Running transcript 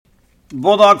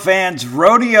Bulldog fans,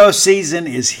 rodeo season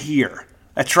is here.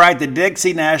 That's right, the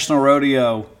Dixie National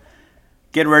Rodeo.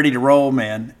 Get ready to roll,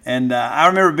 man. And I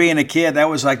remember being a kid, that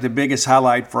was like the biggest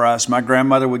highlight for us. My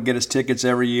grandmother would get us tickets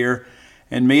every year,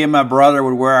 and me and my brother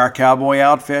would wear our cowboy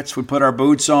outfits. We'd put our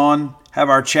boots on, have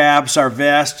our chaps, our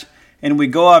vest, and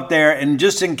we'd go up there, and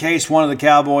just in case one of the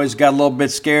cowboys got a little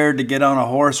bit scared to get on a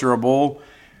horse or a bull,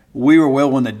 we were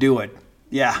willing to do it.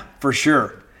 Yeah, for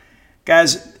sure.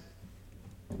 Guys,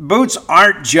 boots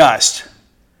aren't just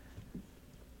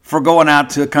for going out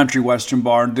to a country western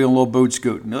bar and doing a little boot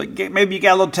scooting. Maybe you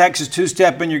got a little Texas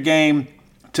two-step in your game.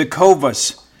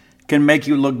 Tecovas can make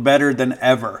you look better than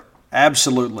ever.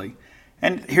 Absolutely.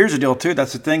 And here's the deal, too.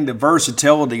 That's the thing, the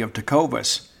versatility of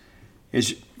Tecovas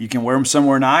is you can wear them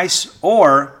somewhere nice,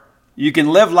 or you can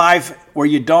live life where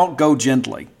you don't go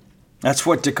gently. That's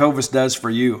what Tecovas does for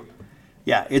you.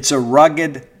 Yeah, it's a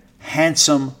rugged,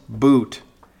 handsome boot.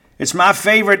 It's my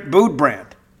favorite boot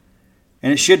brand,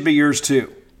 and it should be yours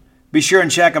too. Be sure and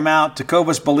check them out.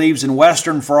 Tecovas believes in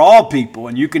Western for all people,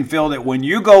 and you can feel that when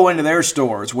you go into their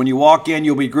stores. When you walk in,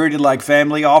 you'll be greeted like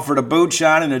family, offered a boot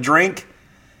shine and a drink,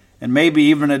 and maybe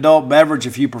even an adult beverage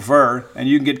if you prefer, and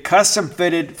you can get custom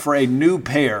fitted for a new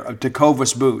pair of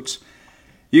Tecovas boots.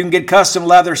 You can get custom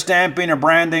leather stamping or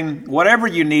branding, whatever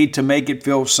you need to make it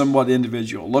feel somewhat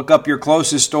individual. Look up your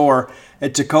closest store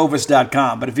at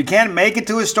tecovas.com. But if you can't make it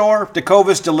to a store,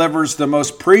 Tecovas delivers the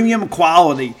most premium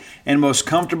quality and most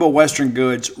comfortable Western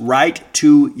goods right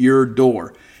to your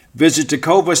door. Visit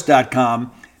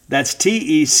tecovas.com. That's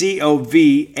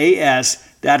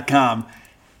TECOVAS.com.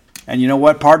 And you know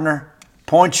what, partner?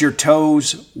 Point your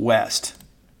toes west.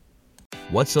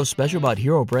 What's so special about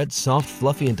Hero Bread's soft,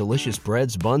 fluffy, and delicious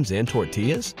breads, buns, and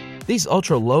tortillas? These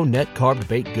ultra-low net-carb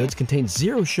baked goods contain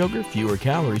zero sugar, fewer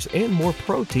calories, and more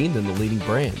protein than the leading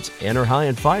brands, and are high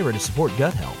in fiber to support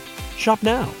gut health. Shop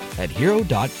now at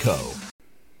hero.co.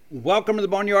 Welcome to the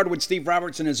Barnyard with Steve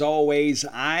Robertson. As always,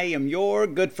 I am your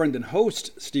good friend and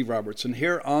host, Steve Robertson,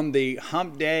 here on the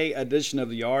Hump Day edition of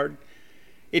The Yard.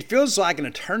 It feels like an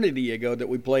eternity ago that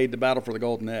we played the Battle for the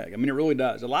Golden Egg. I mean, it really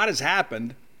does. A lot has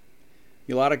happened.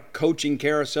 A lot of coaching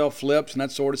carousel flips and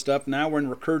that sort of stuff. Now we're in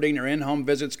recruiting or in-home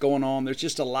visits going on. There's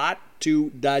just a lot to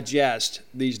digest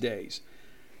these days.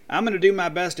 I'm going to do my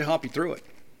best to help you through it.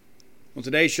 On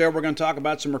today's show, we're going to talk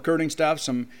about some recruiting stuff,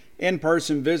 some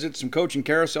in-person visits, some coaching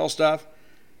carousel stuff.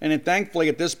 And then thankfully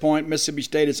at this point, Mississippi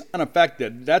State is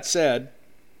unaffected. That said,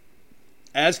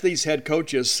 as these head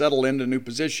coaches settle into new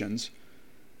positions,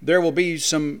 there will be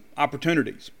some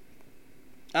opportunities.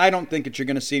 I don't think that you're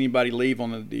going to see anybody leave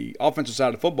on the offensive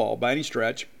side of football by any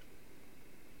stretch.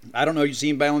 I don't know you see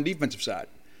anybody on the defensive side.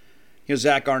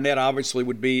 Zach Arnett obviously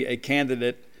would be a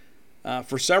candidate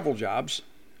for several jobs,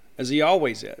 as he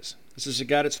always is. This is a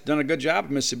guy that's done a good job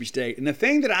at Mississippi State. And the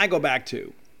thing that I go back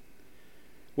to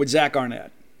with Zach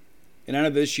Arnett, and I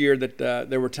know this year that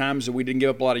there were times that we didn't give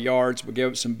up a lot of yards, but gave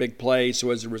up some big plays,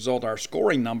 so as a result our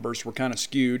scoring numbers were kind of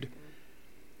skewed.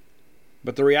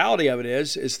 But the reality of it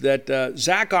is that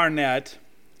Zach Arnett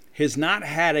has not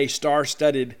had a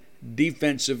star-studded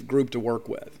defensive group to work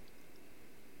with.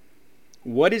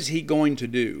 What is he going to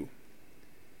do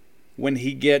when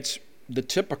he gets the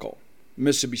typical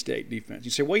Mississippi State defense?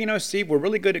 You say, well, you know, Steve, we're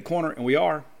really good at corner, and we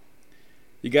are.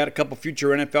 You got a couple future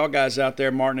NFL guys out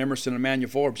there, Martin Emerson and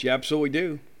Emmanuel Forbes. You absolutely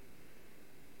do.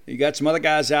 You got some other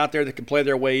guys out there that can play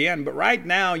their way in. But right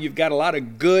now, you've got a lot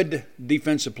of good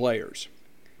defensive players.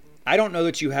 I don't know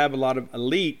that you have a lot of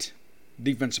elite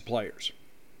defensive players.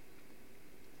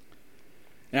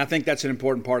 And I think that's an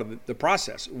important part of the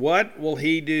process. What will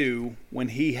he do when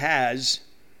he has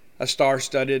a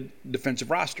star-studded defensive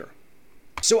roster?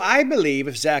 So I believe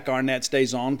if Zach Arnett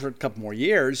stays on for a couple more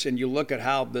years and you look at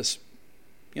how this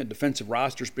defensive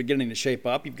roster is beginning to shape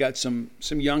up, you've got some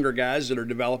younger guys that are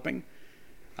developing.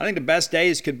 I think the best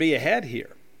days could be ahead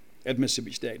here at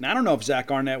Mississippi State. Now, I don't know if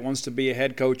Zach Arnett wants to be a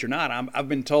head coach or not. I've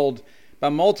been told by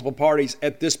multiple parties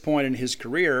at this point in his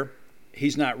career,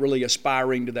 he's not really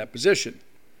aspiring to that position.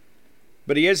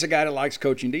 But he is a guy that likes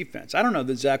coaching defense. I don't know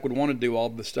that Zach would want to do all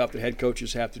the stuff that head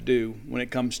coaches have to do when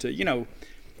it comes to,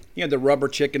 the rubber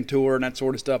chicken tour and that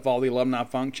sort of stuff, all the alumni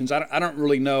functions. I don't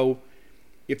really know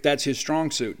if that's his strong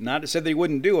suit. Not to say that he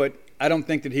wouldn't do it. I don't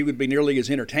think that he would be nearly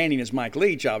as entertaining as Mike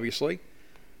Leach, obviously.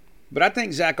 But I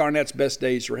think Zach Arnett's best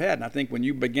days are ahead. And I think when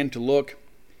you begin to look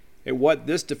at what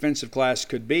this defensive class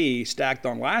could be stacked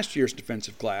on last year's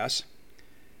defensive class,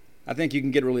 I think you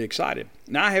can get really excited.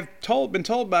 Now, I have been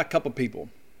told by a couple people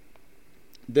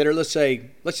that are, let's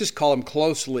just call them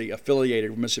closely affiliated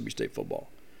with Mississippi State football,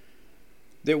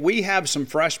 that we have some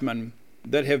freshmen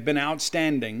that have been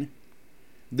outstanding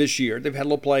this year. They've had a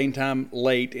little playing time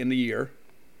late in the year.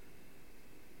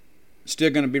 Still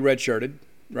going to be redshirted,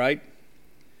 right?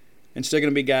 And still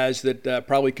going to be guys that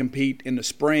probably compete in the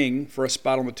spring for a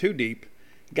spot on the 2 deep.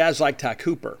 Guys like Ty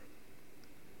Cooper.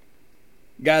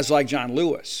 Guys like John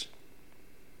Lewis.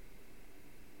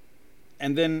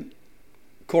 And then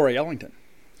Corey Ellington.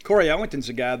 Corey Ellington's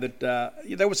a guy that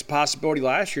there was a possibility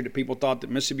last year that people thought that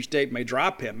Mississippi State may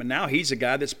drop him. And now he's a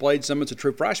guy that's played some as a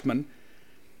true freshman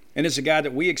and is a guy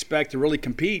that we expect to really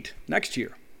compete next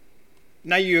year.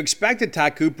 Now, you expected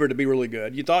Ty Cooper to be really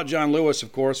good. You thought John Lewis,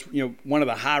 of course, one of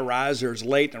the high risers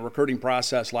late in the recruiting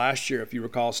process last year. If you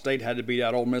recall, State had to beat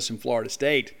out Ole Miss and Florida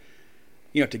State,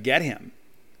 to get him.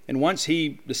 And once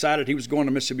he decided he was going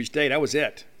to Mississippi State, that was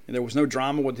it. And there was no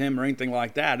drama with him or anything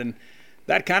like that. And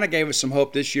that kind of gave us some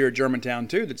hope this year at Germantown,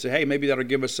 too, that said, hey, maybe that'll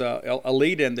give us a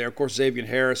lead in there. Of course, Xavier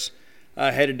Harris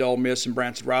headed to Ole Miss and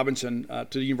Branson Robinson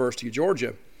to the University of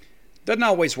Georgia. Doesn't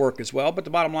always work as well, but the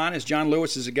bottom line is John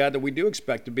Lewis is a guy that we do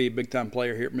expect to be a big-time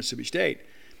player here at Mississippi State.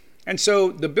 And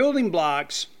so the building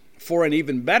blocks for an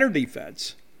even better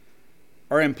defense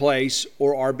are in place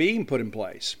or are being put in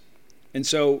place. And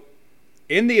so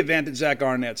in the event that Zach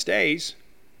Arnett stays,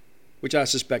 which I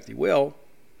suspect he will,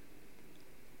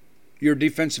 your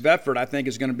defensive effort, I think,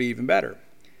 is going to be even better.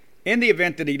 In the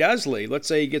event that he does leave, let's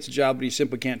say he gets a job that he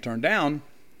simply can't turn down,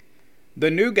 the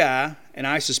new guy, and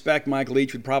I suspect Mike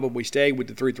Leach would probably stay with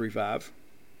the 3-3-5,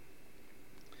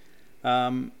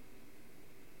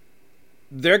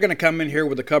 they're going to come in here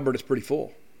with a cupboard that's pretty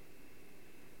full.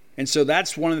 And so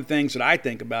that's one of the things that I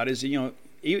think about is,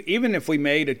 even if we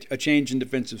made a change in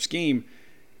defensive scheme,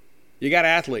 you got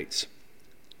athletes.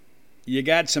 You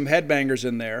got some headbangers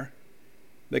in there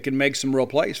that can make some real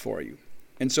plays for you.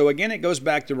 And so, again, it goes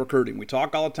back to recruiting. We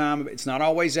talk all the time. It's not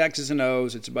always X's and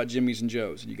O's. It's about Jimmys and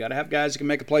Joes. You got to have guys that can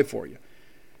make a play for you.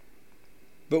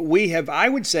 But we have, I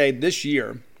would say, this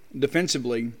year,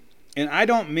 defensively, and I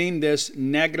don't mean this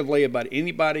negatively about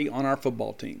anybody on our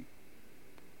football team,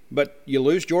 but you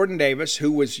lose Jordan Davis,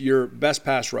 who was your best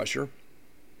pass rusher,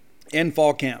 in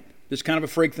fall camp. It's kind of a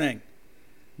freak thing.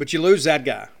 But you lose that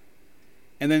guy.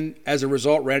 And then, as a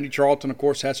result, Randy Charlton, of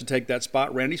course, has to take that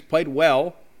spot. Randy's played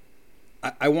well.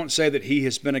 I won't say that he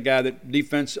has been a guy that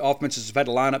offenses have had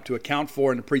to line up to account for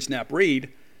in the pre-snap read,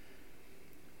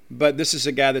 but this is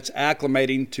a guy that's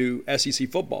acclimating to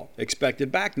SEC football,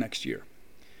 expected back next year.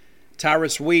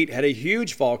 Tyrus Wheat had a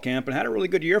huge fall camp and had a really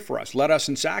good year for us, led us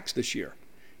in sacks this year.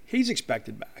 He's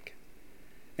expected back.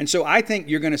 And so I think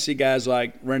you're going to see guys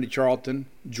like Randy Charlton,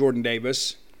 Jordan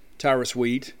Davis, Tyrus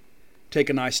Wheat take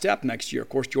a nice step next year. Of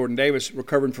course, Jordan Davis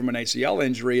recovering from an ACL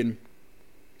injury, and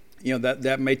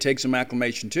that may take some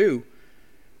acclimation too.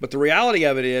 But the reality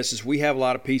of it is we have a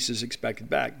lot of pieces expected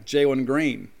back. Jalen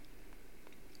Green,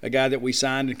 a guy that we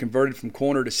signed and converted from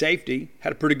corner to safety,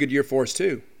 had a pretty good year for us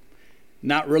too.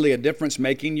 Not really a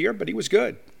difference-making year, but he was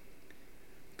good.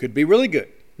 Could be really good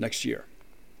next year.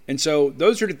 And so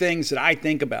those are the things that I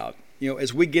think about,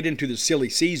 as we get into the silly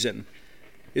season,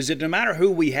 is that no matter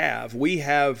who we have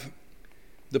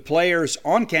the players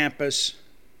on campus,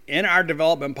 in our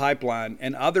development pipeline,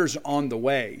 and others on the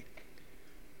way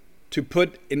to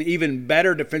put an even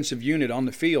better defensive unit on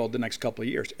the field the next couple of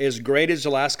years. As great as the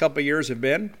last couple of years have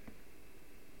been,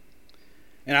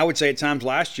 and I would say at times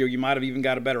last year you might have even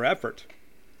got a better effort.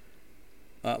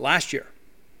 Last year,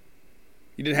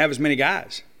 you didn't have as many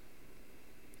guys.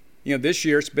 This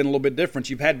year it's been a little bit different.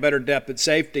 You've had better depth at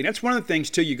safety. And that's one of the things,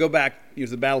 too. You go back to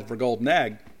the battle for Golden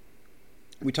Egg.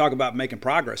 We talk about making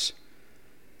progress.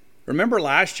 Remember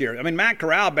last year, Matt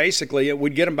Corral basically,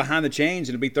 we'd get him behind the chains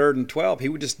and it'd be 3rd and 12. He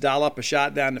would just dial up a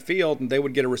shot down the field and they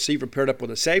would get a receiver paired up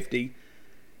with a safety.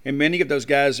 And many of those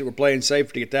guys that were playing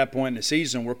safety at that point in the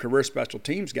season were career special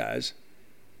teams guys,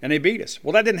 and they beat us.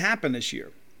 Well, that didn't happen this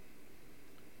year.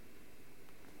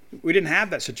 We didn't have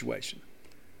that situation.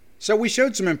 So we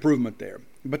showed some improvement there.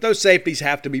 But those safeties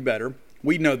have to be better.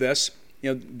 We know this.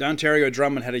 Dontario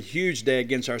Drummond had a huge day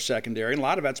against our secondary, and a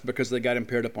lot of that's because they got him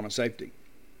paired up on a safety.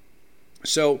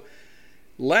 So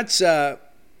let's kind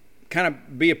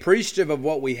of be appreciative of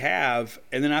what we have,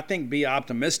 and then I think be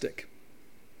optimistic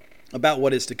about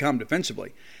what is to come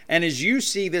defensively. And as you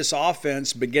see this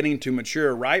offense beginning to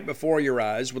mature right before your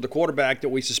eyes with a quarterback that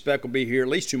we suspect will be here at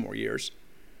least 2 more years,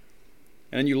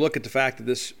 and then you look at the fact that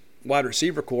this wide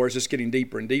receiver core is just getting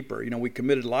deeper and deeper. We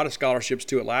committed a lot of scholarships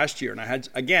to it last year, and I had,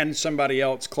 again, somebody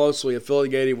else closely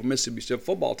affiliated with Mississippi State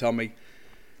football tell me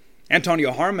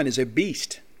Antonio Harmon is a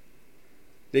beast.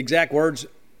 The exact words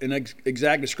and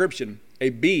exact description, a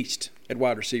beast at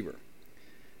wide receiver.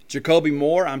 Jacoby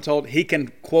Moore, I'm told he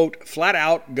can, quote, flat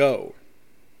out go.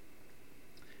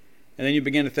 And then you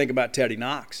begin to think about Teddy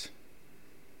Knox.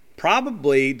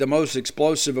 probably the most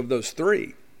explosive of those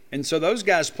three. And so those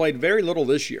guys played very little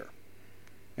this year.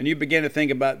 And you begin to think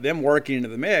about them working into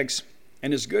the mix.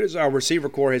 And as good as our receiver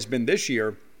core has been this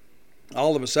year,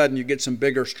 all of a sudden you get some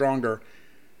bigger, stronger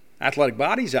athletic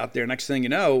bodies out there. Next thing you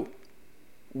know,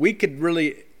 we could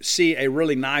really see a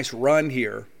really nice run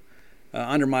here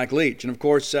under Mike Leach. And, of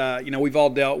course, we've all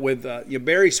dealt with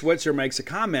Barry Switzer makes a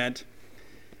comment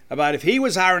about if he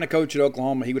was hiring a coach at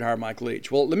Oklahoma, he would hire Mike Leach.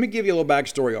 Well, let me give you a little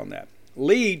backstory on that.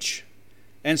 Leach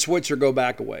and Switzer go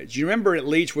back a ways. You remember that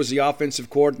Leach was the offensive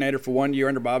coordinator for 1 year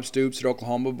under Bob Stoops at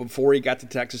Oklahoma before he got the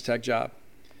Texas Tech job.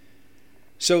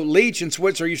 So Leach and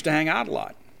Switzer used to hang out a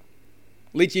lot.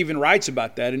 Leach even writes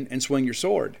about that in Swing Your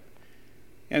Sword.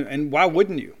 And why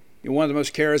wouldn't you? You're one of the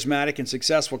most charismatic and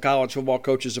successful college football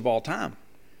coaches of all time.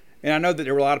 And I know that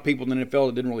there were a lot of people in the NFL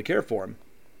that didn't really care for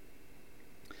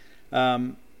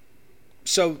him.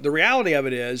 So the reality of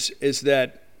it is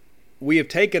that we have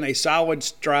taken a solid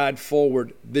stride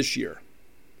forward this year.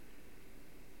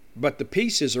 But the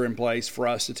pieces are in place for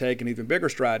us to take an even bigger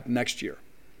stride next year.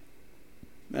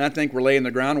 And I think we're laying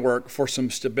the groundwork for some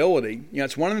stability.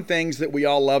 It's one of the things that we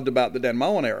all loved about the Dan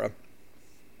Mullen era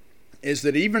is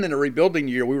that even in a rebuilding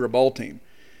year, we were a bowl team.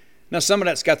 Now, some of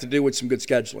that's got to do with some good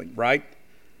scheduling, right?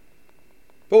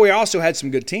 But we also had some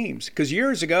good teams. Because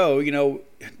years ago,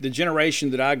 the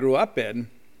generation that I grew up in,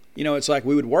 it's like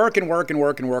we would work and work and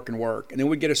work and work and work. And then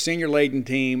we'd get a senior-laden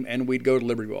team, and we'd go to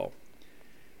Liberty Bowl.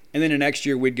 And then the next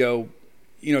year, we'd go,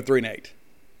 3-8.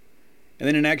 And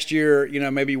then the next year,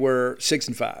 maybe we're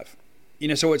 6-5.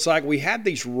 So it's like we had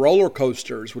these roller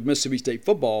coasters with Mississippi State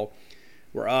football.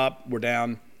 We're up, we're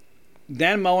down.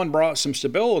 Dan Mullen brought some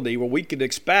stability where we could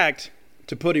expect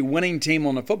to put a winning team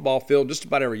on the football field just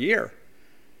about every year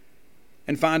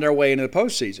and find our way into the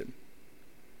postseason.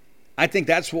 I think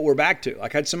that's what we're back to.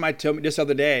 Like I had somebody tell me this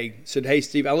other day, said, "Hey,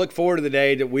 Steve, I look forward to the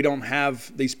day that we don't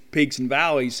have these peaks and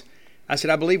valleys." I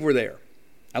said, I believe we're there.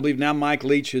 I believe now Mike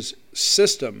Leach's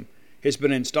system has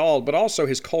been installed, but also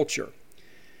his culture.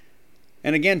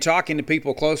 And again, talking to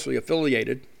people closely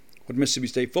affiliated with Mississippi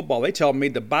State football, they tell me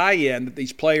the buy-in that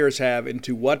these players have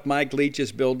into what Mike Leach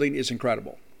is building is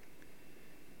incredible.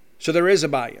 So there is a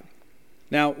buy-in.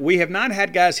 Now, we have not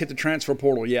had guys hit the transfer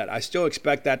portal yet. I still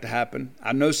expect that to happen.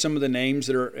 I know some of the names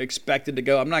that are expected to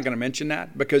go. I'm not going to mention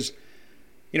that because,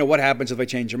 what happens if they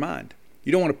change their mind?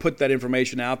 You don't want to put that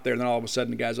information out there and then all of a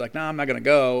sudden the guy's like, no, I'm not going to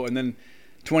go. And then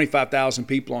 25,000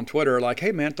 people on Twitter are like,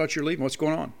 hey, man, I thought you were leaving. What's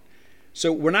going on?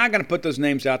 So we're not going to put those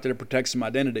names out there to protect some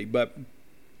identity, but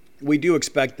we do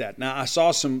expect that. Now, I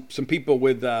saw some people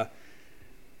with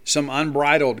some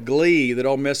unbridled glee that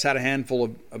Ole Miss had a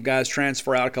handful of guys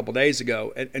transfer out a couple days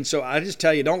ago. And so I just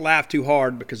tell you, don't laugh too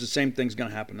hard because the same thing's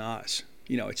going to happen to us.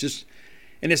 It's just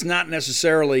 – and it's not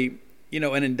necessarily,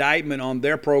 an indictment on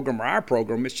their program or our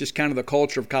program. It's just kind of the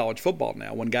culture of college football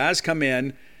now. When guys come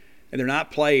in and they're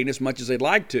not playing as much as they'd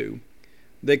like to,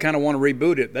 they kind of want to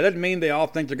reboot it. That doesn't mean they all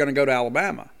think they're going to go to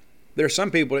Alabama. There are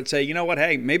some people that say, you know what,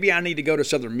 hey, maybe I need to go to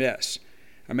Southern Miss,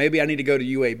 or maybe I need to go to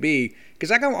UAB,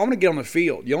 because I want to get on the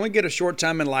field. You only get a short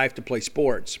time in life to play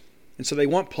sports, and so they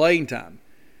want playing time.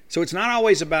 So it's not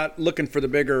always about looking for the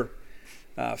bigger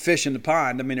fish in the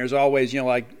pond. I mean, there's always,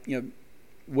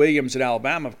 Williams at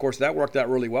Alabama, of course, that worked out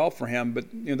really well for him, but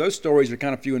those stories are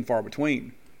kind of few and far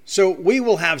between. So we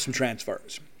will have some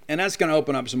transfers, and that's going to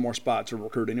open up some more spots for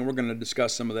recruiting, and we're going to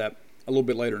discuss some of that a little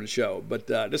bit later in the show. But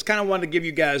just kind of wanted to give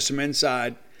you guys some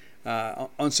insight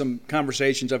on some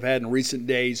conversations I've had in recent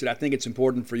days that I think it's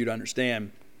important for you to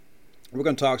understand. We're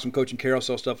going to talk some coaching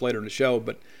carousel stuff later in the show.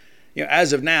 But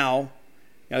as of now,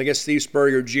 I guess Steve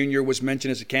Spurrier Jr. was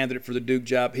mentioned as a candidate for the Duke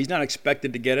job. He's not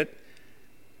expected to get it.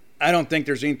 I don't think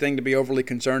there's anything to be overly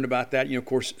concerned about that. Of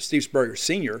course, Steve Spurrier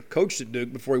Sr. coached at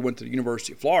Duke before he went to the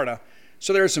University of Florida.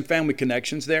 So there are some family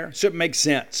connections there. So it makes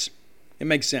sense. It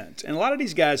makes sense. And a lot of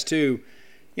these guys, too,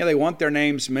 they want their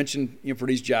names mentioned for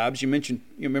these jobs. You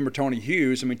remember Tony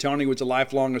Hughes. I mean, Tony was a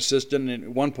lifelong assistant and at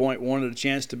one point wanted a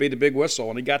chance to be the big whistle,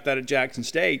 and he got that at Jackson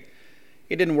State.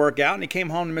 It didn't work out, and he came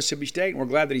home to Mississippi State, and we're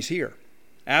glad that he's here.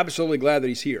 Absolutely glad that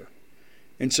he's here.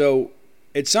 And so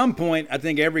at some point, I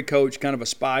think every coach kind of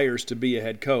aspires to be a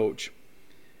head coach.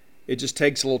 It just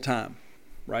takes a little time,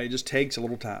 right? It just takes a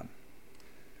little time.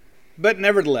 But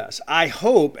nevertheless, I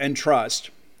hope and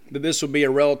trust that this will be a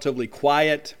relatively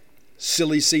quiet,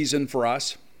 silly season for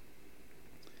us.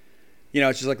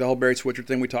 It's just like the whole Barry Switzer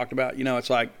thing we talked about. It's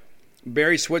like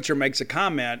Barry Switzer makes a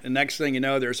comment, and next thing you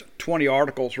know, there's 20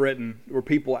 articles written where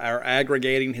people are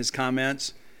aggregating his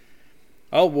comments.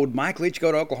 Oh, would Mike Leach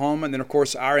go to Oklahoma? And then, of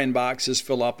course, our inboxes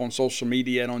fill up on social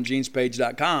media and on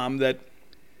genespage.com that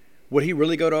would he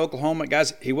really go to Oklahoma?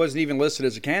 Guys, he wasn't even listed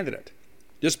as a candidate.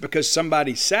 just because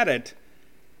somebody said it,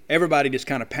 everybody just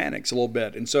kind of panics a little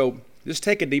bit. And so just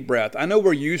take a deep breath. I know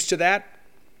we're used to that,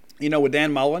 with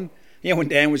Dan Mullen. When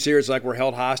Dan was here, it's like we're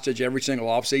held hostage every single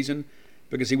offseason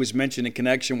because he was mentioned in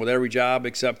connection with every job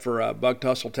except for Bug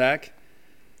Tussle Tech.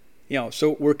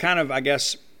 So we're kind of, I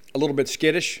guess, a little bit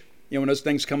skittish. When those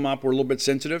things come up, we're a little bit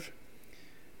sensitive.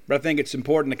 But I think it's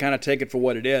important to kind of take it for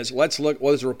what it is. Let's look.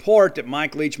 Well, there's a report that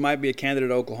Mike Leach might be a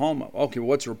candidate at Oklahoma. Okay, well,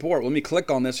 what's the report? Let me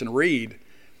click on this and read.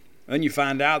 And then you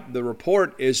find out the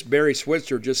report is Barry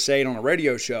Switzer just saying on a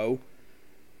radio show,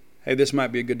 hey, this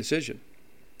might be a good decision.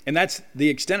 And that's the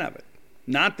extent of it.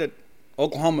 Not that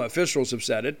Oklahoma officials have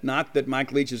said it, not that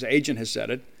Mike Leach's agent has said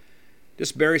it.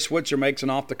 Just Barry Switzer makes an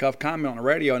off-the-cuff comment on the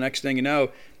radio. Next thing you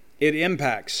know, it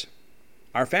impacts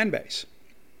our fan base.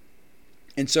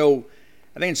 And so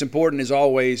I think it's important, as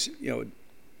always,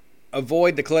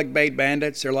 avoid the clickbait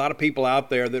bandits. There are a lot of people out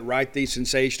there that write these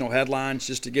sensational headlines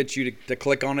just to get you to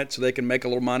click on it so they can make a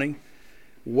little money,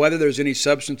 whether there's any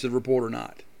substantive report or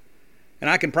not. And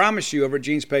I can promise you over at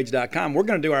genespage.com, we're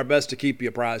going to do our best to keep you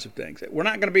apprised of things. We're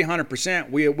not going to be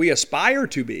 100%. We aspire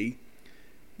to be,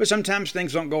 but sometimes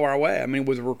things don't go our way. I mean,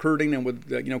 with recruiting and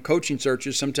with coaching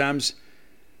searches, sometimes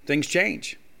things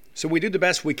change. So we do the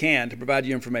best we can to provide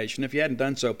you information. If you hadn't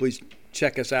done so, please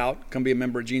check us out. Come be a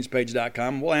member at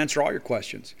genespage.com. We'll answer all your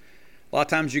questions. A lot of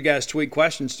times you guys tweet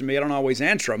questions to me. I don't always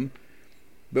answer them.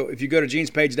 But if you go to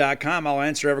genespage.com, I'll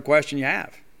answer every question you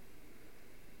have.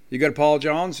 You go to Paul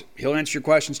Jones, he'll answer your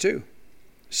questions too.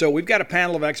 So we've got a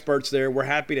panel of experts there. We're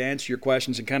happy to answer your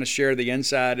questions and kind of share the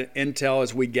inside intel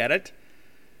as we get it.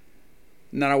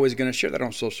 Not always going to share that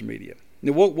on social media.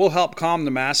 Now, we'll help calm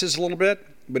the masses a little bit,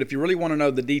 but if you really want to know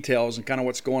the details and kind of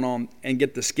what's going on and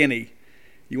get the skinny,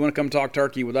 you want to come talk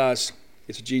turkey with us,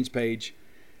 it's at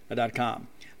genespage.com.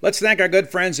 Let's thank our good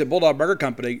friends at Bulldog Burger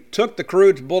Company. Took the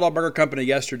crew to Bulldog Burger Company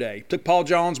yesterday. Took Paul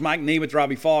Jones, Mike Nemeth,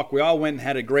 Robbie Falk. We all went and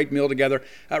had a great meal together.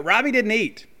 Robbie didn't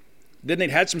eat.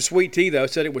 Had some sweet tea, though.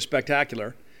 Said it was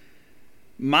spectacular.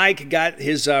 Mike got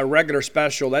his regular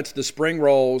special. That's the spring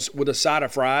rolls with a side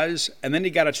of fries. And then he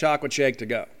got a chocolate shake to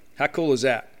go. How cool is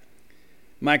that?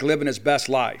 Mike living his best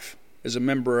life as a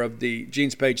member of the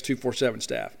Gene's Page 247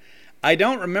 staff. I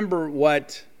don't remember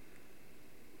what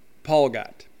Paul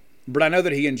got, but I know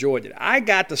that he enjoyed it. I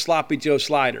got the Sloppy Joe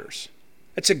sliders.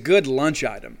 It's a good lunch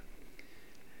item.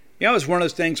 It was one of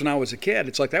those things when I was a kid.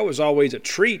 It's like that was always a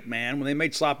treat, man. When they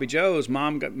made Sloppy Joes,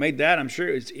 Mom made that. I'm sure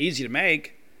it's easy to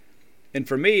make. And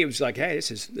for me, it was like, hey,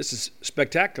 this is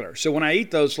spectacular. So when I eat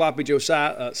those Sloppy Joe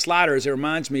sliders, it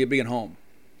reminds me of being home.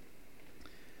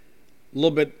 A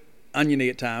little bit oniony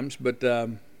at times, but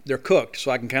they're cooked,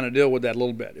 so I can kind of deal with that a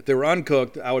little bit. If they were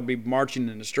uncooked, I would be marching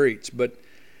in the streets. But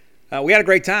we had a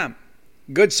great time.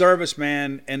 Good service,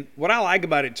 man. And what I like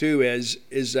about it, too, is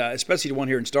especially the one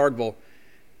here in Starkville,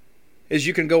 is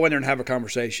you can go in there and have a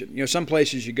conversation. Some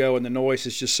places you go and the noise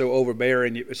is just so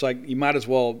overbearing. It's like you might as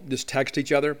well just text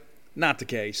each other. Not the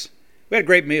case. We had a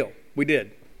great meal. We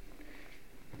did.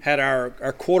 Had our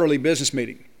quarterly business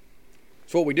meeting.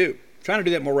 That's what we do. Trying to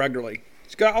do that more regularly.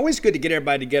 It's always good to get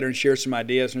everybody together and share some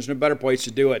ideas. And there's no better place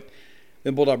to do it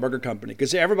than Bulldog Burger Company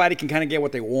because everybody can kind of get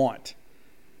what they want.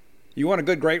 You want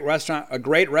a great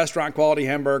restaurant quality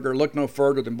hamburger, look no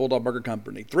further than Bulldog Burger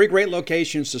Company. 3 great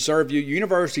locations to serve you.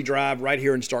 University Drive right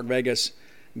here in Stark Vegas,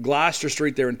 Gloucester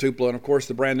Street there in Tupelo, and of course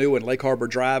the brand new one, Lake Harbor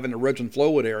Drive in the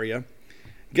Ridgeland-Flowood area.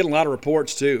 Getting a lot of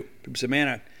reports too. People say,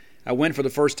 man, I went for the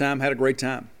first time, had a great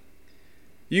time.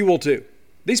 You will too.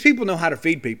 These people know how to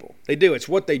feed people. They do. It's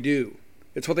what they do.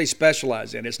 It's what they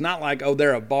specialize in. It's not like,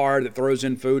 they're a bar that throws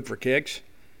in food for kicks.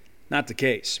 Not the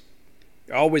case.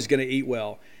 You're always going to eat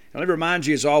well. And let me remind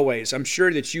you, as always, I'm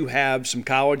sure that you have some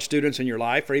college students in your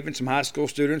life or even some high school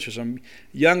students or some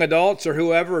young adults or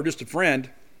whoever or just a friend.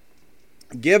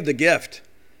 Give the gift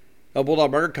of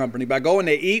Bulldog Burger Company by going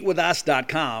to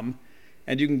eatwithus.com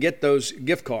and you can get those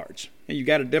gift cards. And you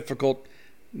got a difficult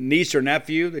niece or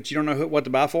nephew that you don't know what to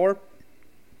buy for,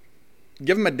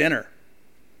 give them a dinner.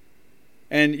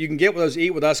 And you can get those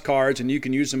Eat With Us cards and you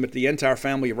can use them at the entire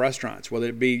family of restaurants, whether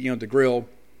it be, the Grill,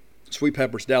 Sweet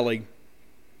Pepper's Deli,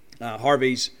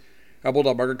 Harvey's, our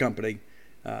Bulldog Burger Company.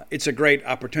 It's a great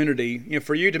opportunity,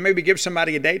 for you to maybe give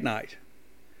somebody a date night.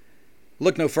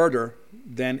 Look no further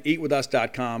than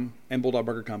eatwithus.com and Bulldog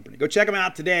Burger Company. Go check them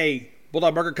out today.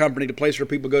 Bulldog Burger Company, the place where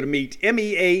people go to meet.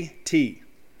 MEAT.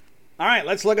 All right,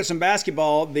 let's look at some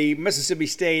basketball. The Mississippi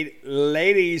State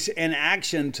ladies in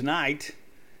action tonight.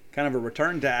 Kind of a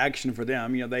return to action for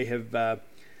them. They have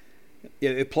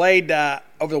played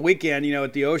over the weekend,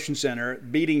 at the Ocean Center,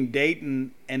 beating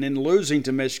Dayton and then losing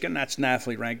to Michigan. That's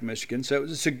nationally ranked Michigan. So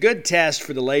it's a good test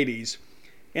for the ladies.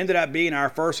 ended up being our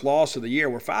first loss of the year.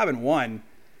 We're 5-1,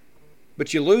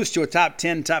 but you lose to a top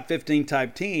 10, top 15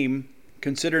 type team,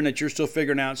 considering that you're still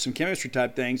figuring out some chemistry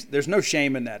type things. There's no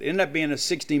shame in that. It ended up being a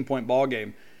 16-point ball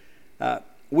game.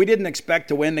 We didn't expect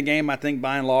to win the game, I think,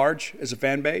 by and large, as a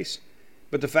fan base.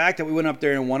 But the fact that we went up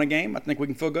there and won a game, I think we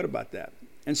can feel good about that.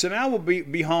 And so now we'll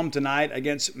be home tonight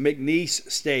against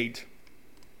McNeese State.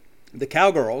 The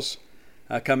Cowgirls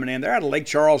coming in. They're out of Lake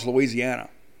Charles, Louisiana.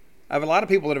 I have a lot of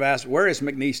people that have asked, where is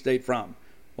McNeese State from?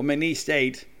 Well, McNeese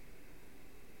State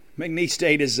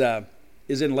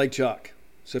is in Lake Chuck.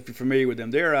 So if you're familiar with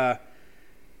them, they're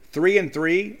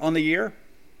 3-3 on the year.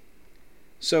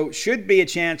 So should be a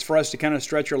chance for us to kind of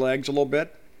stretch our legs a little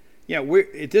bit. We're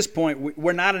at this point,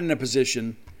 we're not in a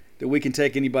position that we can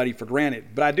take anybody for granted.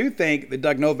 But I do think that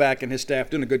Doug Novak and his staff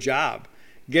doing a good job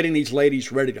getting these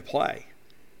ladies ready to play.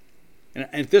 And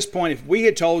at this point, if we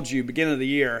had told you beginning of the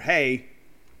year, hey,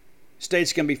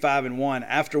 State's going to be 5-1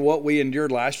 after what we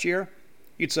endured last year,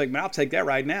 you'd say, man, I'll take that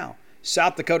right now.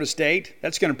 South Dakota State,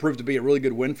 that's going to prove to be a really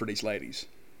good win for these ladies.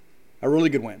 A really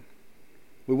good win.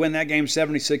 We win that game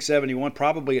 76-71,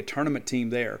 probably a tournament team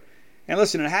there. And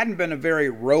listen, it hadn't been a very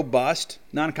robust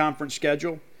non-conference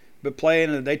schedule, but playing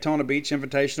in the Daytona Beach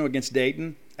Invitational against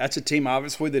Dayton, that's a team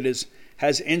obviously that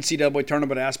has NCAA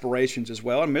tournament aspirations as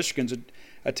well. And Michigan's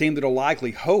a team that will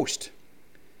likely host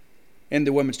in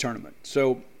the women's tournament.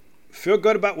 So feel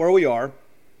good about where we are.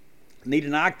 Need to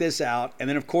knock this out. And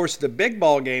then, of course, the big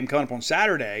ball game coming up on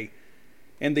Saturday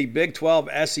in the Big 12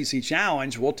 SEC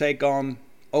Challenge, we'll take on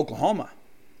Oklahoma.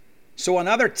 So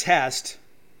another test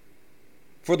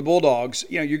for the Bulldogs.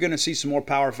 You're going to see some more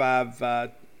Power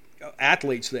 5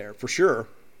 athletes there for sure.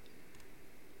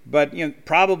 But,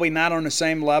 probably not on the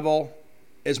same level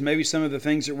as maybe some of the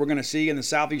things that we're going to see in the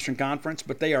Southeastern Conference,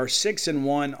 but they are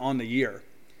 6-1 on the year.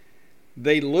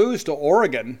 They lose to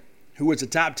Oregon, who was a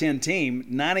top 10 team,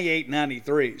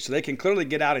 98-93. So they can clearly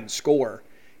get out and score.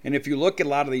 And if you look at a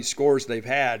lot of these scores they've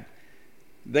had,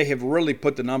 they have really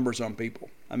put the numbers on people.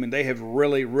 I mean, they have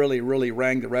really, really, really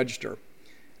rang the register.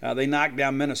 They knocked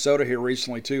down Minnesota here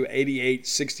recently, too,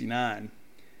 88-69. And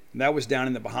that was down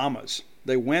in the Bahamas.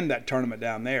 They win that tournament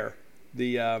down there.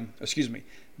 They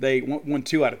won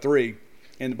 2 out of 3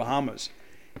 in the Bahamas.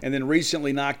 And then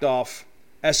recently knocked off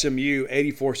SMU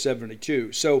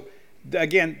 84-72. So,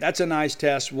 again, that's a nice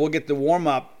test. We'll get the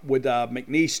warm-up with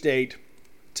McNeese State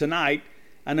tonight.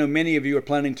 I know many of you are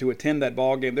planning to attend that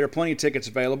ball game. There are plenty of tickets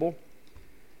available.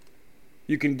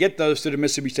 You can get those through the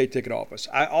Mississippi State ticket office.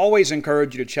 I always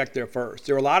encourage you to check there first.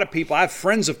 There are a lot of people, I have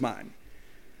friends of mine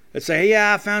that say, hey,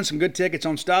 yeah, I found some good tickets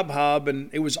on StubHub, and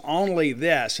it was only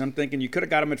this. I'm thinking you could have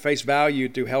got them at face value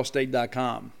through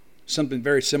hellstate.com, something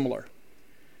very similar.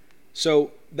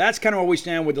 So that's kind of where we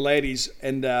stand with the ladies.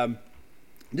 And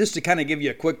just to kind of give you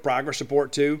a quick progress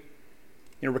report, too,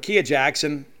 Rakia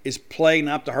Jackson is playing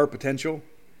up to her potential,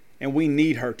 and we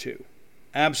need her to.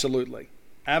 Absolutely.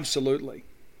 Absolutely.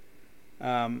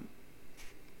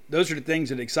 Those are the things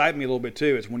that excite me a little bit,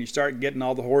 too, is when you start getting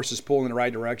all the horses pulling in the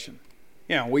right direction.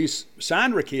 We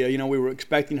signed Rakia, we were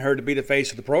expecting her to be the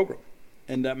face of the program.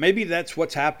 And maybe that's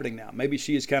what's happening now. Maybe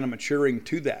she is kind of maturing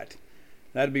to that.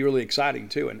 That'd be really exciting,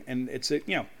 too. And it's,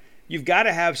 you've got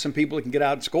to have some people that can get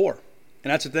out and score.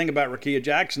 And that's the thing about Rakia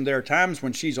Jackson. There are times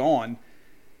when she's on,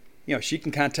 she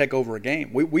can kind of take over a game.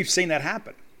 We've seen that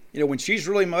happen. When she's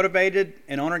really motivated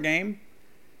and on her game,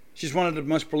 she's one of the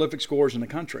most prolific scorers in the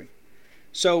country.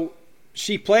 So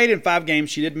she played in 5 games.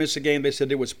 She did miss a game. They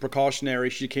said it was precautionary.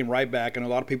 She came right back, and a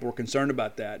lot of people were concerned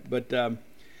about that. But,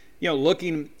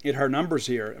 looking at her numbers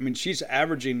here, she's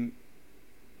averaging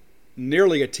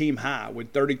nearly a team high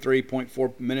with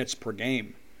 33.4 minutes per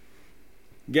game.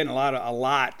 Getting a lot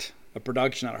of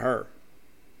production out of her.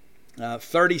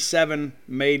 37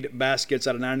 made baskets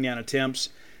out of 99 attempts.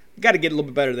 Got to get a little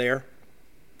bit better there,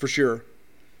 for sure.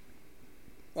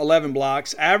 11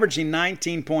 blocks, averaging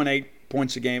 19.8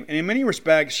 points a game. And in many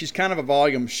respects, she's kind of a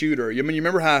volume shooter. You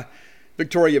remember how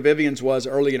Victoria Vivians was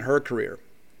early in her career.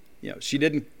 She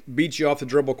didn't beat you off the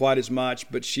dribble quite as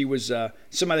much, but she was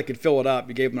somebody that could fill it up.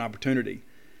 You gave them an opportunity.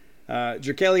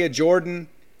 Jerkalia Jordan,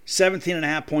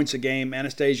 17.5 points a game.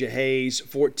 Anastasia Hayes,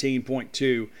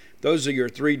 14.2. Those are your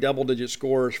 3 double-digit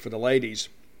scorers for the ladies.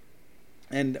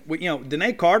 And,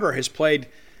 Danae Carter has played,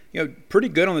 pretty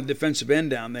good on the defensive end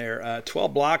down there.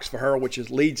 12 blocks for her, which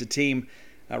leads the team.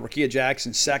 Rakia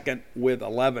Jackson second with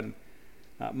 11.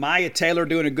 Maya Taylor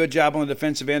doing a good job on the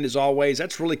defensive end as always.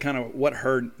 That's really kind of what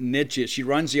her niche is. She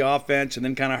runs the offense and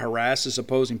then kind of harasses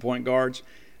opposing point guards.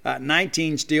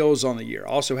 19 steals on the year.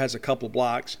 Also has a couple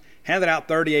blocks. Handed out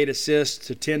 38 assists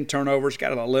to 10 turnovers.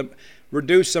 Got a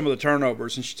reduce some of the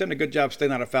turnovers, and she's done a good job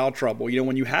staying out of foul trouble.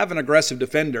 When you have an aggressive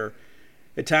defender,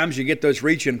 at times you get those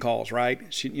reach-in calls,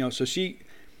 right?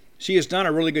 She has done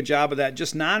a really good job of that.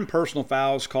 Just 9 personal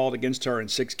fouls called against her in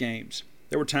 6 games.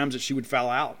 There were times that she would foul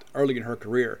out early in her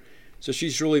career. So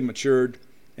she's really matured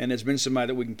and has been somebody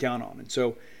that we can count on. And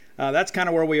so that's kind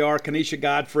of where we are. Kanisha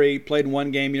Godfrey played in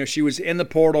 1 game. She was in the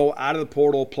portal, out of the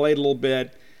portal, played a little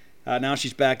bit. Now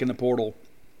she's back in the portal,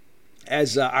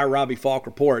 as our Robbie Falk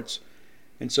reports.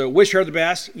 And so wish her the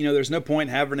best. There's no point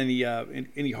in having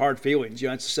any hard feelings.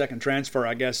 It's a second transfer,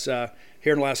 I guess,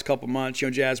 here in the last couple of months.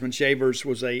 Jasmine Shavers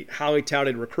was a highly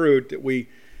touted recruit that we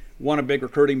won a big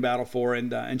recruiting battle for,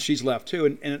 and she's left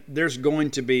too. And there's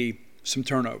going to be some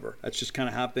turnover. That's just kind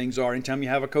of how things are. Anytime you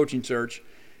have a coaching search,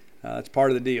 that's part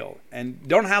of the deal. And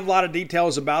don't have a lot of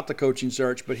details about the coaching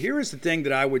search, but here is the thing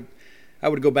that I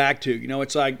would go back to.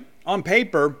 It's like on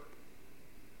paper,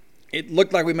 it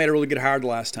looked like we made a really good hire the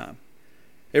last time.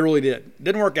 It really did.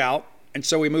 Didn't work out, and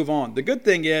so we move on. The good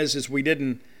thing is we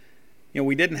didn't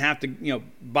have to,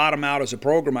 bottom out as a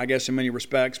program, I guess, in many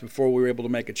respects before we were able to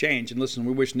make a change. And listen,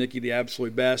 we wish Nikki the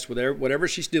absolute best with whatever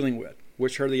she's dealing with.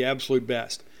 Wish her the absolute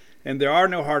best. And there are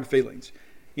no hard feelings,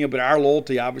 but our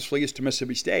loyalty obviously is to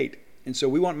Mississippi State, and so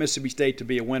we want Mississippi State to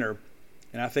be a winner.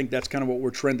 And I think that's kind of what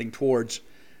we're trending towards,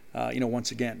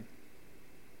 once again.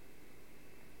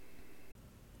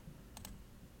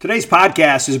 Today's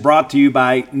podcast is brought to you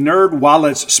by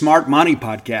NerdWallet's Smart Money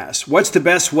Podcast. What's the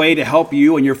best way to help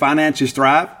you and your finances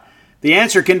thrive? The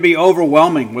answer can be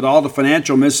overwhelming with all the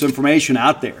financial misinformation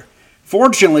out there.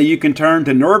 Fortunately, you can turn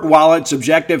to NerdWallet's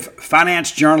objective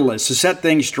finance journalists to set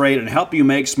things straight and help you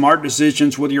make smart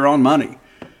decisions with your own money.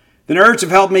 The nerds have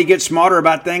helped me get smarter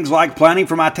about things like planning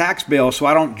for my tax bill so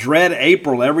I don't dread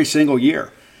April every single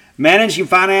year, managing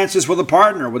finances with a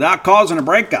partner without causing a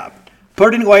breakup,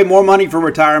 putting away more money for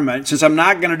retirement since I'm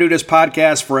not going to do this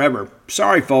podcast forever.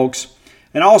 Sorry, folks.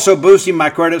 And also boosting my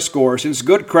credit score since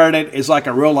good credit is like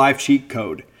a real-life cheat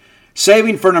code.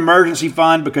 Saving for an emergency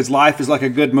fund because life is like a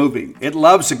good movie. It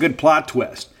loves a good plot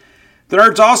twist. The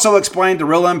nerds also explain the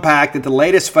real impact that the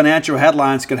latest financial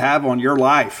headlines could have on your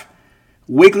life.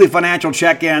 Weekly financial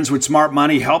check-ins with Smart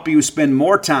Money help you spend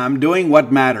more time doing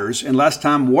what matters and less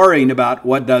time worrying about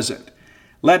what doesn't.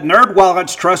 Let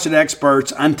NerdWallet's trusted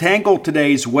experts untangle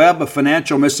today's web of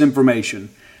financial misinformation.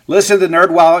 Listen to the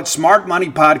NerdWallet's Smart Money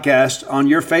Podcast on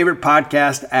your favorite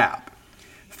podcast app.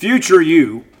 Future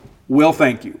you will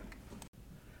thank you.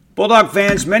 Bulldog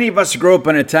fans, many of us grew up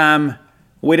in a time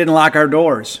we didn't lock our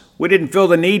doors. We didn't feel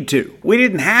the need to. We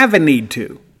didn't have a need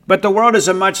to. But the world is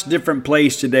a much different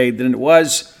place today than it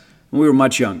was when we were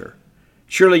much younger.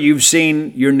 Surely you've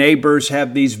seen your neighbors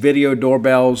have these video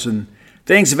doorbells and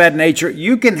things of that nature.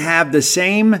 You can have the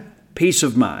same peace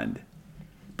of mind,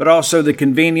 but also the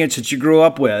convenience that you grew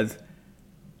up with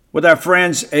our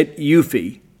friends at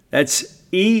Eufy. That's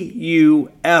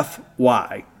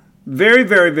EUFY. Very,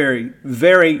 very, very,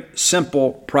 very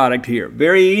simple product here.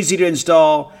 Very easy to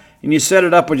install, and you set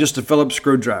it up with just a Phillips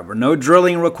screwdriver. No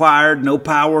drilling required, no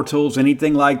power tools,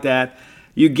 anything like that.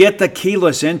 You get the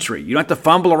keyless entry. You don't have to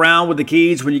fumble around with the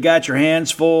keys when you got your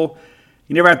hands full.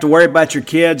 You never have to worry about your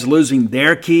kids losing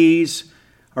their keys,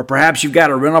 or perhaps you've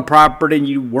got a rental property and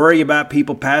you worry about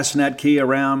people passing that key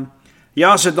around. You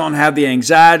also don't have the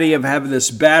anxiety of having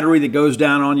this battery that goes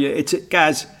down on you.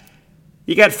 Guys,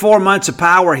 you got 4 months of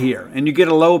power here, and you get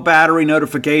a low battery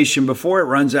notification before it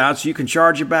runs out so you can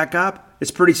charge it back up.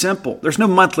 It's pretty simple. There's no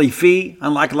monthly fee,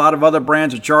 unlike a lot of other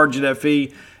brands that charge you that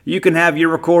fee. You can have your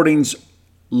recordings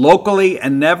locally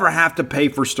and never have to pay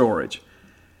for storage.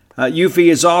 Eufy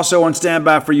is also on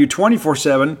standby for you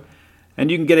 24/7,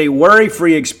 and you can get a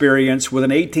worry-free experience with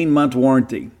an 18-month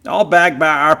warranty, all backed by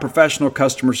our professional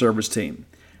customer service team.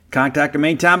 Contact them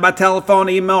anytime by telephone,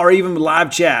 email, or even live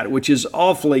chat, which is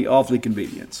awfully, awfully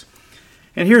convenient.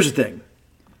 And here's the thing.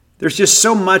 There's just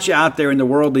so much out there in the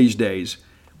world these days.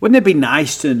 Wouldn't it be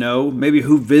nice to know maybe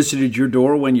who visited your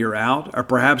door when you're out, or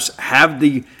perhaps have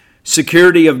the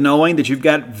security of knowing that you've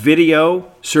got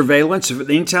video surveillance if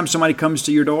anytime somebody comes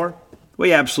to your door? Well,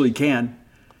 you absolutely can.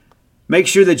 Make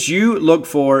sure that you look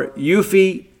for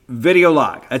Eufy Video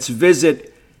Lock. That's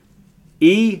visit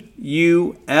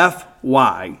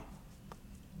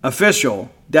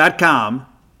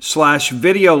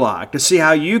EUFYofficial.com/video lock to see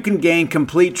how you can gain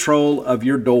complete control of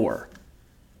your door.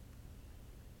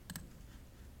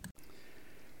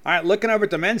 All right, looking over at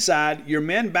the men's side, your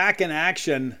men back in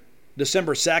action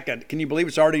December 2nd. Can you believe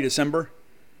it's already December?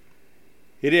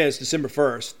 It is December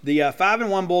 1st. The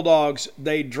 5-1 Bulldogs,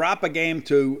 they drop a game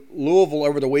to Louisville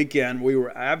over the weekend. We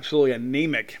were absolutely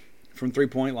anemic from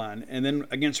three-point line. And then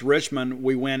against Richmond,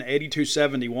 we win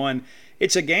 82-71.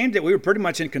 It's a game that we were pretty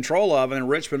much in control of, and then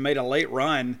Richmond made a late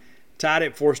run, tied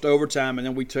it, forced overtime, and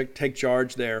then we take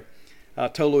charge there.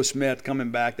 Tolu Smith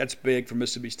coming back. That's big for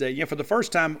Mississippi State. For the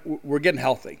first time, we're getting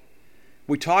healthy.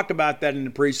 We talked about that in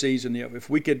the preseason. If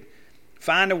we could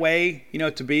find a way,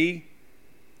 to be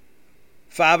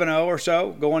 5-0 or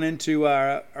so going into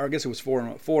or I guess it was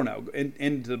 4-0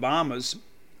 into the Bahamas,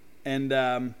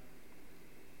 and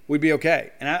we'd be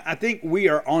okay. And I think we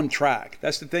are on track.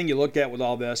 That's the thing you look at with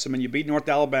all this. I mean, you beat North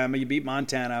Alabama, you beat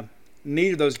Montana.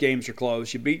 Neither of those games are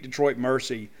close. You beat Detroit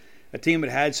Mercy, a team that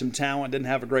had some talent, didn't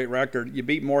have a great record. You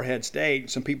beat Morehead State.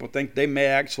 Some people think they may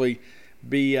actually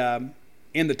be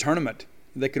in the tournament.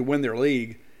 They could win their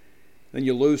league. Then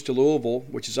you lose to Louisville,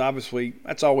 which is obviously,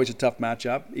 that's always a tough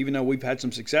matchup, even though we've had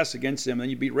some success against them. Then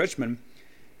you beat Richmond.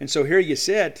 And so here you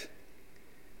sit,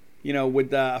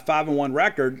 with a 5-1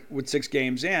 record with 6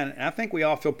 games in. And I think we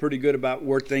all feel pretty good about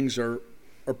where things are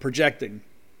projecting.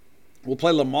 We'll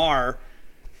play Lamar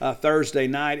Thursday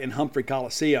night in Humphrey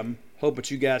Coliseum. Hope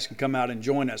that you guys can come out and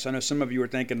join us. I know some of you are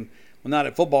thinking, well, now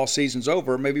that football season's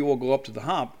over, maybe we'll go up to the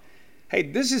Hump. Hey,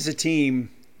 this is a team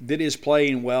that is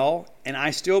playing well, and I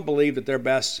still believe that their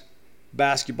best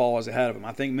basketball is ahead of them.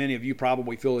 I think many of you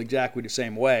probably feel exactly the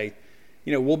same way.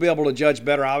 We'll be able to judge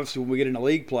better, obviously, when we get into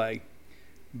league play.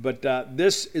 But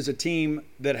this is a team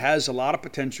that has a lot of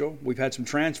potential. We've had some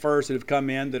transfers that have come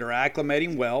in that are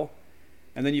acclimating well,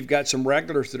 and then you've got some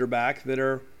regulars that are back that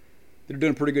are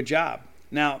doing a pretty good job.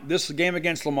 Now, this game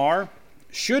against Lamar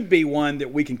should be one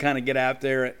that we can kind of get out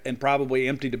there and probably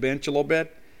empty the bench a little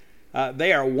bit.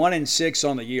 They are 1-6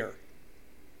 on the year.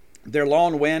 Their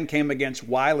lone win came against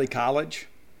Wiley College.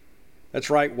 That's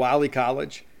right, Wiley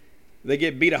College. They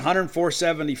get beat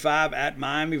 104-75 at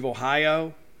Miami of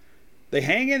Ohio. They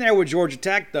hang in there with Georgia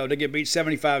Tech, though. They get beat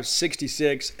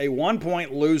 75-66, a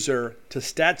 1-point loser to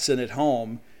Stetson at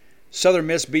home. Southern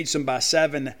Miss beats them by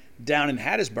 7 down in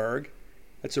Hattiesburg.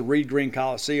 That's a Reed Green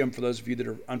Coliseum for those of you that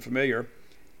are unfamiliar.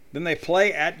 Then they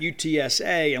play at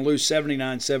UTSA and lose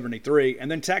 79-73.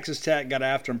 And then Texas Tech got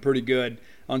after them pretty good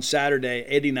on Saturday,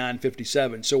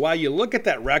 89-57. So while you look at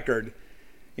that record,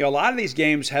 a lot of these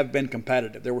games have been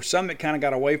competitive. There were some that kind of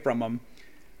got away from them.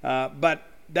 But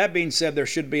that being said, there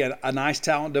should be a nice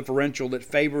talent differential that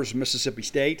favors Mississippi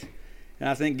State. And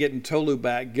I think getting Tolu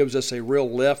back gives us a real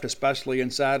lift, especially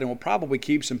inside, and will probably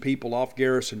keep some people off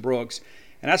Garrison Brooks.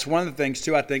 And that's one of the things,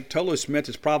 too. I think Tolu Smith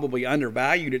is probably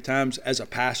undervalued at times as a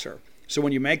passer. So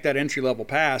when you make that entry-level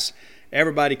pass,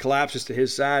 everybody collapses to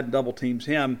his side and double teams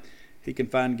him. He can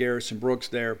find Garrison Brooks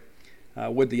there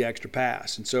with the extra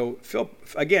pass. And so,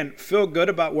 feel good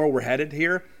about where we're headed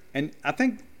here. And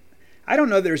I don't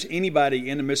know there's anybody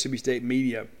in the Mississippi State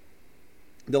media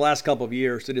the last couple of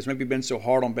years that has maybe been so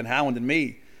hard on Ben Howland than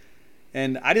me.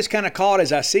 And I just kind of call it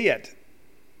as I see it.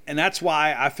 And that's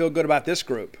why I feel good about this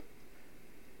group.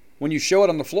 When you show it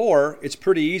on the floor, it's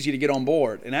pretty easy to get on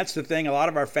board. And that's the thing. A lot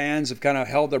of our fans have kind of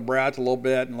held their breath a little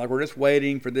bit and we're just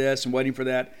waiting for this and waiting for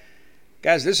that.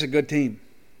 Guys, this is a good team.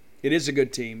 It is a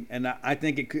good team. And I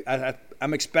think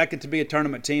I'm expected to be a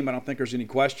tournament team. I don't think there's any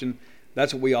question.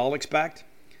 That's what we all expect.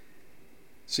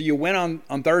 So you win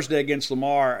on Thursday against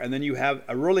Lamar, and then you have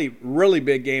a really, really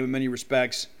big game in many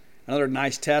respects. Another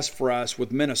nice test for us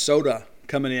with Minnesota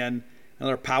coming in,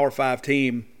 another Power 5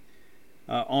 team.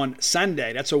 On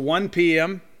Sunday. That's a 1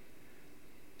 p.m.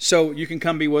 So you can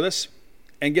come be with us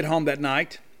and get home that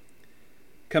night.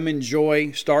 Come enjoy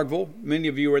Starkville. Many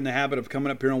of you are in the habit of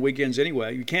coming up here on weekends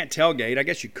anyway. You can't tailgate. I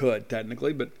guess you could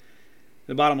technically, but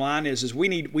the bottom line is we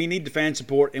need the fan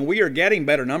support, and we are getting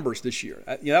better numbers this year.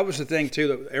 That was the thing too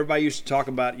that everybody used to talk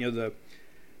about. The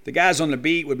guys on the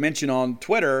beat would mention on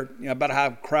Twitter about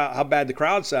how bad the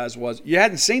crowd size was. You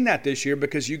hadn't seen that this year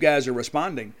because you guys are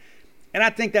responding. And I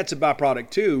think that's a byproduct,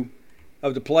 too,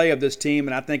 of the play of this team,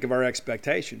 and I think of our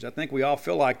expectations. I think we all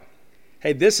feel like,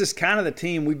 hey, this is kind of the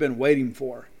team we've been waiting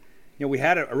for. We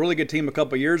had a really good team a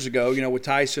couple of years ago, with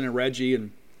Tyson and Reggie,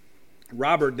 and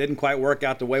Robert didn't quite work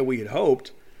out the way we had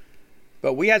hoped.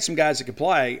 But we had some guys that could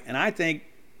play, and I think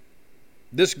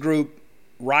this group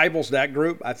rivals that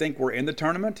group. I think we're in the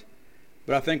tournament,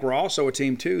 but I think we're also a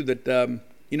team, too, that,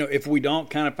 if we don't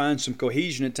kind of find some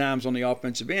cohesion at times on the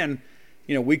offensive end,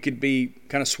 we could be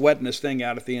kind of sweating this thing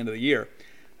out at the end of the year.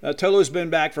 Tolu's been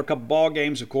back for a couple ball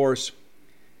games, of course.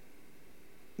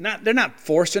 They're not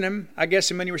forcing him, I guess,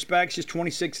 in many respects. Just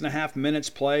 26 and a half minutes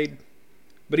played.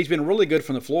 But he's been really good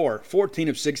from the floor. 14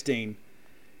 of 16.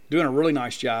 Doing a really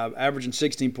nice job, averaging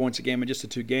 16 points a game in just the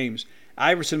 2 games.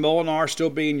 Iverson Molinar still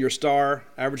being your star,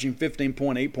 averaging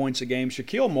 15.8 points a game.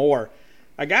 Shaquille Moore,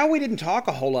 a guy we didn't talk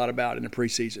a whole lot about in the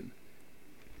preseason.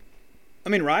 I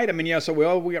mean, right? I mean, yeah,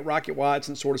 so we got Rocket Watts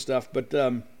and sort of stuff, but,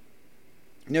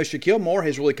 Shaquille Moore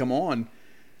has really come on,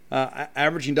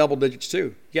 averaging double digits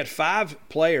too. You got 5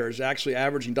 players actually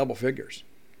averaging double figures.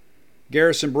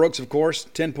 Garrison Brooks, of course,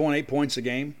 10.8 points a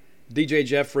game. DJ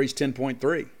Jeffries,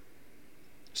 10.3.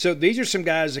 So these are some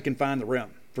guys that can find the rim,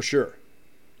 for sure.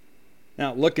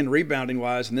 Now, looking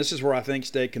rebounding-wise, and this is where I think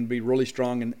State can be really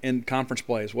strong in conference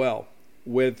play as well,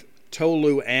 with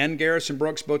Tolu and Garrison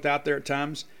Brooks both out there at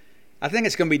times, I think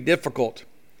it's going to be difficult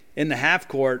in the half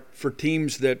court for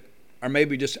teams that are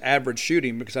maybe just average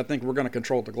shooting, because I think we're going to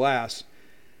control the glass.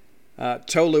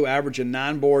 Tolu averaging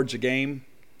 9 boards a game.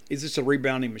 He's just a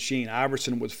rebounding machine.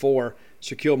 Iverson with 4,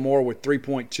 Shaquille Moore with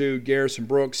 3.2, Garrison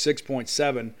Brooks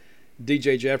 6.7,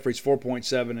 DJ Jeffries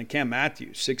 4.7, and Cam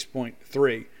Matthews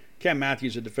 6.3. Cam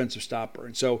Matthews a defensive stopper.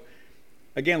 And so,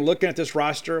 again, looking at this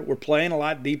roster, we're playing a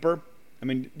lot deeper. I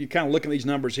mean, you kind of look at these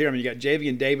numbers here. I mean, you got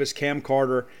Javian Davis, Cam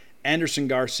Carter, Anderson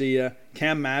Garcia,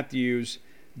 Cam Matthews,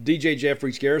 DJ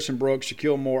Jeffries, Garrison Brooks,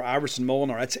 Shaquille Moore, Iverson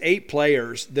Molinar. That's 8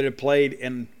 players that have played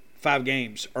in 5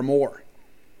 games or more.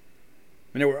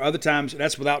 And there were other times,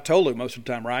 that's without Tolu most of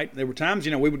the time, right? There were times,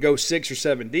 we would go 6 or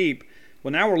 7 deep.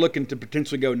 Well, now we're looking to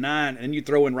potentially go 9, and you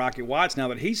throw in Rocket Watts now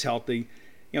that he's healthy.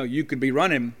 You could be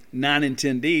running 9 and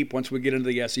 10 deep once we get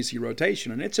into the SEC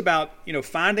rotation. And it's about,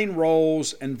 finding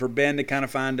roles and for Ben to kind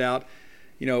of find out,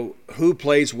 who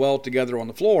plays well together on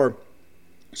the floor.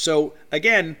 So,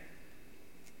 again,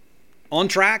 on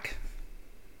track,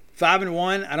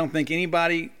 5-1. I don't think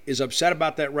anybody is upset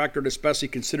about that record, especially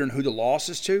considering who the loss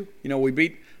is to. We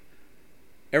beat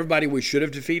everybody we should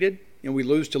have defeated. We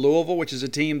lose to Louisville, which is a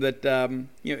team that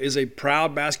is a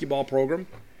proud basketball program.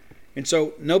 And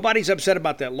so nobody's upset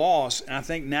about that loss. And I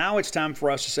think now it's time for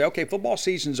us to say, okay, football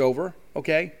season's over.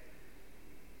 Okay.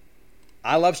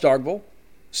 I love Starkville.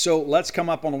 So let's come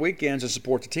up on the weekends and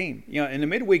support the team. In the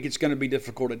midweek, it's going to be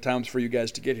difficult at times for you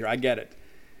guys to get here. I get it.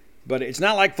 But it's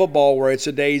not like football where it's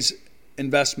a day's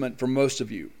investment for most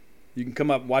of you. You can come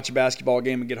up, watch a basketball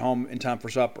game, and get home in time for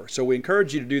supper. So we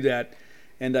encourage you to do that,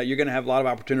 and you're going to have a lot of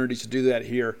opportunities to do that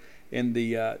here in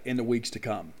the weeks to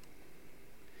come.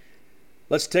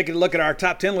 Let's take a look at our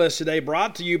top 10 list today,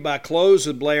 brought to you by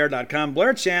closewithblair.com.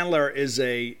 Blair Chandler is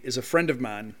a friend of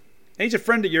mine, and he's a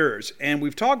friend of yours. And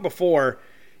we've talked before,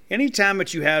 anytime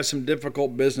that you have some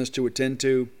difficult business to attend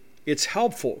to, it's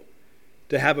helpful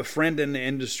to have a friend in the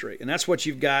industry. And that's what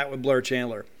you've got with Blair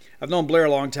Chandler. I've known Blair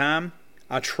a long time.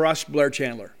 I trust Blair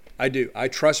Chandler. I do. I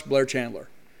trust Blair Chandler.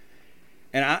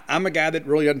 And I'm a guy that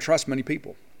really doesn't trust many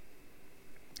people.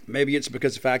 Maybe it's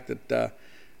because of the fact that,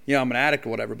 I'm an addict or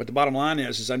whatever. But the bottom line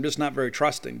is I'm just not very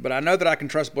trusting. But I know that I can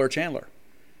trust Blair Chandler.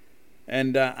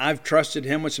 And I've trusted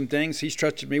him with some things. He's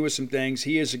trusted me with some things.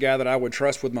 He is a guy that I would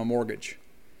trust with my mortgage.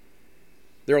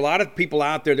 There are a lot of people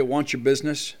out there that want your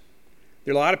business.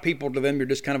 There are a lot of people, to them, you're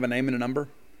just kind of a name and a number.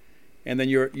 And then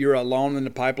you're alone in the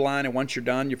pipeline, and once you're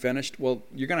done, you're finished. Well,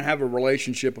 you're going to have a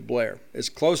relationship with Blair. As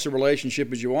close a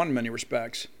relationship as you want in many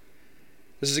respects.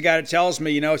 This is a guy that tells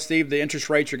me, Steve, the interest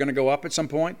rates are going to go up at some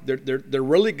point. They're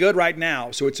really good right now,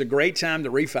 so it's a great time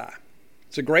to refi.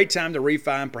 It's a great time to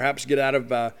refi and perhaps get out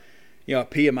of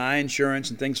PMI insurance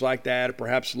and things like that, or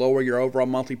perhaps lower your overall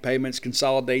monthly payments,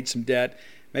 consolidate some debt,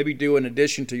 maybe do an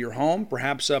addition to your home,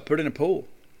 perhaps put in a pool.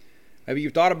 Maybe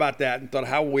you've thought about that and thought,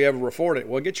 how will we ever afford it?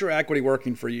 Well, get your equity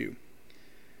working for you.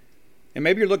 And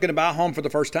maybe you're looking to buy a home for the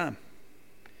first time.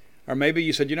 Or maybe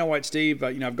you said, you know what, Steve,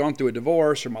 I've gone through a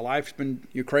divorce, or my life's been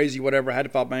crazy, whatever. I had to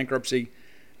file bankruptcy.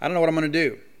 I don't know what I'm going to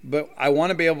do. But I want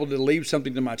to be able to leave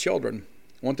something to my children.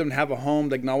 I want them to have a home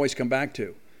they can always come back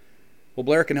to. Well,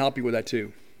 Blair can help you with that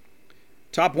too.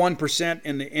 Top 1%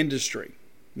 in the industry.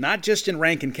 Not just in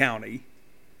Rankin County.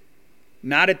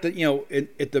 Not at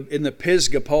the, in the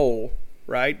Pisgah poll,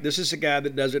 right? This is a guy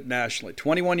that does it nationally.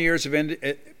 21 years of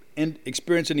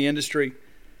experience in the industry.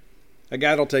 A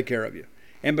guy that'll take care of you.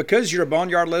 And because you're a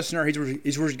Boneyard listener, here's what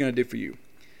he's going to do for you.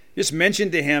 Just mention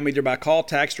to him either by call,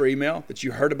 text, or email that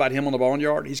you heard about him on the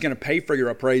Boneyard. He's going to pay for your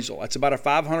appraisal. That's about a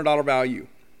 $500 value.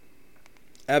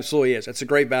 Absolutely is. That's a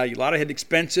great value. A lot of hidden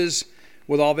expenses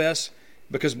with all this.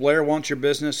 Because Blair wants your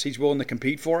business, he's willing to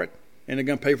compete for it, and they're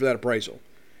going to pay for that appraisal.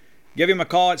 Give him a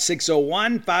call at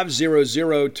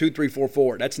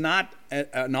 601-500-2344. That's not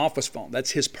an office phone.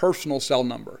 That's his personal cell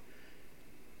number.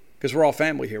 Because we're all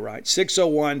family here, right?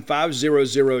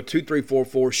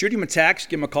 601-500-2344. Shoot him a text.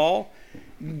 Give him a call.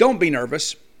 Don't be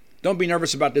nervous. Don't be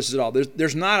nervous about this at all.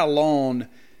 There's not a loan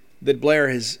that Blair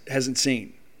hasn't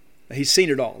seen. He's seen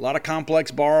it all. A lot of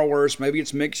complex borrowers. Maybe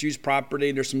it's mixed-use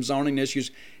property. There's some zoning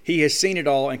issues. He has seen it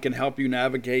all and can help you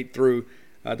navigate through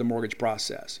the mortgage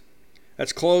process.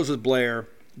 That's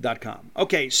closewithblair.com.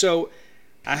 Okay, so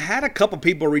I had a couple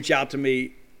people reach out to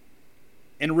me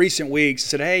in recent weeks and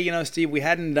said, hey, Steve, we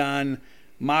hadn't done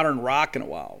modern rock in a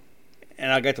while.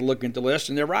 And I got to look into the list,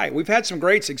 and they're right. We've had some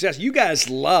great success. You guys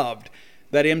loved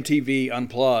that MTV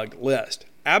Unplugged list.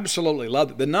 Absolutely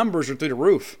loved it. The numbers are through the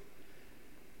roof.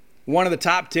 One of the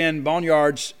top 10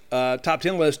 Boneyard's top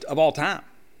 10 list of all time.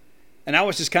 And I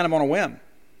was just kind of on a whim.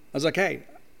 I was like, hey,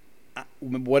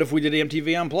 what if we did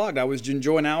MTV Unplugged? I was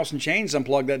enjoying Alice in Chains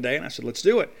Unplugged that day, and I said, let's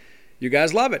do it. You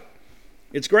guys love it.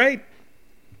 It's great.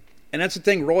 And that's the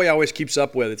thing Roy always keeps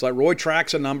up with. It's like Roy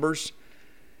tracks the numbers,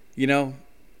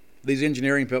 these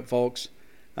engineering folks.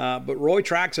 But Roy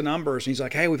tracks the numbers, and he's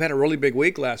like, hey, we've had a really big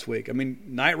week last week. I mean,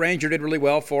 Night Ranger did really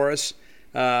well for us.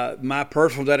 My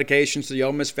personal dedications to the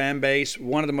Ole Miss fan base,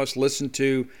 one of the most listened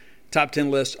to top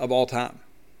 10 lists of all time.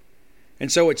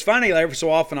 And so it's funny, every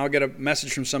so often I'll get a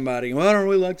message from somebody, well, I don't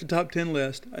really like the top 10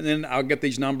 list. And then I'll get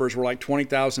these numbers where like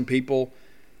 20,000 people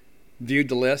viewed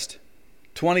the list.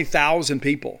 20,000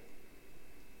 people.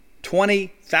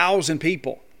 20,000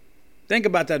 people. Think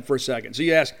about that for a second. So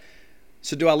you ask,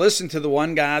 so do I listen to the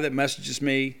one guy that messages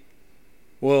me,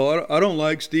 well, I don't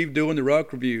like Steve doing the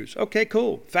rock reviews. Okay,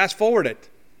 cool. Fast forward it.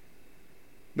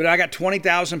 But I got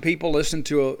 20,000 people listening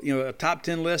to a top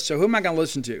 10 list. So who am I going to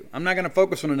listen to? I'm not going to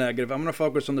focus on the negative. I'm going to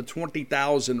focus on the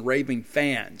 20,000 raving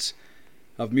fans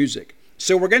of music.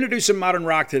 So we're going to do some modern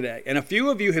rock today. And a few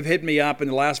of you have hit me up in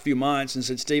the last few months and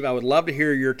said, Steve, I would love to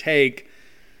hear your take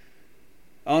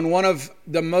on one of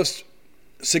the most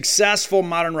successful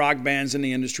modern rock bands in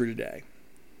the industry today.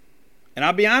 And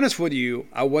I'll be honest with you,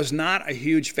 I was not a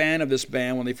huge fan of this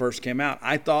band when they first came out.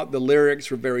 I thought the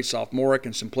lyrics were very sophomoric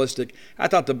and simplistic. I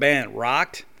thought the band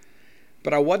rocked,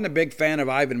 but I wasn't a big fan of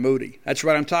Ivan Moody. That's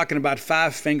right, I'm talking about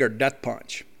Five Finger Death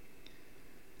Punch.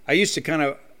 I used to kind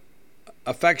of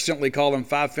affectionately call them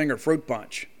Five Finger Fruit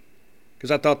Punch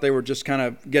because I thought they were just kind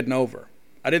of getting over.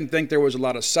 I didn't think there was a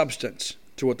lot of substance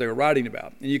to what they were writing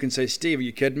about. And you can say, Steve, are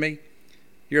you kidding me?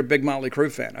 You're a big Motley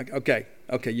Crue fan.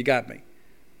 Okay, you got me.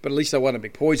 But at least I wasn't a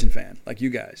big Poison fan like you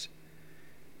guys.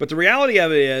 But the reality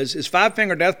of it is Five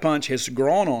Finger Death Punch has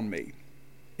grown on me.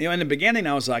 In the beginning,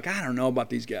 I was like, I don't know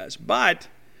about these guys. But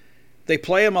they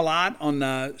play them a lot on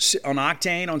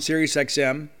Octane on Sirius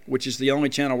XM, which is the only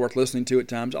channel worth listening to at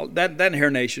times. That and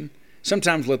Hair Nation.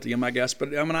 Sometimes Lithium, I guess,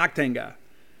 but I'm an Octane guy.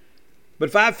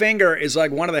 But Five Finger is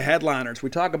like one of the headliners.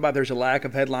 We talk about there's a lack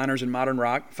of headliners in modern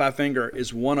rock. Five Finger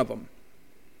is one of them.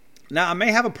 Now, I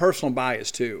may have a personal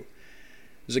bias, too.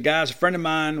 There's a guy, a friend of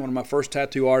mine, one of my first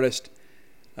tattoo artists.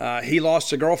 He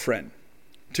lost a girlfriend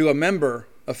to a member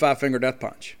of Five Finger Death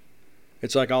Punch.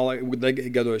 It's like they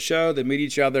go to a show, they meet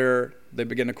each other, they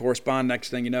begin to correspond.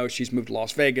 Next thing you know, she's moved to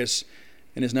Las Vegas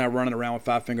and is now running around with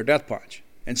Five Finger Death Punch.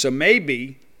 And so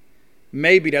maybe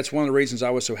that's one of the reasons I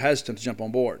was so hesitant to jump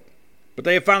on board. But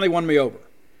they have finally won me over.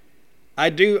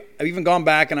 I've even gone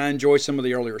back and I enjoy some of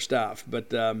the earlier stuff.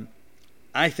 But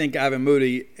I think Ivan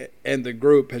Moody and the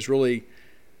group has really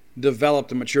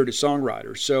developed a maturity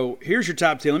songwriter. So here's your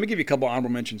top 10. Let me give you a couple honorable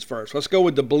mentions first. Let's go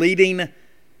with The Bleeding,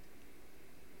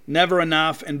 Never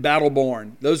Enough, and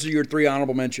Battleborn. Those are your three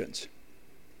honorable mentions.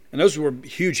 And those were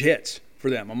huge hits for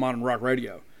them on modern rock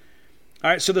radio.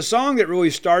 All right, so the song that really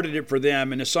started it for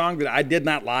them, and a song that I did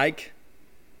not like,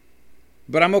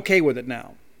 but I'm okay with it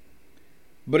now.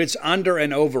 But it's Under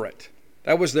and Over It.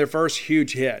 That was their first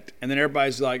huge hit. And then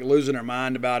everybody's like losing their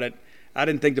mind about it. I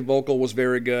didn't think the vocal was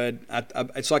very good.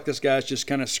 It's like this guy's just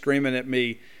kind of screaming at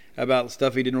me about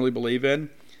stuff he didn't really believe in.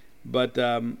 But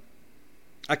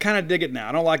I kind of dig it now.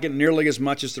 I don't like it nearly as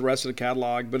much as the rest of the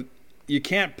catalog, but you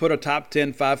can't put a top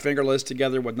 10 five-finger list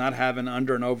together with not having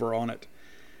Under and Over on it.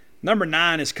 Number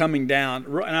 9 is Coming Down.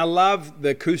 And I love the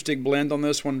acoustic blend on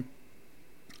this one.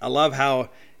 I love how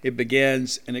it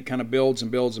begins and it kind of builds and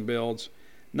builds and builds.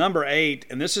 Number 8,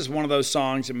 and this is one of those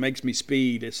songs that makes me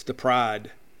speed. It's The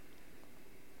Pride.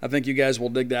 I think you guys will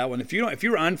dig that one. If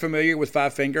you're unfamiliar with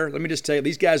Five Finger, let me just tell you,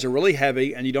 these guys are really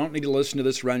heavy, and you don't need to listen to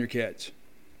this around your kids.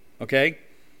 Okay?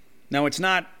 Now, it's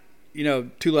not,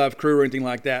 Two Live Crew or anything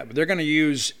like that, but they're going to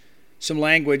use some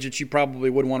language that you probably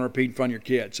wouldn't want to repeat in front of your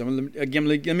kids. So, again,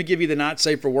 let me give you the not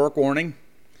safe for work warning.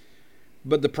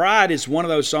 But The Pride is one of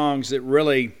those songs that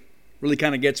really, really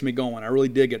kind of gets me going. I really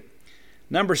dig it.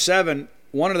 Number 7,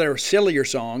 one of their sillier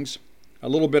songs, A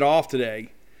Little Bit Off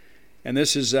Today. And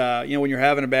this is, when you're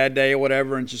having a bad day or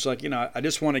whatever, and it's just like, I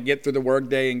just want to get through the work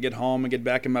day and get home and get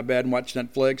back in my bed and watch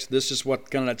Netflix. This is what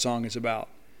kind of that song is about.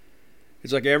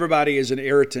 It's like everybody is an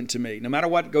irritant to me. No matter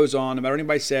what goes on, no matter what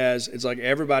anybody says, it's like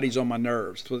everybody's on my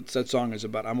nerves. That's what that song is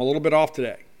about. I'm a little bit off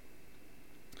today.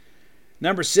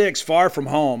 Number 6, Far From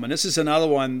Home. And this is another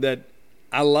one that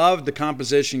I love the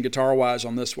composition guitar-wise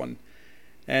on this one.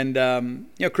 And,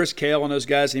 Chris Cale and those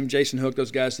guys, even Jason Hook,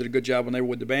 those guys did a good job when they were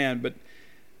with the band. But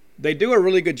they do a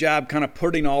really good job kind of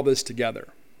putting all this together.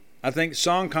 I think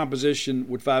song composition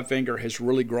with Five Finger has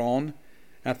really grown.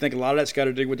 And I think a lot of that's got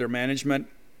to do with their management.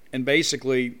 And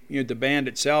basically, the band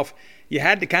itself, you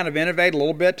had to kind of innovate a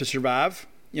little bit to survive.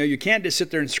 You can't just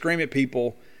sit there and scream at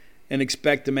people and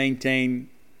expect to maintain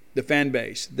the fan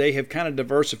base. They have kind of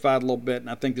diversified a little bit, and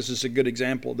I think this is a good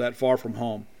example of that, Far From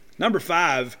Home. Number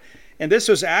 5, and this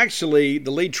was actually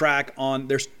the lead track on,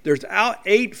 there's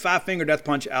 8 Five Finger Death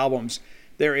Punch albums.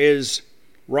 There is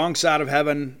Wrong Side of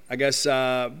Heaven, I guess,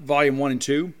 Volume 1 and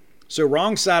 2. So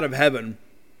Wrong Side of Heaven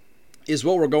is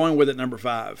what we're going with at number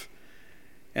 5.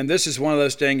 And this is one of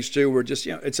those things, too, where just,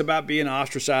 it's about being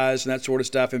ostracized and that sort of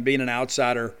stuff and being an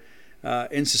outsider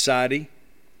in society.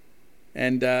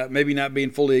 And maybe not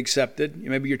being fully accepted.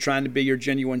 Maybe you're trying to be your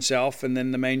genuine self, and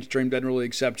then the mainstream doesn't really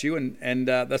accept you. And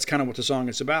that's kind of what the song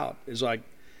is about. It's like,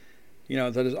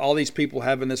 there's all these people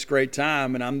having this great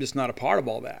time, and I'm just not a part of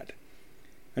all that.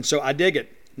 And so I dig it.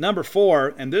 Number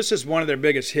 4, and this is one of their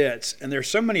biggest hits, and there's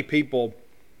so many people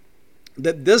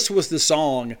that this was the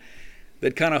song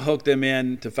that kind of hooked them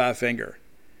in to Five Finger.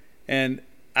 And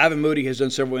Ivan Moody has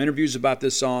done several interviews about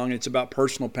this song. It's about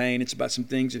personal pain. It's about some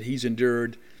things that he's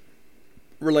endured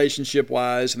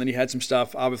relationship-wise, and then he had some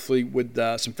stuff, obviously, with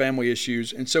some family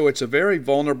issues. And so it's a very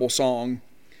vulnerable song,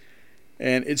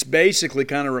 and it's basically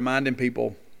kind of reminding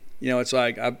people, it's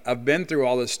like, I've been through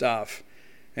all this stuff,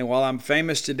 and while I'm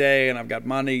famous today and I've got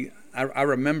money, I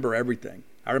remember everything.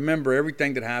 I remember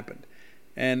everything that happened.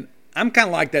 And I'm kind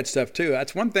of like that stuff, too.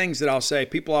 That's one of the things that I'll say.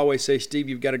 People always say, Steve,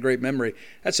 you've got a great memory.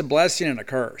 That's a blessing and a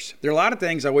curse. There are a lot of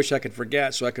things I wish I could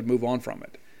forget so I could move on from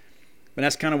it. But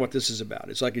that's kind of what this is about.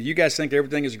 It's like, if you guys think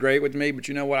everything is great with me, but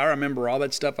you know what? I remember all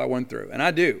that stuff I went through. And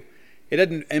I do. It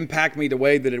didn't impact me the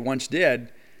way that it once did,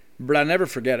 but I never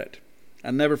forget it.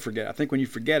 I never forget. I think when you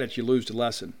forget it, you lose the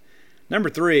lesson. Number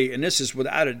 3, and this is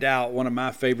without a doubt one of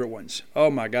my favorite ones. Oh,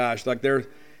 my gosh. Like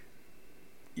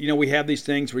we have these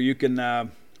things where you can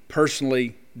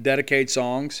personally dedicate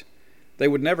songs. They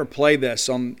would never play this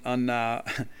on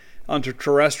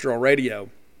terrestrial radio.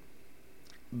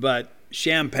 But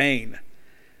Champagne,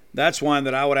 that's one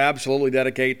that I would absolutely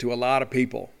dedicate to a lot of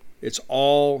people. It's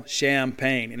all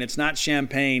champagne, and it's not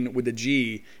champagne with a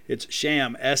G. It's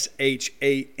sham,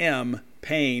 S-H-A-M,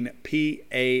 pain,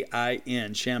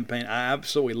 P-A-I-N, Champagne. I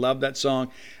absolutely love that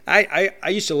song. I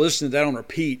used to listen to that on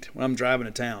repeat when I'm driving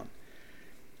to town.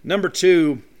 Number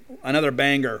 2, another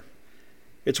banger.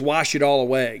 It's Wash It All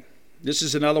Away. This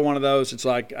is another one of those. It's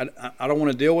like, I don't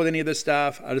want to deal with any of this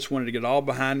stuff. I just wanted to get it all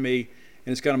behind me,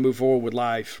 and it's going to move forward with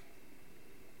life.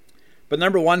 But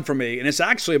number 1 for me, and it's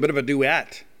actually a bit of a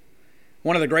duet.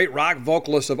 One of the great rock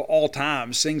vocalists of all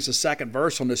time sings the second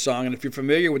verse on this song. And if you're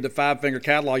familiar with the Five Finger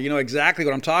catalog, you know exactly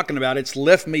what I'm talking about. It's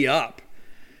Lift Me Up.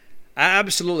 I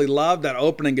absolutely love that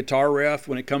opening guitar riff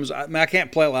when it comes. I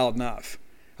can't play it loud enough.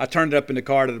 I turned it up in the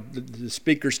car to the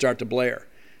speakers start to blare.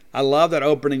 I love that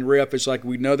opening riff. It's like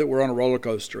we know that we're on a roller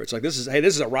coaster. It's like, this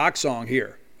is a rock song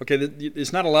here. Okay,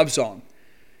 it's not a love song.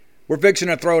 We're fixing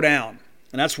to throw down.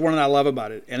 And that's one that I love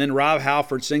about it. And then Rob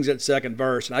Halford sings that second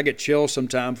verse, and I get chills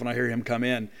sometimes when I hear him come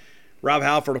in. Rob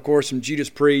Halford, of course, from Judas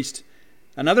Priest,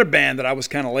 another band that I was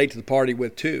kind of late to the party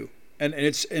with too. And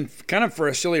it's kind of for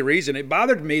a silly reason. It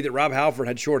bothered me that Rob Halford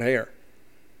had short hair.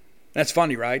 That's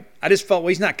funny, right? I just felt, well,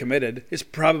 he's not committed. He's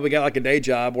probably got like a day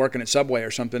job working at Subway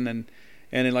or something, and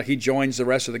then like he joins the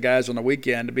rest of the guys on the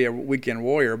weekend to be a weekend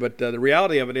warrior. But the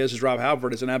reality of it is Rob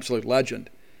Halford is an absolute legend.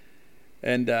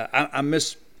 And I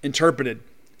misinterpreted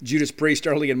Judas Priest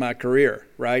early in my career,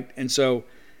 right? And so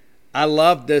I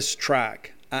love this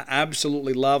track. I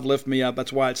absolutely love Lift Me Up.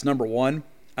 That's why it's number 1.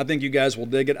 I think you guys will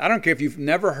dig it. I don't care if you've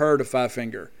never heard of Five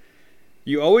Finger.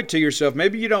 You owe it to yourself.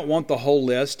 Maybe you don't want the whole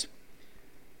list.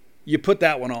 You put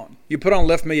that one on. You put on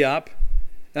Lift Me Up.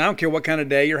 And I don't care what kind of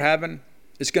day you're having.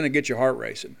 It's going to get your heart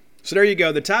racing. So there you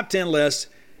go. The top 10 list.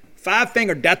 Five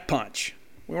Finger Death Punch.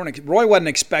 Roy wasn't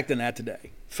expecting that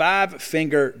today. Five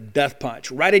Finger Death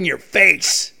Punch. Right in your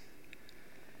face.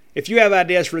 If you have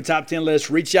ideas for the top 10 list,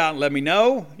 reach out and let me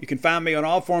know. You can find me on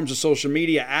all forms of social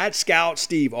media at Scout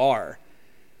Steve R.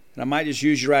 And I might just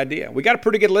use your idea. We got a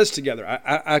pretty good list together.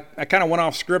 I kind of went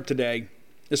off script today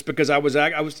just because I was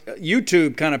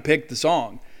YouTube kind of picked the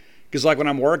song. Because like when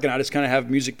I'm working, I just kind of have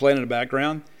music playing in the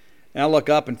background. And I look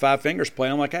up and Five Fingers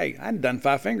playing. I'm like, hey, I hadn't done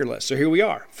Five Finger list. So here we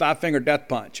are. Five Finger Death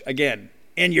Punch. Again,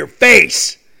 in your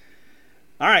face.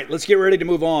 All right, let's get ready to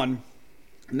move on.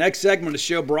 Next segment of the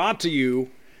show brought to you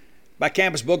by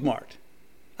Campus Bookmart.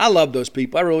 I love those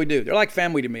people. I really do. They're like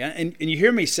family to me. And you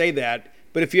hear me say that,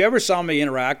 but if you ever saw me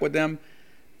interact with them,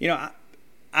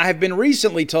 I have been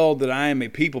recently told that I am a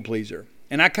people pleaser.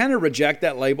 And I kind of reject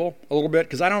that label a little bit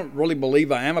because I don't really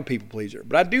believe I am a people pleaser.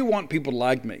 But I do want people to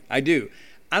like me. I do.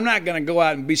 I'm not going to go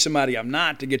out and be somebody I'm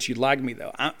not to get you to like me,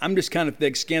 though. I'm just kind of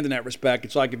thick-skinned in that respect.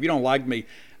 It's like if you don't like me,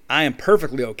 I am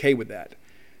perfectly okay with that.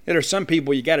 There are some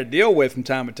people you got to deal with from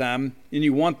time to time, and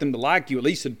you want them to like you, at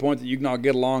least to the point that you can all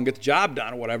get along, get the job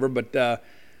done or whatever. But,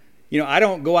 I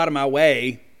don't go out of my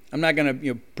way. I'm not going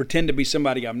to pretend to be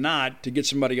somebody I'm not to get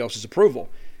somebody else's approval.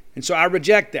 And so I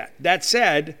reject that. That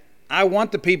said, I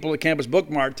want the people at Campus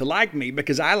Bookmart to like me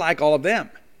because I like all of them.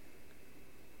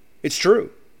 It's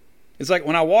true. It's like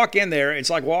when I walk in there, it's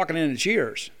like walking into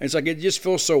Cheers. It's like it just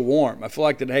feels so warm. I feel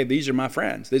like that, hey, these are my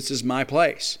friends. This is my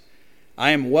place.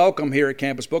 I am welcome here at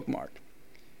Campus Bookmart.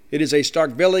 It is a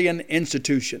Starkvillian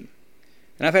institution.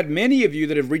 And I've had many of you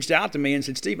that have reached out to me and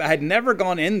said, Steve, I had never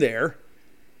gone in there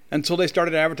until they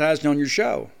started advertising on your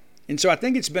show. And so I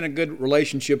think it's been a good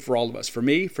relationship for all of us, for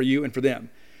me, for you, and for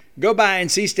them. Go by and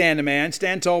see Stan the Man.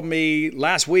 Stan told me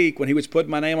last week when he was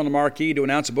putting my name on the marquee to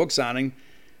announce a book signing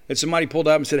that somebody pulled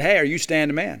up and said, hey, are you Stan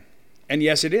the Man? And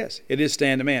yes, it is. It is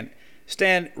Stan the Man.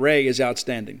 Stan Ray is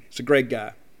outstanding. He's a great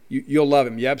guy. You'll love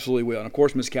him. You absolutely will. And, of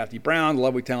course, Miss Kathy Brown, the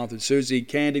lovely, talented Susie,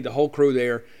 Candy, the whole crew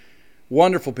there.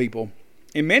 Wonderful people.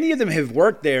 And many of them have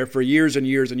worked there for years and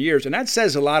years and years. And that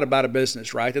says a lot about a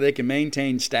business, right, that they can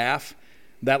maintain staff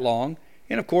that long.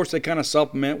 And, of course, they kind of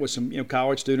supplement with some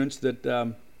college students that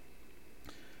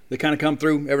they kind of come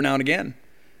through every now and again.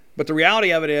 But the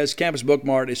reality of it is Campus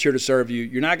Bookmart is here to serve you.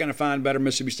 You're not going to find better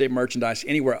Mississippi State merchandise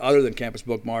anywhere other than Campus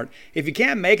Bookmart. If you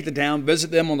can't make it to town,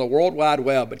 visit them on the World Wide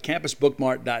Web at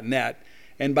campusbookmart.net.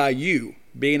 And by you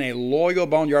being a loyal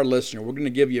Boneyard listener, we're going to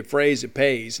give you a phrase that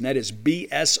pays, and that is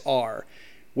BSR,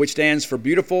 which stands for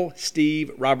Beautiful Steve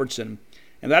Robertson.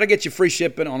 And that'll get you free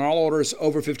shipping on all orders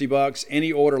over $50.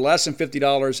 Any order less than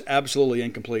 $50, absolutely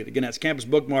incomplete. Again, that's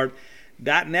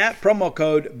campusbookmart.net, promo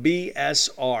code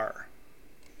BSR.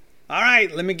 All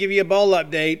right, let me give you a bowl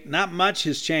update. Not much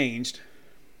has changed.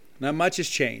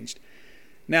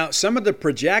 Now, some of the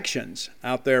projections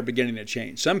out there are beginning to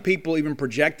change. Some people even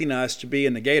projecting us to be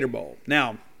in the Gator Bowl.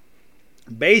 Now,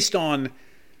 based on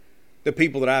the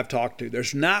people that I've talked to,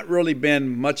 there's not really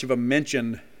been much of a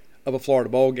mention of a Florida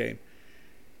Bowl game.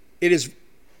 It is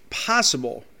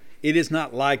possible. It is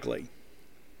not likely.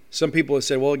 Some people have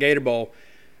said, well, Gator Bowl,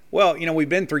 well, we've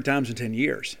been 3 times in 10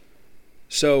 years.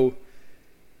 So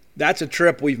that's a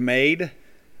trip we've made.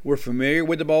 We're familiar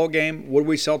with the bowl game. Would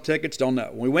we sell tickets? Don't know.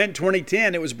 When we went in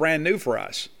 2010, it was brand new for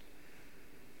us.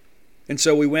 And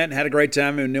so we went and had a great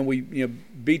time, and then we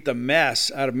beat the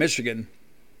mess out of Michigan.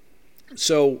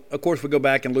 So, of course, we go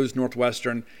back and lose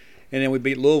Northwestern, and then we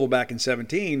beat Louisville back in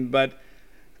 2017. But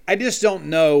I just don't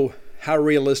know how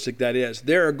realistic that is.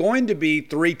 There are going to be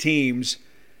 3 teams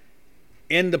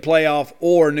in the playoff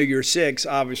or New Year's Six,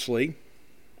 obviously,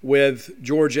 with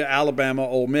Georgia, Alabama,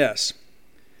 Ole Miss.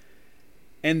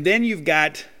 And then you've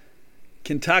got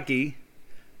Kentucky,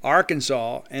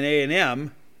 Arkansas, and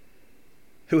A&M,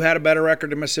 who had a better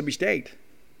record than Mississippi State.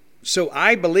 So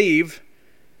I believe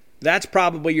that's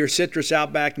probably your Citrus,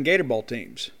 Outback, and Gator Bowl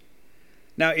teams.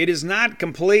 Now, it is not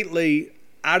completely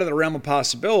out of the realm of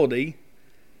possibility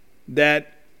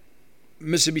that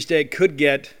Mississippi State could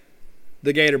get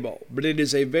the Gator Bowl, but it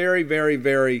is a very, very,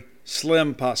 very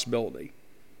slim possibility.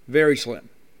 Very slim.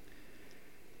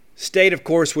 State, of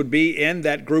course, would be in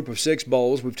that group of 6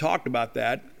 bowls. We've talked about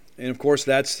that, and of course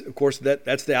that's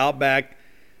the Outback,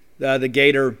 the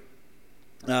Gator,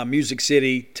 Music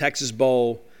City, Texas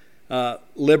Bowl,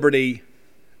 Liberty,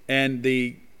 and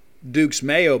the Duke's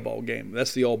Mayo Bowl game.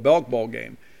 That's the old Belk Bowl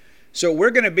game. So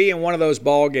we're going to be in one of those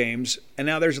ball games. And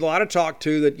now there's a lot of talk,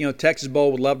 too, that, Texas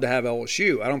Bowl would love to have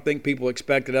LSU. I don't think people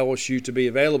expected LSU to be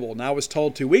available. And I was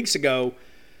told 2 weeks ago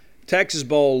Texas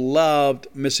Bowl loved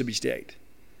Mississippi State.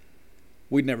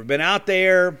 We'd never been out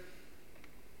there.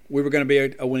 We were going to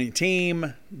be a winning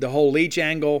team, the whole Leach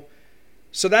angle.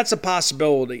 So that's a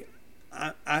possibility.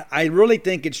 I really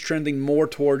think it's trending more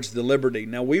towards the Liberty.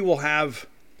 Now, we will have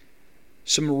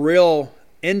some real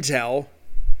intel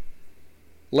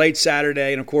late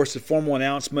Saturday and, of course, the formal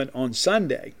announcement on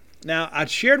Sunday. Now, I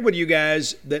shared with you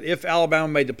guys that if Alabama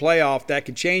made the playoff, that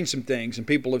could change some things. And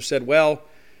people have said, well,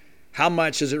 how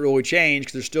much does it really change?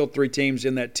 Because there's still 3 teams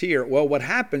in that tier. Well, what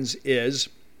happens is,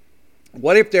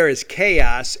 what if there is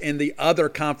chaos in the other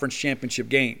conference championship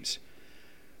games?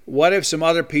 What if some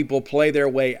other people play their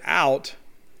way out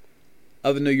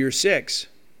of the New Year's Six?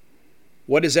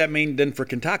 What does that mean then for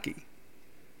Kentucky?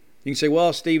 You can say,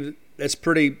 well, Steve, that's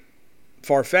pretty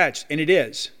far-fetched, and it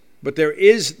is. But there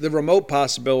is the remote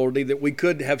possibility that we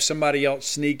could have somebody else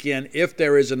sneak in if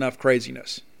there is enough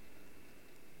craziness.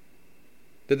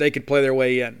 that they could play their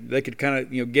way in. They could kind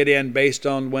of get in based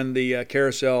on when the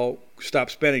carousel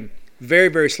stopped spinning. Very,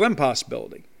 very slim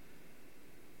possibility.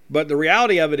 But the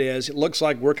reality of it is, it looks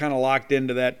like we're kind of locked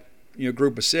into that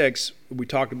group of 6. We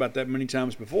talked about that many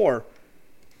times before.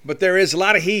 But there is a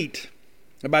lot of heat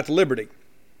about the Liberty.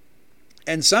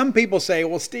 And some people say,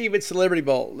 well, Steve, it's the Liberty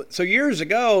Bowl. So years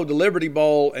ago, the Liberty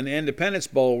Bowl and the Independence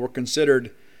Bowl were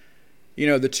considered,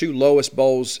 the 2 lowest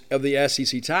bowls of the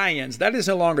SEC tie-ins. That is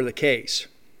no longer the case.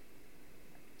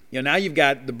 Now you've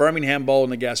got the Birmingham Bowl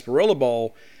and the Gasparilla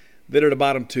Bowl that are the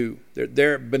bottom 2.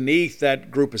 They're beneath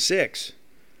that group of 6.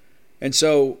 And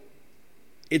so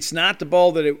it's not the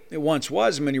bowl that it once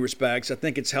was in many respects. I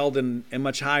think it's held in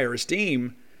much higher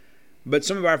esteem. But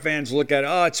some of our fans look at,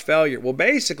 it's failure. Well,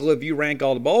 basically, if you rank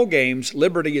all the bowl games,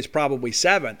 Liberty is probably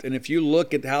 7th. And if you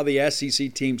look at how the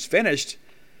SEC teams finished,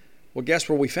 well, guess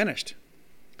where we finished?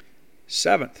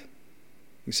 7th.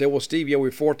 You say, well, Steve, we're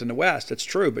 4th in the West. That's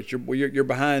true, but you're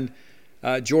behind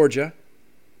Georgia,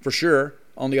 for sure,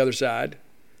 on the other side.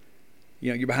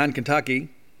 You're behind Kentucky.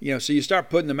 So you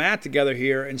start putting the math together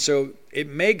here, and so it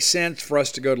makes sense for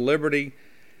us to go to Liberty.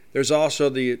 There's also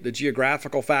the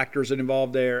geographical factors that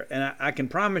involve there, and I can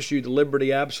promise you the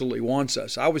Liberty absolutely wants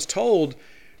us. I was told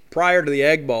prior to the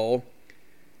Egg Bowl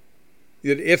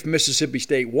that if Mississippi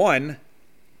State won,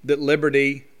 that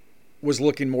Liberty was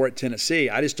looking more at Tennessee.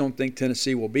 I just don't think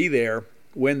Tennessee will be there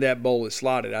when that bowl is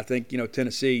slotted. I think,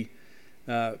 Tennessee,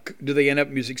 do they end up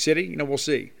Music City? We'll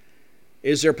see.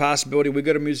 Is there a possibility we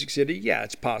go to Music City? Yeah,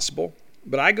 it's possible.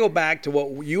 But I go back to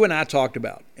what you and I talked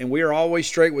about, and we are always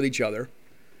straight with each other.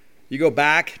 You go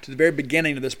back to the very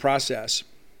beginning of this process.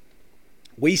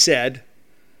 We said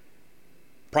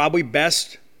probably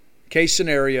best case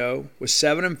scenario was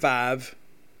 7-5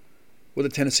 with a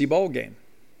Tennessee bowl game.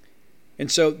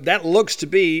 And so that looks to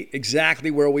be exactly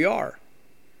where we are,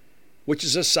 which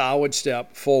is a solid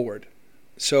step forward.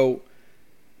 So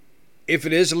if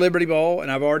it is a Liberty Bowl,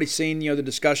 and I've already seen the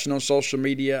discussion on social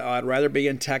media, I'd rather be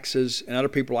in Texas, and other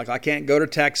people are like, I can't go to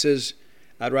Texas,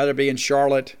 I'd rather be in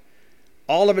Charlotte.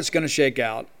 All of it's going to shake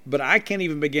out, but I can't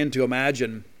even begin to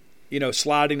imagine,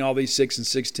 sliding all these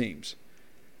 6-6 teams.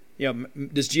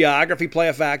 Does geography play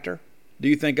a factor? Do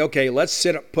you think, okay, let's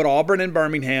put Auburn in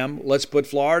Birmingham, let's put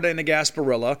Florida in the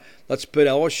Gasparilla, let's put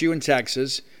LSU in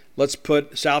Texas, let's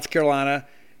put South Carolina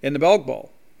in the Belk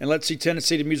Bowl, and let's see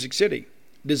Tennessee to Music City.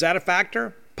 Does that a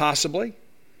factor? Possibly.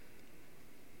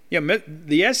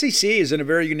 The SEC is in a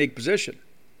very unique position.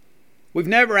 We've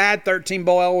never had 13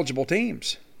 bowl eligible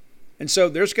teams. And so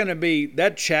there's going to be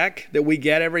that check that we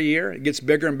get every year. It gets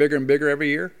bigger and bigger and bigger every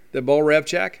year, the bowl rev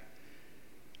check.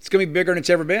 It's going to be bigger than it's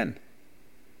ever been.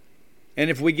 And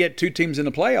if we get 2 teams in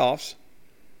the playoffs,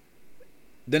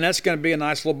 then that's going to be a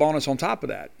nice little bonus on top of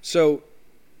that. So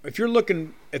if you're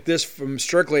looking at this from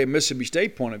strictly a Mississippi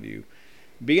State point of view,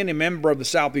 being a member of the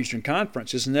Southeastern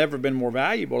Conference has never been more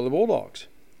valuable to the Bulldogs.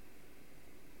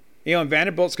 And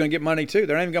Vanderbilt's going to get money too.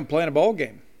 They're not even going to play in a bowl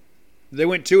game. They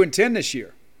went 2-10 this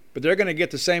year. But they're going to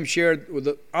get the same share,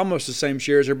 almost the same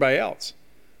share as everybody else.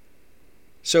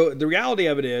 So the reality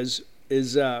of it is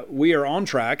we are on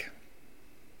track.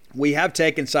 We have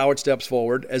taken solid steps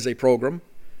forward as a program,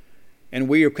 and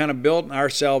we are kind of building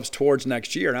ourselves towards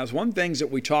next year. Now, it's one of the things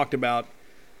that we talked about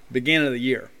beginning of the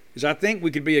year is I think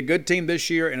we could be a good team this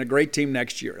year and a great team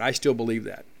next year. I still believe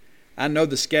that. I know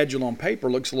the schedule on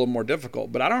paper looks a little more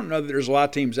difficult, but I don't know that there's a lot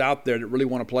of teams out there that really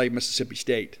want to play Mississippi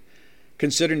State,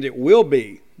 considering it will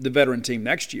be the veteran team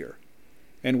next year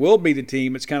and will be the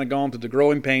team that's kind of gone through the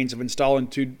growing pains of installing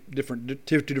two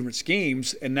different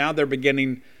schemes, and now they're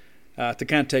beginning to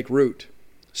kind of take root.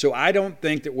 So I don't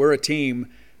think that we're a team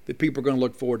that people are going to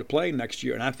look forward to playing next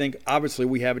year. And I think, obviously,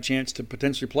 we have a chance to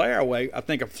potentially play our way. I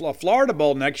think a Florida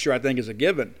Bowl next year, I think, is a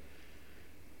given.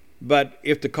 But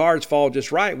if the cards fall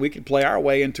just right, we could play our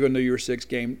way into a New Year's Six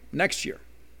game next year.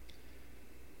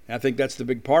 And I think that's the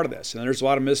big part of this. And there's a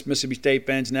lot of Mississippi State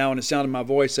fans now, and the sound of my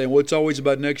voice saying, well, it's always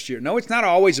about next year. No, it's not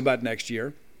always about next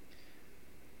year.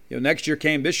 Next year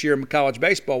came this year in college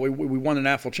baseball. We won the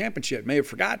national championship. May have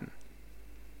forgotten.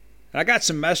 And I got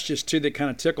some messages, too, that kind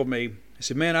of tickled me. I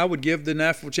said, man, I would give the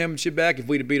national championship back if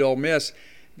we'd have beat Ole Miss.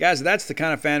 Guys, that's the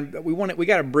kind of fan we want. We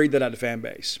got to breed that out of the fan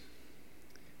base.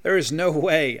 There is no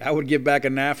way I would give back a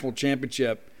national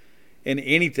championship in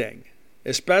anything,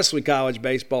 especially college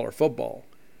baseball or football,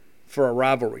 for a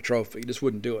rivalry trophy. Just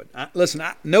wouldn't do it. Listen,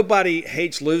 nobody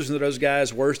hates losing to those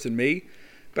guys worse than me,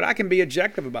 but I can be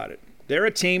objective about it. They're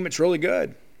a team that's really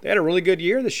good. They had a really good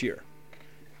year this year.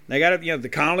 They got the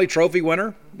Connolly Trophy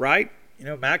winner, right?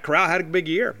 Matt Corral had a big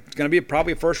year. It's going to be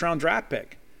probably a first-round draft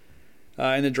pick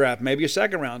in the draft, maybe a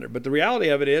second-rounder. But the reality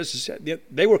of it is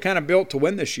they were kind of built to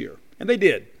win this year. And they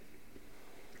did.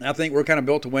 And I think we're kind of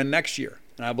built to win next year,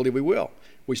 and I believe we will.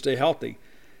 We stay healthy.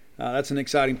 That's an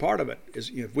exciting part of it.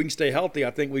 If we can stay healthy,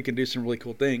 I think we can do some really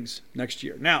cool things next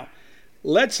year. Now,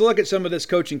 let's look at some of this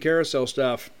coaching carousel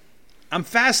stuff. I'm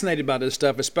fascinated by this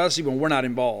stuff, especially when we're not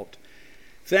involved.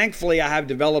 Thankfully, I have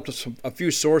developed a few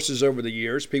sources over the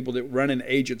years, people that run in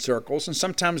agent circles, and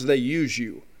sometimes they use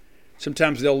you.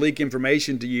 Sometimes they'll leak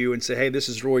information to you and say, hey, this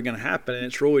is really going to happen, and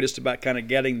it's really just about kind of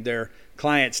getting their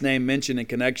client's name mentioned in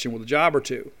connection with a job or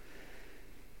two.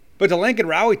 But the Lincoln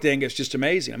Riley thing is just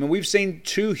amazing. I mean, we've seen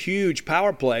two huge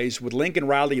power plays with Lincoln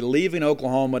Riley leaving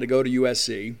Oklahoma to go to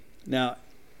USC. Now,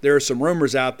 there are some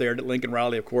rumors out there that Lincoln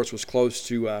Riley, of course, was close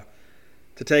to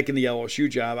taking the LSU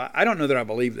job. I don't know that I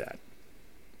believe that.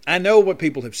 I know what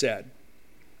people have said.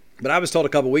 But I was told a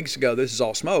couple weeks ago this is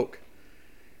all smoke,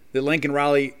 that Lincoln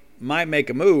Riley might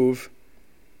make a move,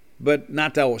 but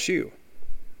not to LSU.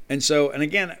 And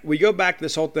again, we go back to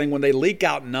this whole thing when they leak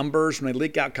out numbers, when they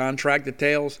leak out contract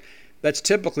details, that's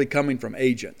typically coming from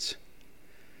agents.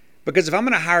 Because if I'm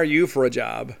going to hire you for a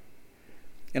job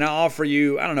and I offer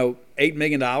you, I don't know, $8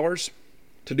 million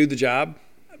to do the job,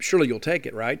 surely you'll take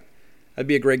it, right? That'd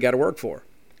be a great guy to work for.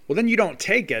 Well, then you don't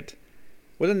take it.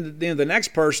 Well, then the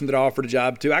next person that I offered a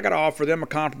job to, I got to offer them a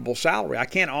comparable salary. I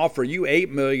can't offer you $8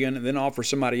 million and then offer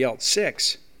somebody else $6 million.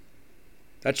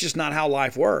 That's just not how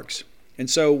life works. And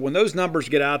so when those numbers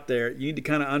get out there, you need to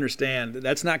kind of understand that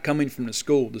that's not coming from the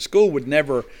school. The school would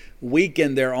never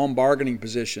weaken their own bargaining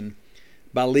position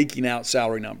by leaking out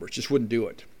salary numbers. Just wouldn't do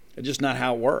it. It's just not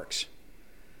how it works.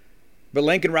 But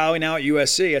Lincoln Riley now at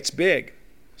USC, it's big.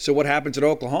 So what happens at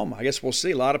Oklahoma? I guess we'll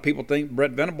see. A lot of people think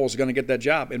Brett Venables is going to get that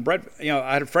job. And Brett,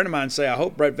 I had a friend of mine say, I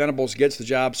hope Brett Venables gets the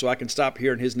job so I can stop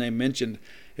hearing his name mentioned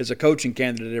as a coaching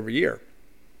candidate every year.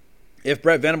 If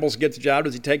Brett Venables gets the job,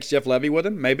 does he take Jeff Levy with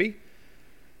him? Maybe.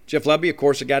 Jeff Levy, of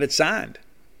course, a guy that signed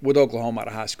with Oklahoma out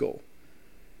of high school.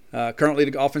 Currently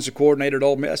the offensive coordinator at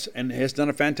Ole Miss, and has done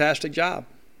a fantastic job.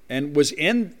 And was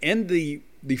in the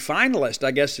finalist,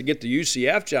 I guess, to get the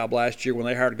UCF job last year when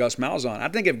they hired Gus Malzahn. I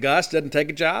think if Gus doesn't take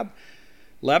a job,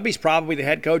 Levy's probably the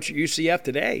head coach at UCF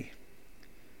today.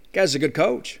 Guy's a good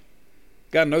coach.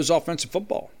 Guy knows offensive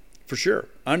football, for sure.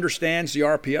 Understands the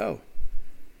RPO.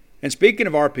 And speaking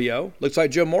of RPO, looks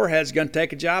like Joe Moorhead's going to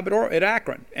take a job at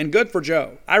Akron. And good for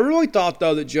Joe. I really thought,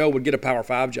 though, that Joe would get a Power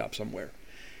 5 job somewhere.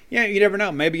 Yeah, you never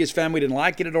know. Maybe his family didn't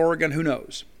like it at Oregon. Who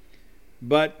knows?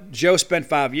 But Joe spent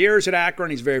 5 years at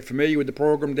Akron. He's very familiar with the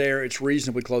program there. It's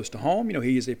reasonably close to home.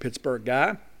 He is a Pittsburgh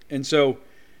guy. And so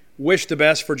wish the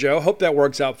best for Joe. Hope that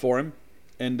works out for him.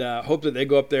 And hope that they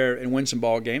go up there and win some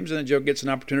ball games and then Joe gets an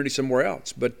opportunity somewhere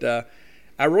else. But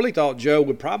I really thought Joe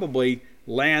would probably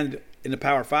land in the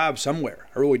Power 5 somewhere.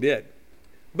 I really did.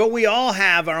 But we all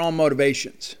have our own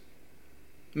motivations.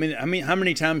 I mean, how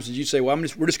many times did you say, well,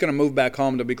 we're just going to move back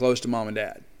home to be close to mom and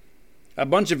dad? A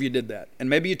bunch of you did that. And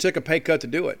maybe you took a pay cut to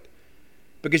do it.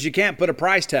 Because you can't put a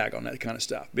price tag on that kind of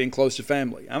stuff, being close to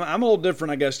family. I'm a little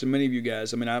different, I guess, than many of you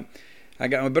guys. I mean, I'm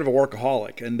a bit of a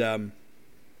workaholic. And,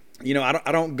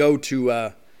 I don't go to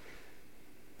a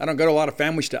lot of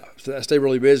family stuff. So I stay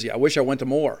really busy. I wish I went to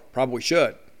more. Probably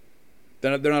should.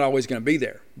 They're not always going to be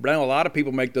there. But I know a lot of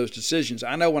people make those decisions.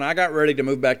 I know when I got ready to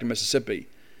move back to Mississippi,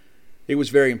 it was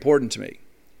very important to me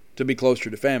to be closer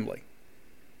to family.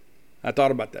 I thought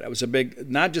about that. It was a big,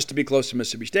 not just to be close to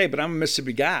Mississippi State, but I'm a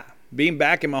Mississippi guy. Being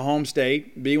back in my home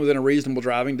state, being within a reasonable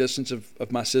driving distance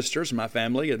of my sisters and my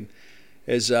family, and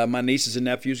as my nieces and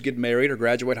nephews get married or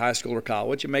graduate high school or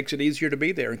college, it makes it easier to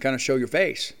be there and kind of show your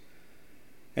face.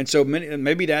 And so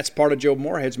maybe that's part of Joe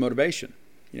Moorhead's motivation.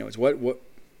 It's what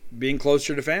being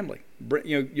closer to family.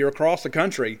 You're across the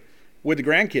country with the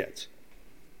grandkids.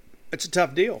 It's a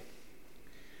tough deal.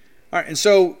 All right, and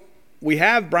so we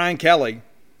have Brian Kelly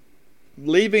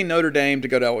leaving Notre Dame to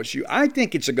go to LSU. I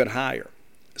think it's a good hire.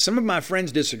 Some of my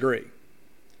friends disagree.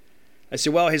 I say,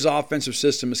 well, his offensive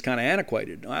system is kind of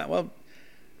antiquated. Well,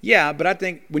 yeah, but I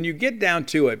think when you get down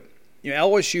to it,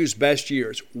 LSU's best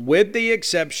years, with the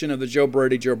exception of the Joe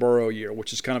Brady, Joe Burrow year,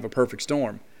 which is kind of a perfect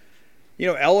storm,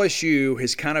 LSU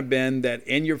has kind of been that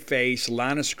in-your-face,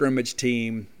 line-of-scrimmage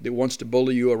team that wants to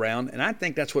bully you around, and I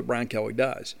think that's what Brian Kelly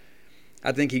does.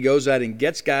 I think he goes out and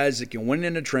gets guys that can win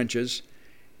in the trenches,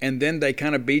 and then they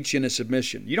kind of beat you in a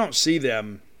submission. You don't see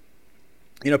them,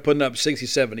 putting up 60,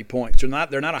 70 points. They're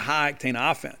not a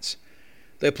high-octane offense.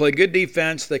 They play good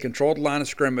defense. They control the line of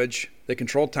scrimmage. They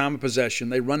control time of possession.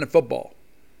 They run the football.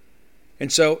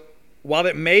 And so while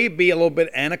it may be a little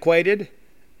bit antiquated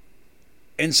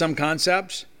in some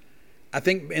concepts, I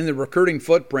think in the recruiting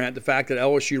footprint, the fact that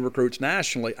LSU recruits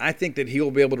nationally, I think that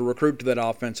he'll be able to recruit to that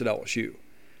offense at LSU.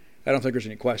 I don't think there's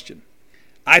any question.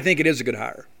 I think it is a good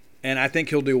hire. and I think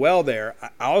he'll do well there.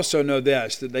 I also know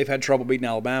this, that they've had trouble beating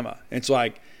Alabama. It's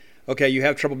like, okay, you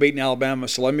have trouble beating Alabama,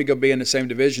 so let me go be in the same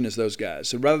division as those guys.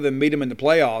 So rather than meet them in the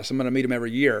playoffs, I'm going to meet them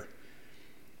every year.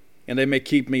 And they may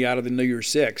keep me out of the New Year's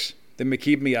Six. They may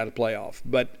keep me out of playoff.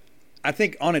 But I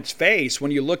think on its face,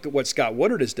 when you look at what Scott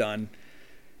Woodard has done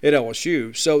at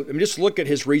LSU, so I mean, just look at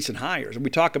his recent hires. We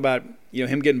talk about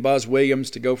him getting Buzz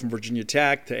Williams to go from Virginia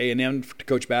Tech to A&M to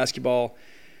coach basketball.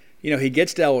 He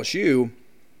gets to LSU,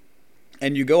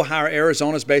 and you go hire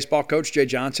Arizona's baseball coach, Jay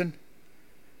Johnson,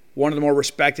 one of the more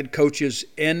respected coaches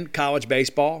in college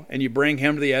baseball, and you bring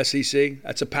him to the SEC.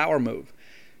 That's a power move.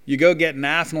 You go get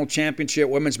national championship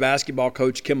women's basketball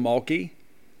coach Kim Mulkey,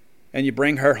 and you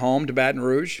bring her home to Baton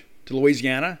Rouge, to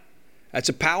Louisiana. That's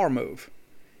a power move.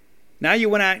 Now you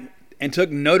went out and took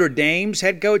Notre Dame's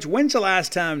head coach. When's the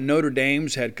last time Notre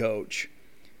Dame's head coach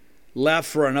left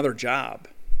for another job?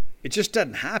 It just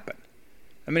doesn't happen.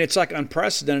 I mean, it's like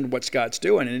unprecedented what Scott's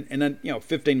doing. And then,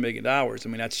 $15 million. I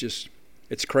mean, that's just,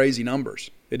 it's crazy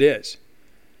numbers. It is.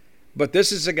 But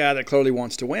this is a guy that clearly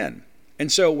wants to win.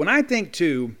 And so when I think,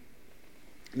 too,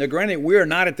 now granted, we are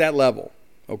not at that level,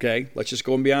 okay? Let's just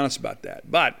go and be honest about that.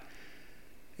 But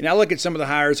I look at some of the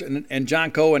hires, and John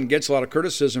Cohen gets a lot of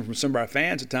criticism from some of our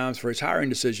fans at times for his hiring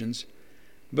decisions.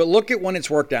 But look at when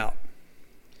it's worked out.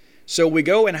 So we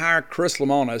go and hire Chris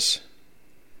Lemonis,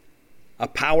 a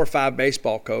Power 5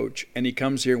 baseball coach, and he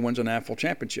comes here and wins a national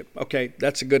championship. Okay,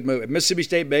 that's a good move. At Mississippi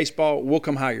State baseball, we'll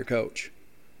come hire your coach.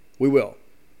 We will.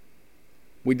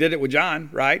 We did it with John,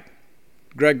 right?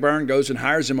 Greg Byrne goes and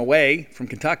hires him away from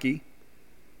Kentucky.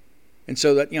 And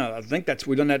so that, I think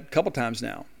we've done that a couple times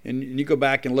now. And you go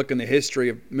back and look in the history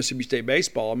of Mississippi State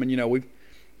baseball. I mean,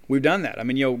 we've done that. I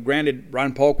mean, granted,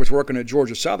 Ron Polk was working at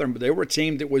Georgia Southern, but they were a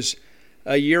team that was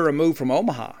a year removed from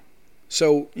Omaha.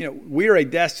 So, we're a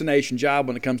destination job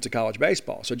when it comes to college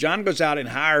baseball. So John goes out and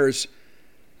hires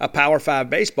a Power 5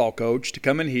 baseball coach to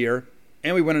come in here,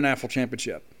 and we win a national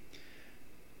championship.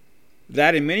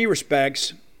 That, in many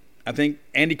respects, I think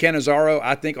Andy Cannizaro,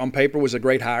 on paper was a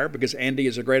great hire because Andy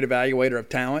is a great evaluator of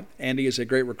talent. Andy is a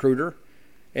great recruiter.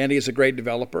 Andy is a great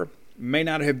developer. May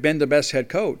not have been the best head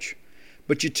coach,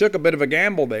 but you took a bit of a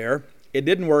gamble there. It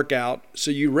didn't work out,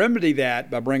 so you remedy that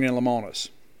by bringing in Lemonis,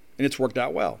 and it's worked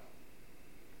out well.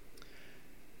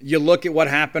 You look at what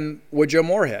happened with Joe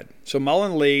Moorhead. So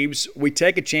Mullen leaves. We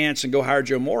take a chance and go hire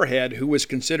Joe Moorhead, who was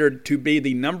considered to be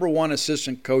the number one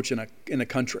assistant coach in the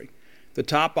country, the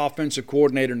top offensive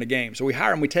coordinator in the game. So we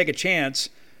hire him. We take a chance.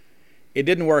 It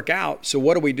didn't work out. So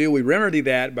what do? We remedy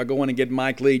that by going and get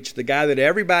Mike Leach, the guy that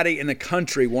everybody in the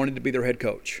country wanted to be their head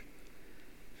coach.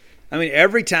 I mean,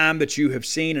 every time that you have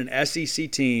seen an SEC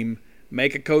team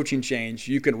make a coaching change,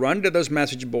 you can run to those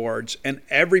message boards and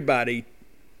everybody,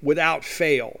 without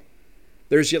fail,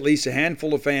 there's at least a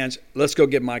handful of fans, let's go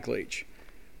get Mike Leach.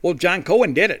 Well, John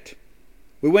Cohen did it.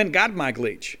 We went and got Mike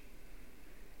Leach.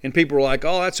 And people were like,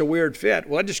 oh, that's a weird fit.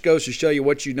 Well, that just goes to show you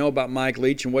what you know about Mike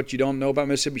Leach and what you don't know about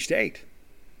Mississippi State.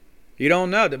 You don't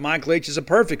know that Mike Leach is a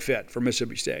perfect fit for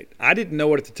Mississippi State. I didn't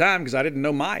know it at the time because I didn't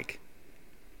know Mike.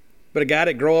 But a guy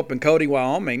that grew up in Cody,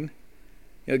 Wyoming,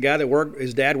 a guy that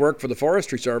his dad worked for the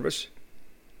Forestry Service,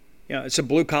 it's a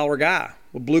blue-collar guy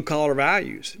with blue-collar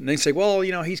values. And they say, well,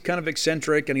 he's kind of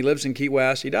eccentric and he lives in Key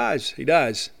West. He does.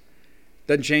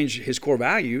 Doesn't change his core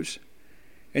values.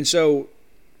 And so,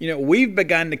 we've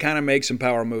begun to kind of make some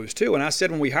power moves too. And I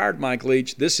said when we hired Mike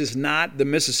Leach, this is not the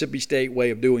Mississippi State way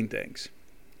of doing things.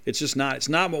 It's just not. It's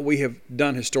not what we have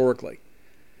done historically.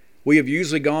 We have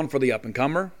usually gone for the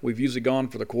up-and-comer. We've usually gone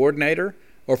for the coordinator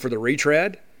or for the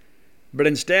retread. But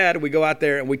instead, we go out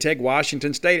there and we take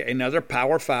Washington State, another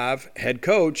Power 5 head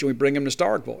coach, and we bring him to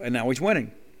Starkville. And now he's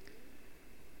winning.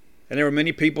 And there were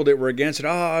many people that were against it.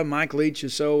 Oh, Mike Leach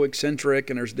is so eccentric,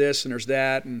 and there's this and there's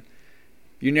that. And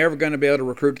you're never going to be able to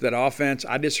recruit to that offense.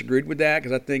 I disagreed with that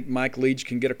because I think Mike Leach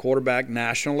can get a quarterback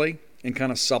nationally and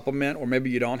kind of supplement, or maybe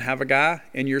you don't have a guy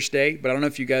in your state. But I don't know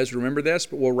if you guys remember this,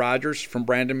 but Will Rogers from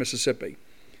Brandon, Mississippi.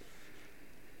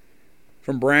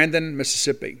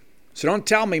 So don't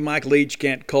tell me Mike Leach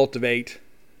can't cultivate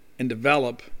and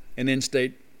develop an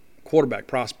in-state quarterback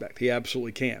prospect. He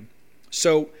absolutely can.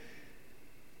 So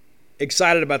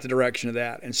excited about the direction of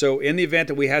that. And so in the event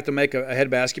that we have to make a head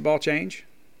basketball change,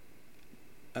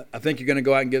 I think you're going to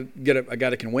go out and get a guy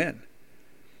that can win.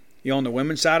 On the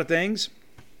women's side of things,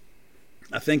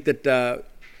 I think that,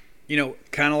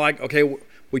 kind of like, okay,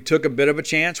 we took a bit of a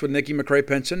chance with Nikki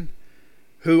McCray-Penson,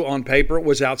 who on paper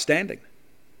was outstanding.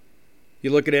 You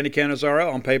look at Andy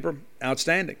Cannizaro on paper,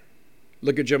 outstanding.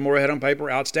 Look at Jim Moorhead on paper,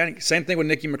 outstanding. Same thing with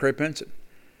Nikki McCray-Penson.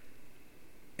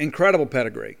 Incredible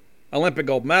pedigree. Olympic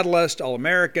gold medalist,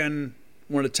 All-American,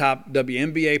 one of the top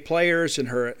WNBA players in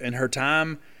her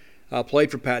time.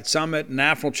 Played for Pat Summitt,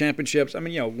 national championships. I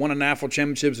mean, won a national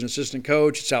championship as an assistant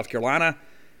coach at South Carolina.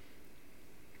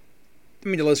 I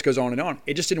mean, the list goes on and on.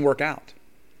 It just didn't work out.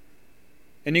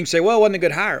 And you can say, well, it wasn't a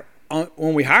good hire.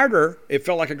 When we hired her, it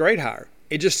felt like a great hire.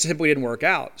 It just simply didn't work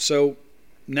out. So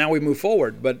now we move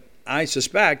forward. But I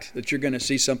suspect that you're going to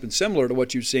see something similar to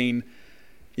what you've seen,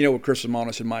 with Chris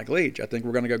Lemonis and Mike Leach. I think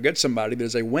we're going to go get somebody that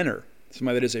is a winner,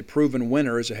 somebody that is a proven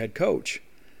winner as a head coach.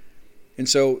 And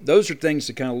so those are things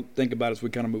to kind of think about as we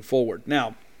kind of move forward.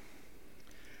 Now,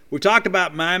 we talked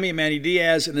about Miami and Manny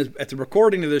Diaz, and at the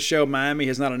recording of this show, Miami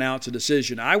has not announced a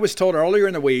decision. I was told earlier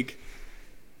in the week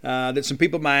that some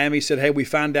people in Miami said, hey, we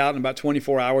find out in about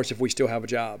 24 hours if we still have a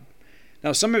job.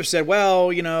 Now, some have said, well,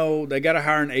 they got to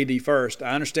hire an AD first.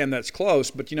 I understand that's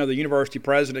close, but, the university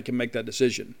president can make that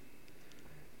decision.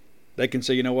 They can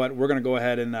say, you know what, we're going to go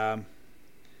ahead and,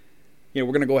 we're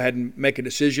going to go ahead and make a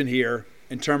decision here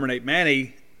and terminate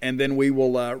Manny, and then we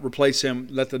will replace him,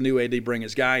 let the new AD bring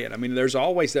his guy in. I mean, there's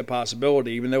always that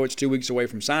possibility, even though it's 2 weeks away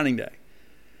from signing day.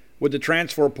 With the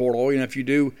transfer portal, if you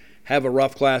do have a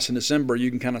rough class in December, you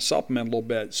can kind of supplement a little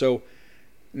bit. So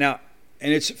now,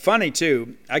 and it's funny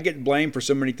too, I get blamed for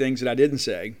so many things that I didn't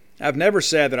say. I've never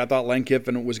said that I thought Lane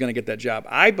Kiffin was going to get that job.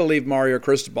 I believe Mario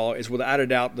Cristobal is without a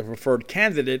doubt the preferred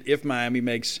candidate if Miami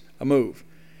makes a move.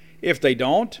 If they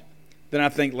don't, then I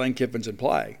think Lane Kiffin's in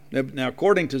play. Now,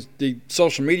 according to the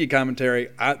social media commentary,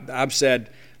 I've said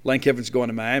Lane Kiffin's going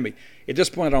to Miami. At this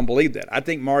point, I don't believe that. I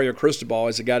think Mario Cristobal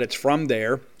is a guy that's from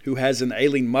there, who has an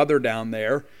ailing mother down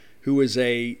there, who is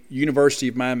a University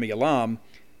of Miami alum.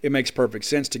 It makes perfect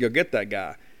sense to go get that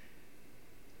guy.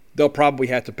 They'll probably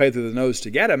have to pay through the nose to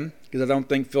get him, because I don't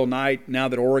think Phil Knight, now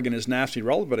that Oregon is nationally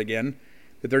relevant again,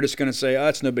 that they're just going to say,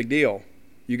 it's no big deal.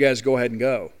 You guys go ahead and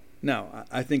go. No,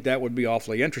 I think that would be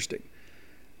awfully interesting.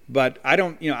 But I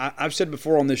don't, I've said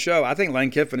before on this show, I think Lane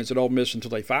Kiffin is at Ole Miss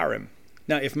until they fire him.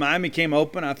 Now, if Miami came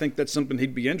open, I think that's something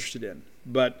he'd be interested in.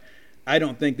 But I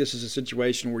don't think this is a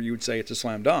situation where you would say it's a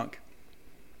slam dunk.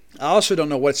 I also don't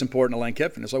know what's important to Lane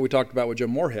Kiffin. It's like we talked about with Joe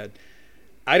Moorhead.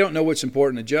 I don't know what's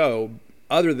important to Joe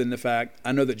other than the fact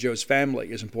I know that Joe's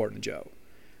family is important to Joe.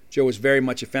 Joe is very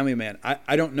much a family man.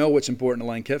 I don't know what's important to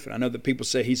Lane Kiffin. I know that people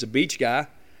say he's a beach guy,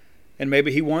 and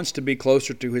maybe he wants to be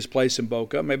closer to his place in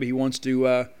Boca. Maybe he wants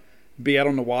to be out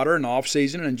on the water in the off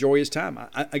season and enjoy his time.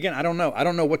 Again, I don't know. I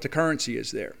don't know what the currency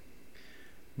is there.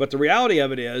 But the reality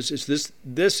of it is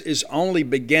this is only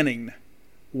beginning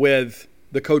with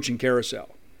the coaching carousel,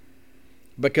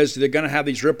 because they're going to have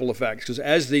these ripple effects. Because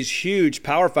as these huge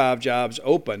Power 5 jobs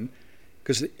open,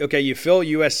 because, okay, you fill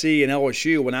USC and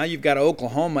LSU. Well, now you've got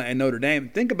Oklahoma and Notre Dame.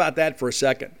 Think about that for a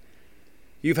second.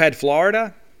 You've had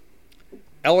Florida,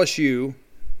 LSU,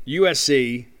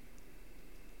 USC,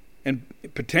 and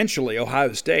potentially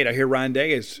Ohio State. I hear Ryan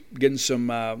Day is getting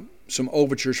some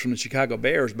overtures from the Chicago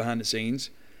Bears behind the scenes.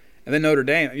 And then Notre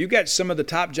Dame. You've got some of the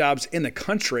top jobs in the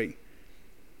country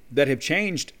that have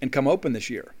changed and come open this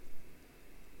year.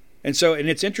 And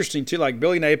it's interesting, too, like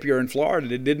Billy Napier in Florida,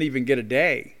 they didn't even get a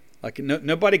day. Like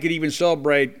nobody could even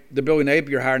celebrate the Billy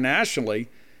Napier hire nationally,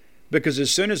 because as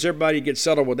soon as everybody gets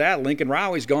settled with that, Lincoln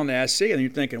Riley's gone to SC, and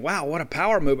you're thinking, wow, what a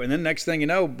power move. And then next thing you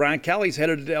know, Brian Kelly's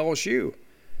headed to LSU.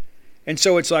 And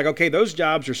so it's like, okay, those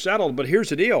jobs are settled, but here's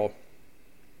the deal.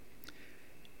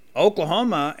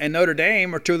 Oklahoma and Notre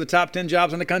Dame are two of the top 10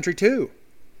 jobs in the country, too.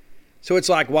 So it's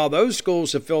like, while those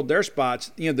schools have filled their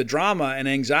spots, the drama and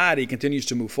anxiety continues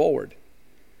to move forward.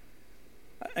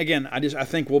 Again, I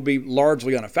think we'll be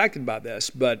largely unaffected by this,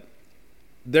 but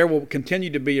there will continue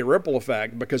to be a ripple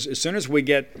effect, because as soon as we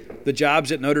get the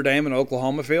jobs at Notre Dame and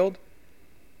Oklahoma filled,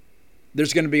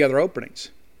 there's going to be other openings.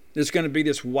 There's going to be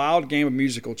this wild game of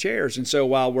musical chairs. And so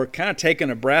while we're kind of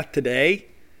taking a breath today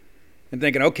and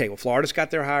thinking, okay, well, Florida's got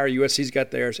their hire, USC's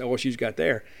got theirs, LSU's got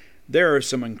theirs, there are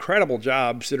some incredible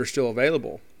jobs that are still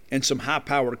available, and some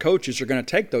high-powered coaches are going to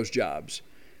take those jobs.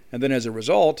 And then as a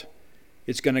result,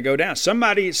 it's going to go down.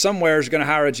 Somebody somewhere is going to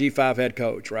hire a G5 head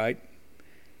coach, right?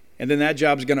 And then that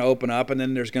job's going to open up, and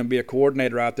then there's going to be a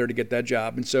coordinator out there to get that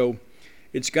job. And so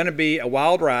it's going to be a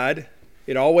wild ride.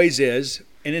 It always is.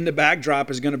 And in the backdrop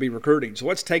is going to be recruiting. So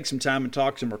let's take some time and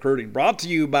talk some recruiting. Brought to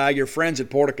you by your friends at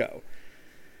Portico.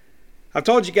 I've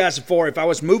told you guys before, if I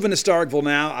was moving to Starkville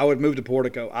now, I would move to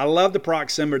Portico. I love the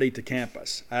proximity to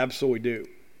campus. I absolutely do.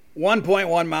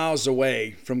 1.1 miles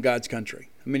away from God's country.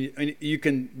 I mean, you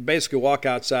can basically walk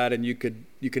outside and you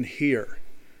can hear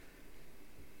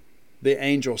the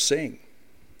angels sing.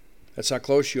 That's how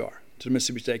close you are to the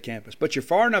Mississippi State campus. But you're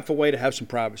far enough away to have some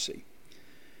privacy.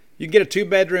 You can get a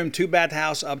 2-bedroom, 2-bath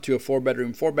house up to a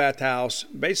 4-bedroom, 4-bath house,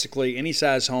 basically any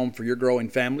size home for your growing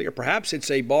family, or perhaps it's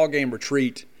a ball game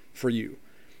retreat for you.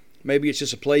 Maybe it's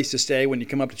just a place to stay when you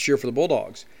come up to cheer for the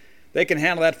Bulldogs. They can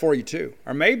handle that for you too.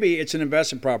 Or maybe it's an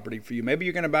investment property for you. Maybe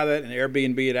you're going to buy that and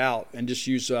Airbnb it out and just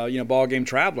use ball game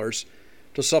travelers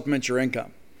to supplement your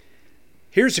income.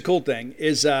 Here's the cool thing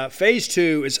is Phase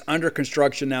 2 is under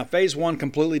construction now. Phase 1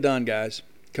 completely done, guys.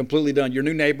 Completely done. Your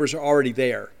new neighbors are already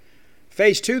there.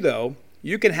 Phase 2, though,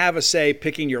 you can have a say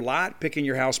picking your lot, picking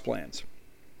your house plans.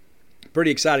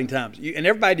 Pretty exciting times. And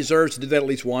everybody deserves to do that at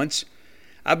least once.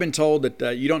 I've been told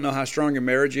that you don't know how strong your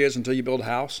marriage is until you build a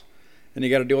house. And you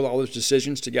got to deal with all those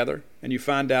decisions together. And you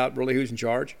find out really who's in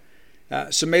charge.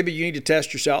 So maybe you need to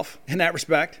test yourself in that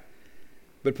respect.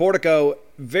 But Portico,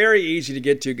 very easy to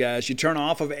get to, guys. You turn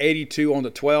off of 82 on the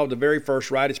 12. The very first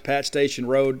right is Pat Station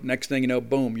Road. Next thing you know,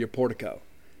 boom, you're Portico.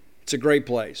 It's a great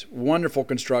place. Wonderful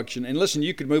construction. And listen,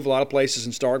 you could move a lot of places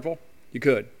in Starkville. You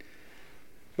could.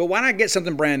 But why not get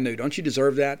something brand new? Don't you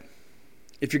deserve that?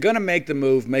 If you're going to make the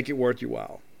move, make it worth your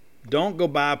while. Don't go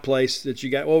buy a place that you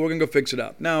got, well, we're going to go fix it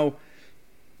up. No.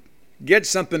 Get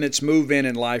something that's move-in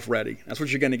and life ready. That's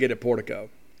what you're going to get at Portico.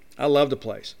 I love the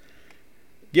place.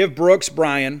 Give Brooks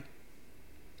Bryan,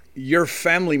 your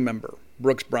family member,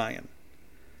 Brooks Bryan,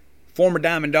 former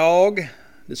Diamond Dog,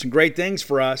 did some great things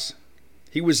for us.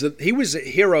 He was a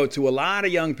hero to a lot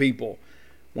of young people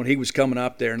when he was coming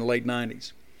up there in the late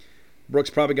 90s. Brooks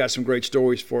probably got some great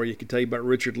stories for you. He could tell you about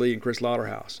Richard Lee and Chris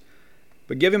Lauderhouse.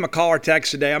 But give him a call or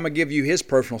text today. I'm going to give you his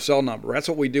personal cell number. That's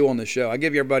what we do on this show. I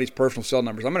give you everybody's personal cell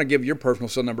numbers. I'm going to give your personal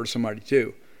cell number to somebody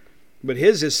too. But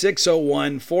his is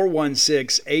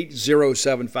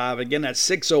 601-416-8075. Again, that's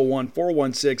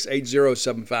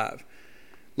 601-416-8075.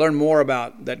 Learn more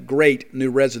about that great new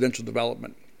residential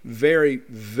development. Very,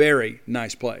 very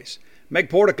nice place.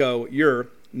 Make Portico your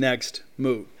next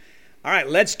move. All right,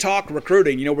 let's talk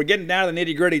recruiting. We're getting down to the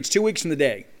nitty-gritty. It's 2 weeks from the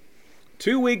day.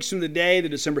 2 weeks from the day the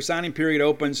December signing period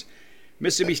opens.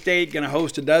 Mississippi State going to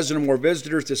host a dozen or more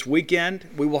visitors this weekend.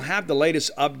 We will have the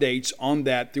latest updates on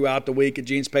that throughout the week at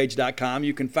genespage.com.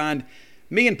 You can find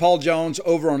me and Paul Jones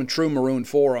over on the True Maroon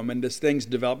Forum, and this thing's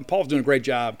developing. Paul's doing a great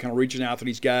job kind of reaching out to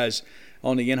these guys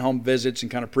on the in-home visits and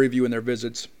kind of previewing their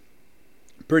visits.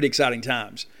 Pretty exciting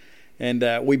times. And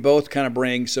we both kind of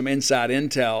bring some inside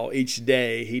intel each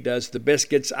day. He does the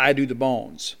biscuits, I do the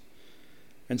bones.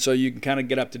 And so you can kind of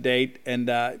get up to date. And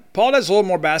Paul does a little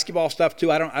more basketball stuff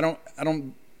too. I don't.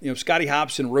 Scotty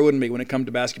Hobson ruined me when it comes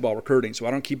to basketball recruiting, so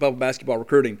I don't keep up with basketball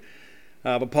recruiting.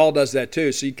 But Paul does that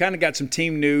too. So you kind of got some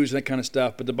team news and that kind of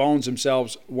stuff. But the Bones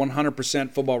themselves,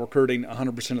 100% football recruiting,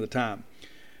 100% of the time.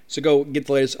 So go get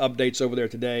the latest updates over there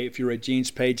today if you're a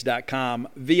genespage.com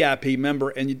VIP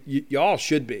member, and you all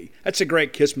should be. That's a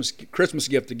great Christmas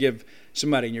gift to give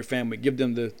somebody in your family. Give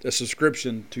them the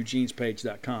subscription to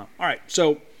genespage.com. All right,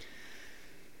 so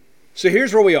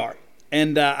here's where we are.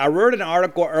 And I wrote an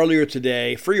article earlier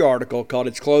today, a free article called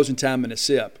It's Closing Time in a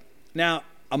Sip. Now,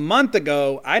 a month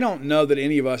ago, I don't know that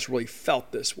any of us really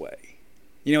felt this way.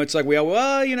 It's like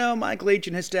Mike Leach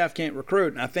and his staff can't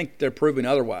recruit, and I think they're proving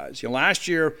otherwise. Last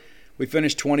year we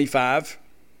finished 25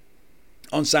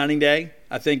 on signing day.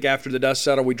 I think after the dust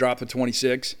settled, we dropped to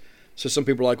 26. So some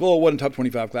people are like, well, it wasn't a top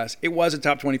 25 class. It was a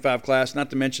top 25 class, not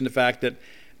to mention the fact that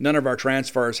none of our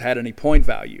transfers had any point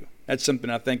value. That's something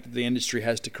I think that the industry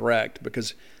has to correct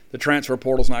because the transfer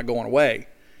portal's not going away.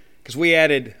 Because we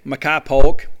added Makai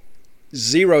Polk,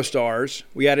 0 stars.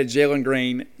 We added Jalen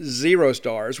Green, 0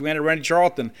 stars. We added Randy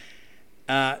Charlton,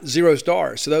 0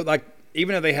 stars. So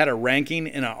even if they had a ranking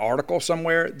in an article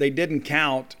somewhere, they didn't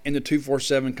count in the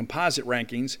 247 composite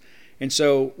rankings. And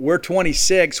so we're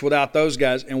 26 without those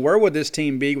guys. And where would this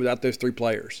team be without those 3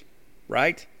 players?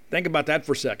 Right? Think about that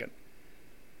for a second.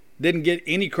 Didn't get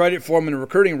any credit for them in the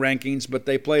recruiting rankings, but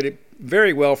they played it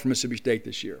very well for Mississippi State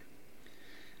this year.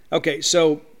 Okay,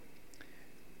 so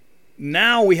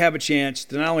now we have a chance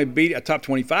to not only beat a top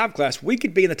 25 class, we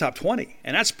could be in the top 20.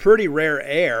 And that's pretty rare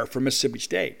air for Mississippi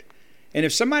State. And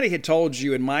if somebody had told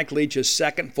you in Mike Leach's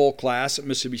second full class at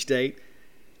Mississippi State,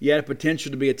 you had a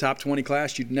potential to be a top 20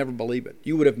 class, you'd never believe it.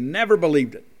 You would have never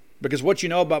believed it. Because what you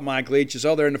know about Mike Leach is,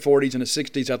 they're in the 40s and the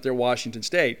 60s out there at Washington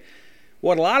State.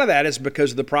 Well, a lot of that is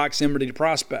because of the proximity to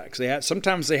prospects.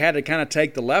 Sometimes they had to kind of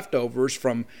take the leftovers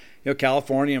from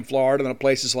California and Florida and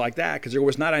places like that because there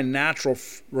was not a natural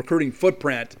recruiting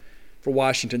footprint for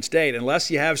Washington State. Unless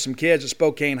you have some kids at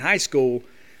Spokane High School,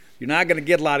 you're not going to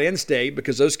get a lot of in-state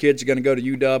because those kids are going to go to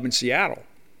UW and Seattle.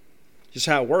 Just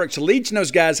how it works. So Leach and those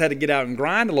guys had to get out and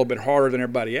grind a little bit harder than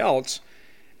everybody else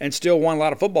and still won a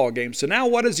lot of football games. So now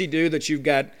what does he do that you've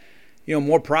got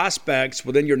more prospects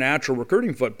within your natural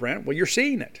recruiting footprint? Well, you're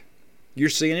seeing it. You're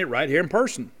seeing it right here in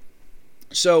person.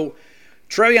 So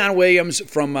Trevion Williams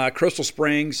from Crystal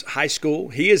Springs High School,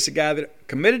 he is the guy that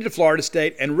committed to Florida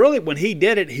State, and really when he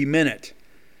did it, he meant it.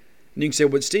 And you can say,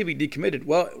 well, Stevie decommitted.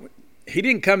 Well, he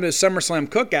didn't come to the SummerSlam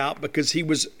cookout because he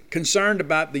was concerned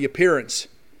about the appearance.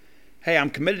 Hey, I'm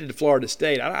committed to Florida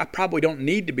State. I probably don't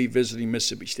need to be visiting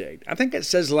Mississippi State. I think that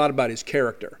says a lot about his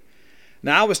character.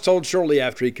 Now, I was told shortly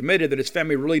after he committed that his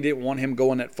family really didn't want him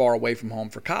going that far away from home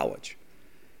for college.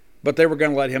 But they were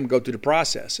going to let him go through the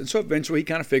process. And so eventually he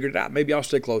kind of figured it out. Maybe I'll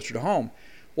stay closer to home.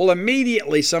 Well,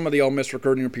 immediately some of the Ole Miss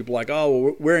recruiting people were like, oh,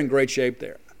 well, we're in great shape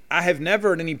there. I have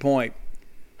never at any point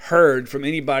heard from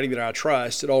anybody that I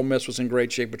trust that Ole Miss was in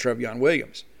great shape with Trevion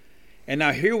Williams. And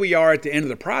now here we are at the end of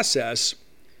the process,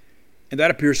 and that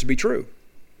appears to be true.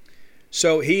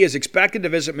 So he is expected to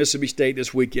visit Mississippi State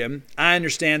this weekend. I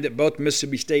understand that both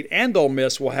Mississippi State and Ole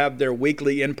Miss will have their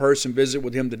weekly in-person visit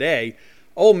with him today.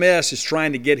 Ole Miss is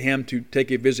trying to get him to take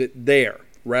a visit there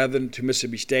rather than to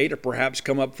Mississippi State, or perhaps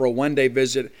come up for a one-day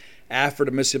visit after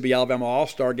the Mississippi-Alabama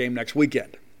All-Star game next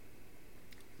weekend.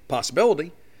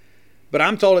 Possibility. But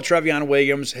I'm told that Trevion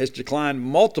Williams has declined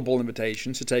multiple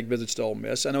invitations to take visits to Ole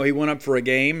Miss. I know he went up for a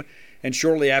game, and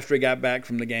shortly after he got back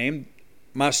from the game,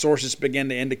 my sources began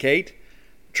to indicate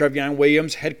Trevion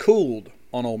Williams had cooled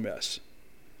on Ole Miss.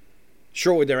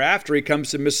 Shortly thereafter, he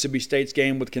comes to Mississippi State's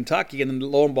game with Kentucky, and then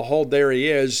lo and behold, there he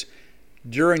is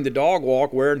during the dog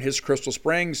walk wearing his Crystal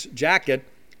Springs jacket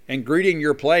and greeting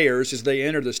your players as they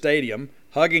enter the stadium,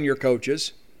 hugging your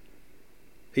coaches.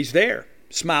 He's there,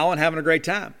 smiling, having a great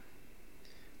time.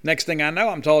 Next thing I know,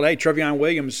 I'm told, hey, Trevion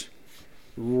Williams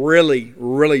really,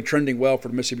 really trending well for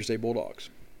the Mississippi State Bulldogs.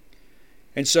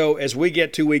 And so as we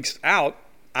get 2 weeks out,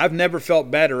 I've never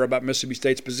felt better about Mississippi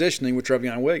State's positioning with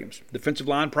Trevion Williams. Defensive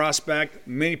line prospect.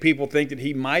 Many people think that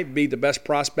he might be the best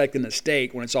prospect in the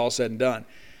state when it's all said and done.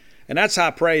 And that's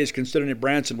high praise, considering that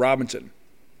Branson Robinson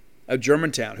of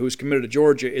Germantown, who is committed to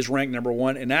Georgia, is ranked number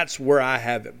one, and that's where I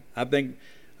have him. I think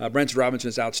Branson Robinson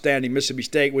is outstanding. Mississippi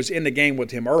State was in the game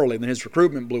with him early, then his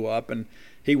recruitment blew up, and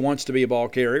he wants to be a ball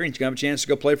carrier. He's going to have a chance to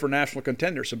go play for a national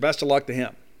contender, so best of luck to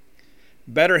him.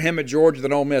 Better him at Georgia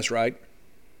than Ole Miss, right?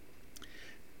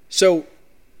 So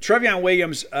Trevion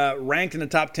Williams ranked in the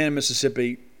top 10 in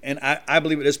Mississippi, and I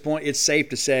believe at this point it's safe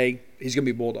to say he's going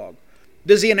to be a Bulldog.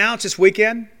 Does he announce this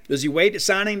weekend? Does he wait at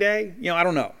signing day? I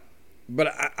don't know.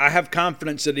 But I have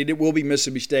confidence that it will be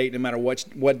Mississippi State no matter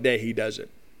what day he does it.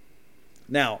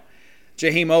 Now,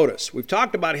 Jaheim Otis. We've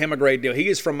talked about him a great deal. He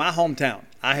is from my hometown.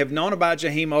 I have known about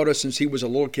Jaheim Otis since he was a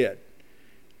little kid.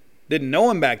 Didn't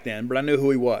know him back then, but I knew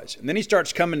who he was. And then he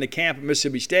starts coming to camp at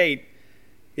Mississippi State.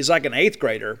 He's like an 8th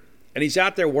grader, and he's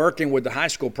out there working with the high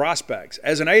school prospects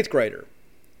as an 8th grader.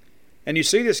 And you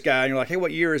see this guy, and you're like, hey,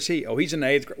 what year is he? Oh, he's in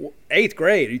the 8th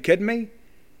grade. Are you kidding me?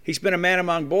 He's been a man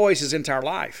among boys his entire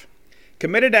life.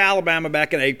 Committed to Alabama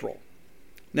back in April.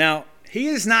 Now, he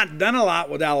has not done a lot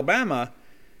with Alabama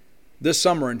this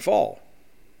summer and fall.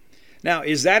 Now,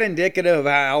 is that indicative of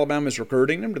how Alabama is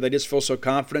recruiting him? Do they just feel so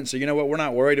confident? So, you know what, we're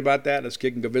not worried about that. Let's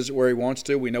kick and go visit where he wants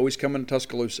to. We know he's coming to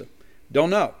Tuscaloosa. Don't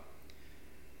know.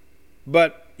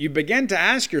 But you begin to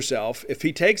ask yourself, if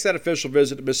he takes that official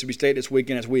visit to Mississippi State this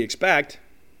weekend as we expect,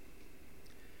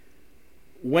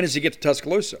 when does he get to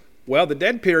Tuscaloosa? Well, the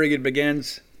dead period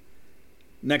begins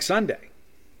next Sunday.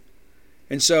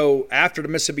 And so after the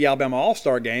Mississippi-Alabama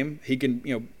All-Star game, he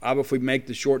can, obviously make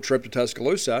the short trip to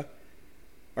Tuscaloosa,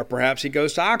 or perhaps he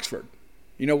goes to Oxford.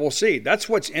 We'll see. That's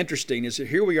what's interesting is that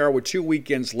here we are with 2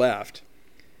 weekends left.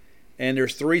 And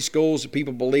there's 3 schools that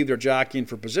people believe they're jockeying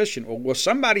for position. Well,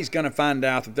 somebody's going to find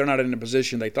out that they're not in the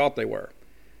position they thought they were.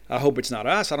 I hope it's not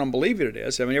us. I don't believe it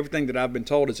is. Everything that I've been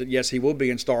told is that, yes, he will be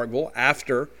in Starkville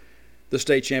after the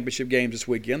state championship games this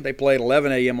weekend. They play at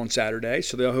 11 a.m. on Saturday,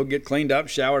 so he'll get cleaned up,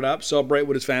 showered up, celebrate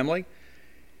with his family,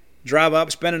 drive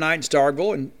up, spend a night in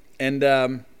Starkville,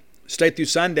 and stay through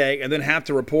Sunday, and then have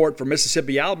to report for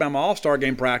Mississippi-Alabama All-Star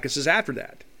game practices after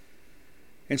that.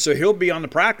 And so he'll be on the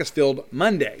practice field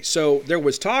Monday. So there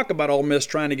was talk about Ole Miss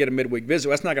trying to get a midweek visit.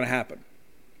 That's not going to happen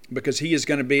because he is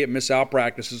going to be at Miss Al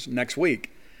practices next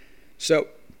week. So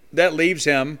that leaves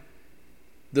him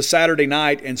the Saturday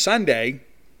night and Sunday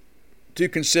to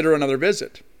consider another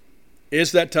visit.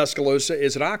 Is that Tuscaloosa?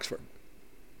 Is it Oxford?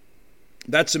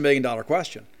 That's the million-dollar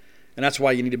question. And that's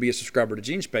why you need to be a subscriber to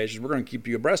Gene's Page. We're going to keep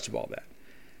you abreast of all that.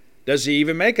 Does he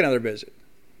even make another visit?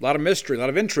 A lot of mystery, a lot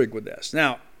of intrigue with this.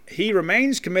 Now, he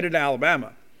remains committed to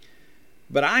Alabama.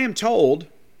 But I am told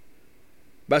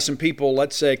by some people,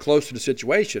 let's say, close to the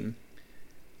situation,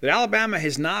 that Alabama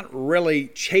has not really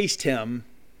chased him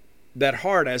that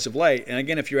hard as of late. And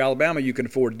again, if you're Alabama, you can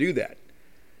afford to do that.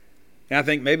 And I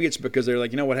think maybe it's because they're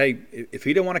like, you know what, hey, if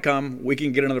he didn't want to come, we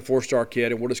can get another 4-star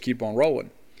kid and we'll just keep on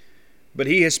rolling. But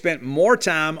he has spent more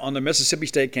time on the Mississippi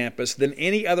State campus than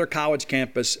any other college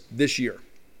campus this year.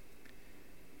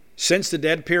 Since the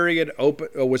dead period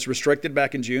was restricted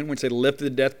back in June, once they lifted the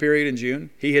death period in June,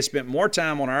 he has spent more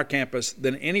time on our campus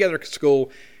than any other school,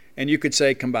 and you could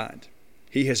say combined.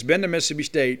 He has been to Mississippi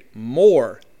State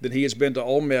more than he has been to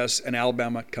Ole Miss and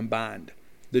Alabama combined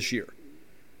this year.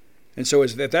 And so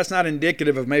if that's not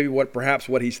indicative of maybe perhaps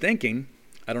what he's thinking,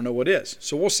 I don't know what is.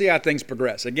 So we'll see how things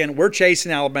progress. Again, we're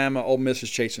chasing Alabama. Ole Miss is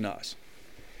chasing us.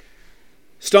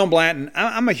 Stone Blanton,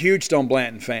 I'm a huge Stone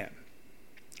Blanton fan.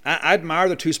 I admire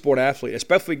the two-sport athlete,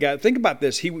 especially think about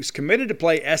this. He was committed to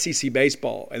play SEC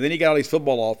baseball, and then he got all these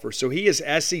football offers. So he is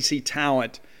SEC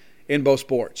talent in both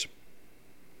sports.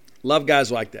 Love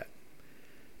guys like that.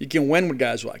 You can win with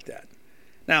guys like that.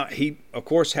 Now, he, of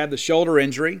course, had the shoulder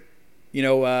injury,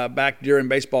 back during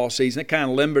baseball season. It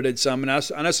kind of limited some. And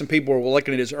I know some people were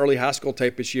looking at his early high school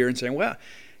tape this year and saying, well,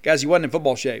 guys, he wasn't in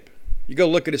football shape. You go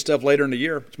look at his stuff later in the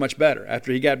year, it's much better.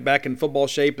 After he got back in football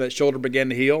shape, that shoulder began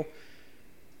to heal.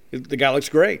 The guy looks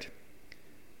great.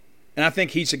 And I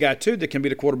think he's a guy, too, that can be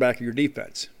the quarterback of your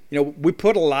defense. We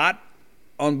put a lot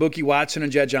on Bookie Watson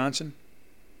and Jett Johnson.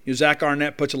 Zach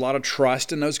Arnett puts a lot of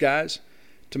trust in those guys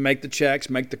to make the checks,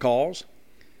 make the calls.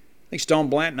 I think Stone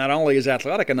Blanton not only is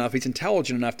athletic enough, he's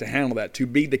intelligent enough to handle that, to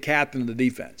be the captain of the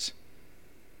defense.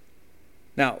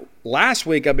 Now, last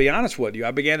week, I'll be honest with you,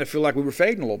 I began to feel like we were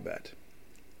fading a little bit.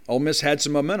 Ole Miss had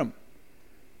some momentum.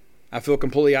 I feel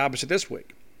completely opposite this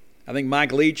week. I think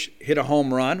Mike Leach hit a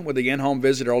home run with the in-home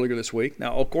visit earlier this week.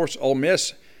 Now, of course, Ole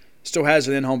Miss still has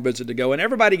an in-home visit to go, and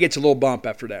everybody gets a little bump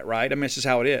after that, right? I mean, it's just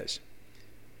how it is.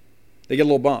 They get a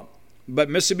little bump. But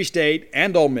Mississippi State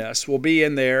and Ole Miss will be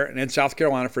in there, and in South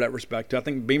Carolina for that respect. I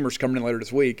think Beamer's coming in later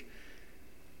this week.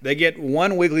 They get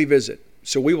one weekly visit.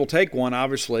 So we will take one,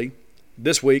 obviously,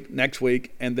 this week, next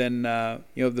week, and then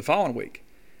the following week.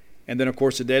 And then, of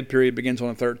course, the dead period begins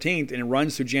on the 13th, and it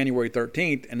runs through January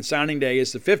 13th, and the signing day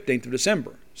is the 15th of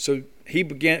December. So he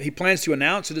plans to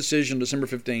announce a decision December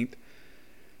 15th.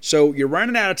 So you're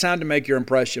running out of time to make your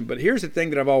impression. But here's the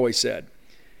thing that I've always said.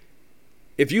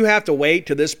 If you have to wait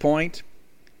to this point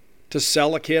to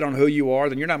sell a kid on who you are,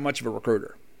 then you're not much of a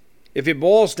recruiter. If it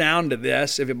boils down to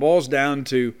this, if it boils down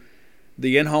to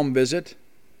the in-home visit,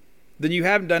 then you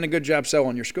haven't done a good job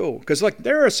selling your school. Because, look,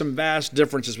 there are some vast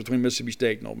differences between Mississippi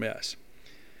State and Ole Miss.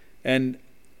 And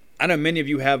I know many of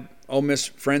you have Ole Miss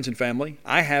friends and family.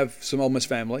 I have some Ole Miss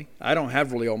family. I don't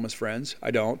have really Ole Miss friends. I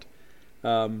don't.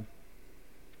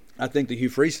 I think the Hugh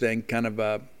Freeze thing kind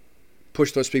of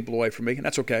pushed those people away from me, and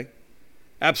that's okay.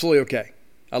 Absolutely okay.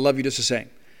 I love you just the same.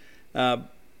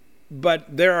 But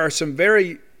there are some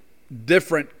very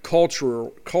different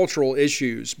cultural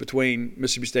issues between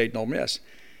Mississippi State and Ole Miss.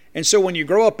 And so when you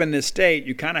grow up in this state,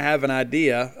 you kind of have an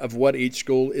idea of what each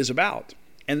school is about.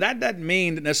 And that doesn't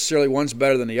mean that necessarily one's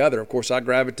better than the other. Of course, I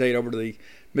gravitate over to the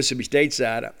Mississippi State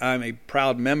side. I'm a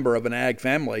proud member of an ag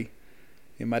family.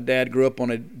 And my dad grew up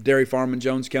on a dairy farm in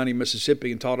Jones County,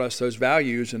 Mississippi, and taught us those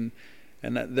values, and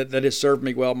that has served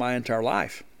me well my entire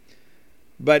life.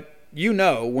 But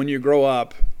when you grow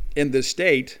up in this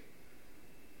state,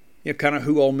 kind of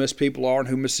who Ole Miss people are and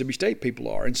who Mississippi State people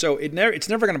are. And so it's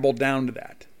never going to boil down to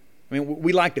that. I mean,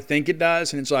 we like to think it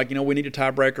does, and it's like, we need a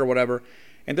tiebreaker or whatever.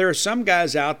 And there are some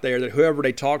guys out there that whoever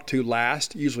they talk to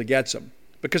last usually gets them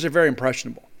because they're very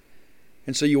impressionable.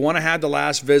 And so you want to have the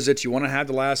last visits, you want to have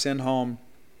the last in-home.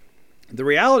 The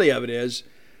reality of it is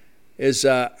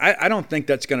I don't think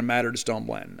that's going to matter to Stone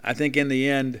Blanton. I think in the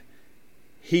end,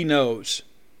 he knows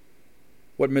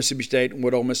what Mississippi State and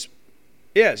what Ole Miss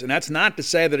is. And that's not to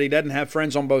say that he doesn't have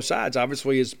friends on both sides.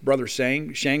 Obviously, his brother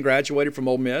Shane graduated from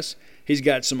Ole Miss. He's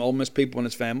got some Ole Miss people in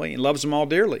his family and loves them all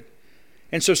dearly.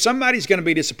 And so somebody's going to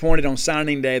be disappointed on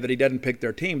signing day that he doesn't pick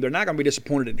their team. They're not going to be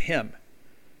disappointed in him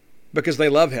because they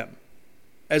love him,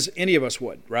 as any of us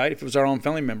would, right? If it was our own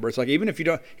family member. It's like even if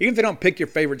they don't pick your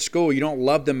favorite school, you don't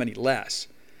love them any less.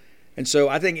 And so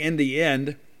I think in the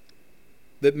end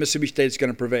that Mississippi State is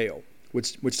going to prevail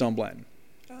with Stone Blanton.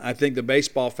 I think the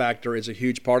baseball factor is a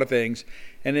huge part of things,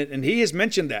 and he has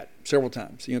mentioned that several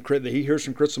times. He hears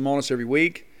from Chris Lemonis every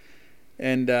week,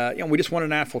 and we just won a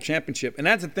national championship, and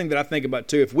that's the thing that I think about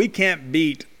too. If we can't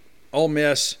beat Ole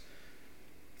Miss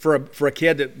for a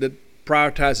kid that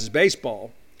prioritizes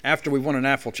baseball after we won a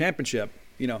national championship,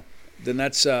 then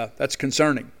that's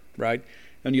concerning, right?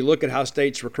 And you look at how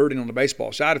State's recruiting on the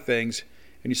baseball side of things,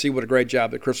 and you see what a great job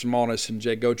that Chris Lemonis and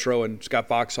Jay Gautreaux and Scott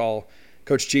Foxhall,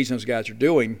 Coach Cheese and those guys are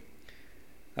doing.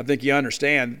 I think you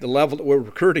understand the level that we're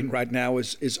recruiting right now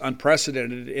is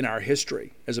unprecedented in our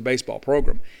history as a baseball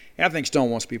program. And I think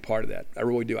Stone wants to be part of that. I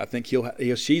really do. I think he'll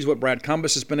sees what Brad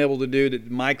Cumbus has been able to do,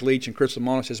 that Mike Leach and Chris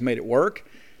Lemonis has made it work.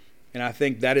 And I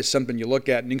think that is something you look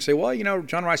at and you can say, well,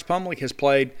 John Rice Plumlee has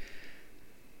played.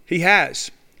 He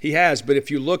has. But if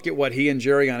you look at what he and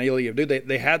Jerry on Elia do,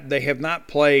 they have not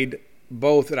played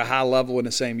both at a high level in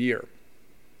the same year.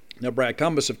 Now, Brad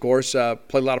Cumbus, of course, played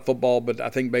a lot of football, but I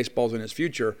think baseball's in his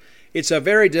future. It's a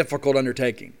very difficult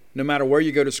undertaking. No matter where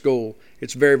you go to school,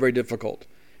 it's very, very difficult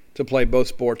to play both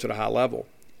sports at a high level.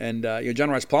 And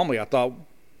John Rice Plumlee, I thought,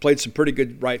 played some pretty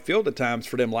good right field at times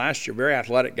for them last year. Very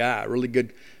athletic guy, really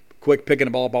good, quick picking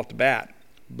the ball up off the bat.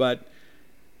 But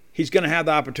he's going to have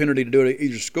the opportunity to do it at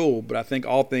either school. But I think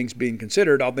all things being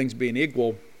considered, all things being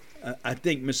equal, I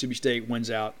think Mississippi State wins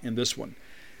out in this one.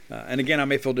 And again, I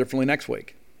may feel differently next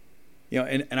week.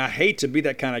 And I hate to be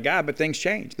that kind of guy, but things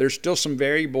change. There's still some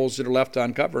variables that are left to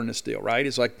uncover in this deal, right?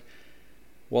 It's like,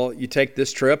 well, you take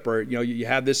this trip or, you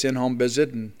have this in-home visit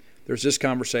and there's this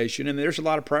conversation, and there's a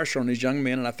lot of pressure on these young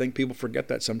men, and I think people forget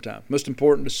that sometimes. Most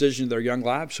important decision of their young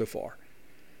lives so far.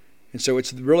 And so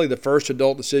it's really the first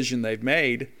adult decision they've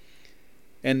made,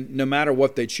 and no matter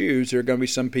what they choose, there are going to be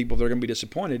some people that are going to be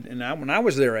disappointed. And when I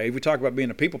was their age, we talk about being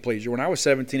a people pleaser. When I was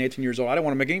 17, 18 years old, I didn't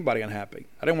want to make anybody unhappy.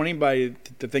 I didn't want anybody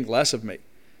to think less of me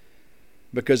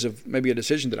because of maybe a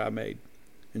decision that I made.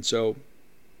 And so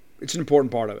it's an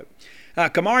important part of it.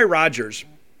 Kamari Rogers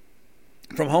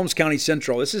from Holmes County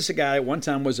Central. This is a guy at one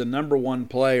time was a number one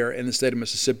player in the state of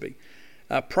Mississippi.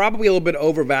 Probably a little bit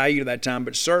overvalued at that time,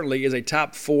 but certainly is a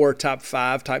top 4, top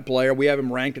 5 type player. We have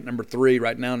him ranked at number 3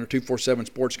 right now in our 247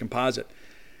 Sports Composite.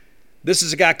 This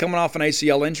is a guy coming off an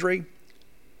ACL injury.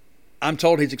 I'm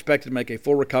told he's expected to make a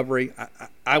full recovery.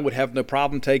 I would have no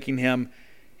problem taking him.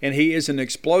 And he is an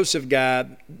explosive guy.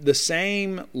 The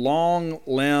same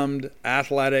long-limbed,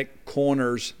 athletic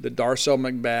corners that Darcel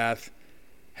McBath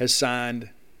has signed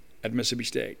at Mississippi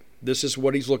State. This is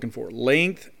what he's looking for.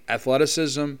 Length,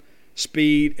 athleticism,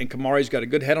 speed, and Kamari's got a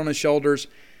good head on his shoulders.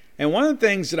 And one of the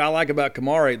things that I like about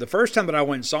Kamari, the first time that I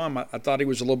went and saw him, I thought he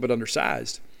was a little bit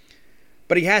undersized.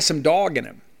 But he has some dog in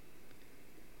him.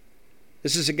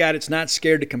 This is a guy that's not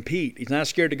scared to compete. He's not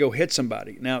scared to go hit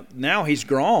somebody. Now he's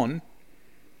grown.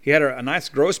 He had a nice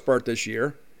growth spurt this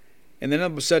year. And then all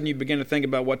of a sudden you begin to think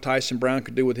about what Tyson Brown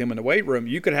could do with him in the weight room.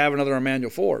 You could have another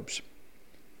Emmanuel Forbes.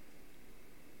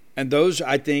 And those,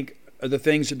 I think, are the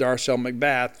things that Darcel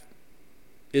McBath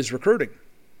is recruiting.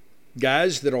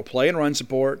 Guys that will play and run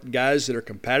support, guys that are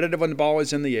competitive when the ball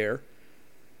is in the air,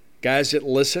 guys that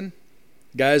listen,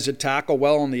 guys that tackle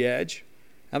well on the edge.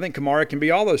 I think Kamari can be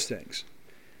all those things.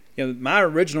 My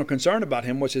original concern about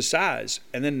him was his size.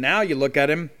 And then now you look at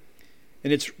him,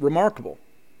 and it's remarkable.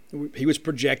 He was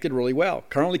projected really well.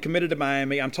 Currently committed to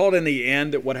Miami. I'm told in the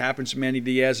end that what happens to Manny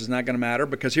Diaz is not going to matter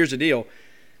because here's the deal.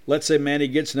 Let's say Manny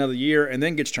gets another year and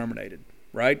then gets terminated,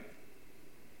 right?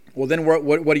 Well, then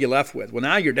what are you left with? Well,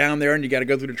 now you're down there and you got to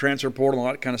go through the transfer portal and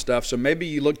all that kind of stuff. So maybe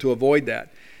you look to avoid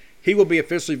that. He will be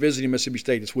officially visiting Mississippi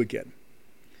State this weekend.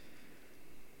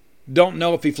 Don't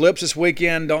know if he flips this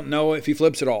weekend. Don't know if he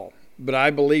flips at all. But I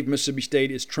believe Mississippi State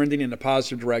is trending in a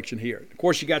positive direction here. Of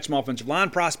course, you got some offensive line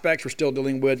prospects we're still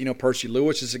dealing with. Percy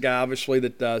Lewis is a guy, obviously,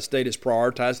 that State has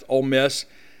prioritized. Ole Miss,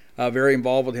 very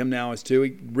involved with him now as too.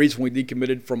 He recently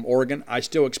decommitted from Oregon. I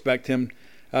still expect him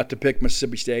to pick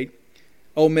Mississippi State.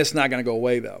 Ole Miss not going to go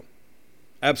away, though.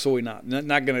 Absolutely not.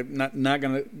 Not going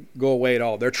to go away at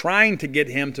all. They're trying to get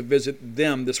him to visit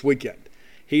them this weekend.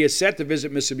 He is set to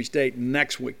visit Mississippi State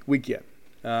next weekend,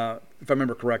 if I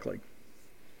remember correctly.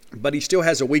 But he still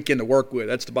has a weekend to work with.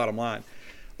 That's the bottom line.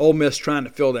 Ole Miss trying to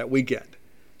fill that weekend.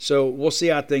 So we'll see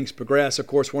how things progress. Of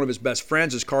course, one of his best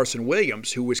friends is Carson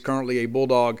Williams, who is currently a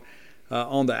Bulldog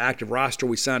on the active roster.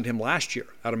 We signed him last year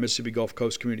out of Mississippi Gulf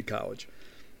Coast Community College.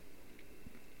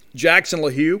 Jackson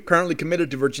LaHue, currently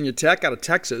committed to Virginia Tech out of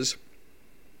Texas.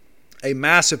 A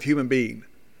massive human being.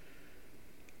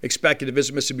 Expected to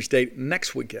visit Mississippi State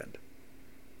next weekend.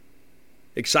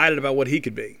 Excited about what he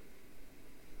could be.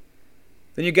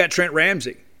 Then you got Trent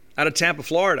Ramsey out of Tampa,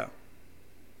 Florida,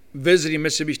 visiting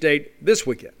Mississippi State this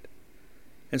weekend.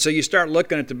 And so you start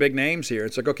looking at the big names here.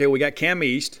 It's like, okay, we got Cam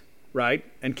East, right?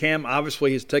 And Cam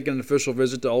obviously has taken an official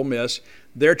visit to Ole Miss.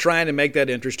 They're trying to make that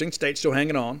interesting. State's still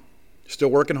hanging on,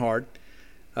 still working hard.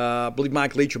 I believe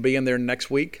Mike Leach will be in there next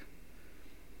week.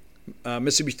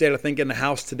 Mississippi State, I think, in the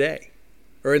house today,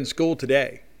 or in school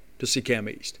today, to see Cam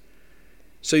East.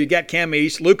 So you got Cam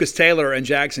East. Lucas Taylor and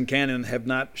Jackson Cannon have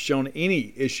not shown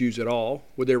any issues at all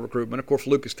with their recruitment. Of course,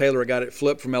 Lucas Taylor got it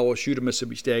flipped from LSU to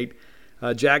Mississippi State.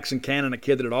 Jackson Cannon, a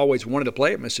kid that had always wanted to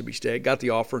play at Mississippi State, got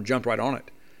the offer and jumped right on it.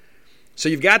 So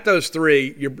you've got those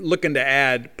three. You're looking to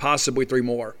add possibly three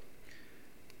more.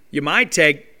 You might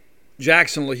take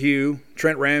Jackson LaHue,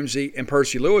 Trent Ramsey, and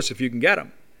Percy Lewis if you can get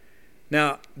them.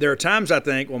 Now, there are times I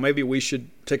think, well, maybe we should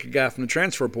take a guy from the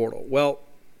transfer portal. Well,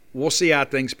 we'll see how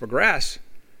things progress.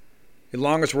 As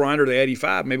long as we're under the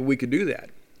 85, maybe we could do that.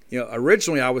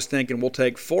 Originally I was thinking we'll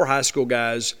take 4 high school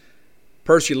guys,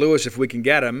 Percy Lewis if we can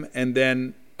get him, and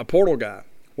then a portal guy.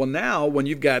 Well, now when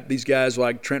you've got these guys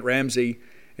like Trent Ramsey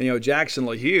and Jackson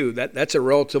LaHue, that's a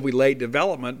relatively late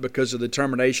development because of the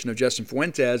termination of Justin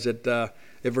Fuentes at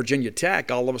Virginia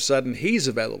Tech. All of a sudden he's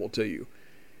available to you.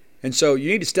 And so you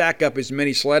need to stack up as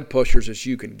many sled pushers as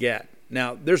you can get.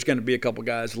 Now, there's going to be a couple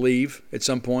guys leave at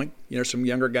some point. Some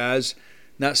younger guys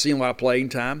not seeing a lot of playing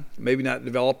time, maybe not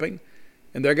developing,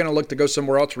 and they're going to look to go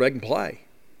somewhere else where they can play.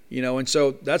 And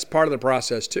so that's part of the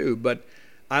process too. But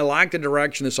I like the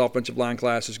direction this offensive line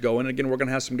class is going. And again, we're going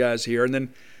to have some guys here. And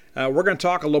then we're going to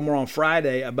talk a little more on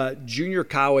Friday about junior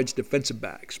college defensive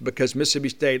backs because Mississippi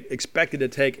State expected to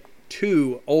take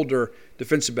 2 older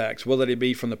defensive backs, whether they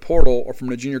be from the portal or from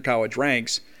the junior college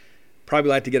ranks. Probably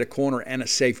like to get a corner and a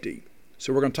safety.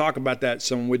 So we're going to talk about that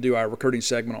some when we do our recruiting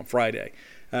segment on Friday.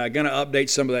 Going to update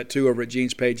some of that too over at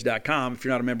genespage.com. If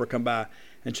you're not a member, come by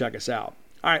and check us out.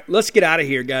 All right, let's get out of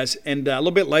here, guys. And a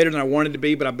little bit later than I wanted to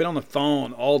be, but I've been on the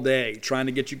phone all day trying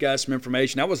to get you guys some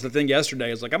information. That was the thing yesterday.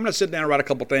 I was like, I'm going to sit down and write a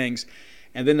couple things,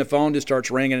 and then the phone just starts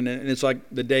ringing, and it's like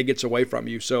the day gets away from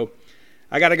you. So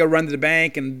I got to go run to the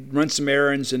bank and run some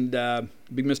errands and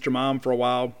be Mr. Mom for a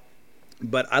while.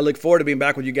 But I look forward to being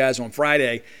back with you guys on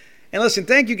Friday. And listen,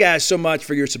 thank you guys so much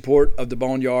for your support of the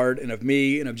Boneyard and of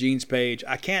me and of Gene's Page.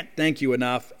 I can't thank you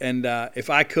enough. And if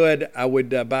I could, I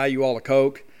would buy you all a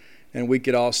Coke and we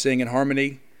could all sing in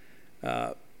harmony.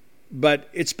 But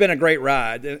it's been a great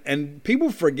ride. And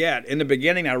people forget, in the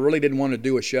beginning, I really didn't want to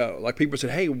do a show. Like people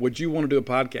said, hey, would you want to do a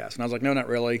podcast? And I was like, no, not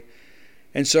really.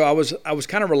 And so I was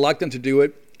kind of reluctant to do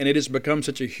it. And it has become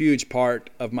such a huge part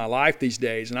of my life these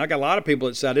days. And I got a lot of people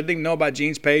that said, I didn't even know about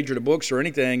Gene's Page or the books or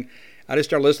anything. I just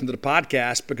started listening to the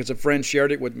podcast because a friend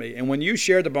shared it with me. And when you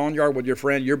share the Boneyard with your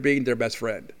friend, you're being their best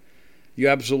friend. You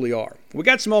absolutely are. We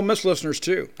got some Ole Miss listeners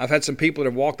too. I've had some people that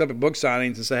have walked up at book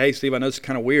signings and say, hey, Steve, I know it's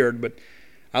kind of weird, but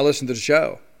I listened to the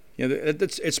show.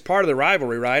 It's part of the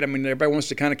rivalry, right? I mean, everybody wants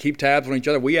to kind of keep tabs on each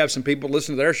other. We have some people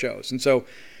listen to their shows. And so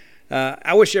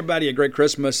I wish everybody a great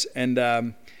Christmas.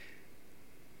 And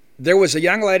there was a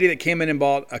young lady that came in and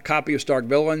bought a copy of Stark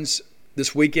Villains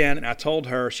this weekend, and I told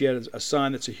her she had a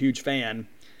son that's a huge fan.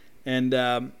 And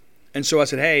so I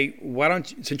said, hey, why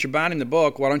don't you, since you're buying him the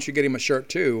book, why don't you get him a shirt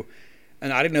too?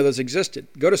 And I didn't know those existed.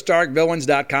 Go to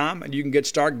starkvillains.com, and you can get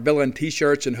Stark Villain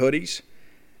T-shirts and hoodies.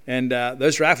 And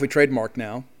those are actually trademarked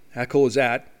now. How cool is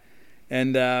that?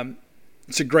 And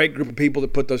it's a great group of people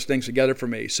that put those things together for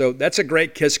me. So that's a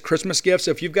great Christmas gift.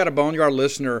 So if you've got a Boneyard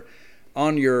listener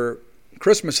on your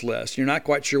Christmas list, you're not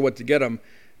quite sure what to get them,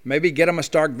 maybe get them a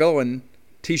Stark Villain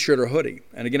T-shirt or hoodie.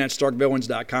 And again, that's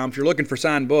starkvillains.com. If you're looking for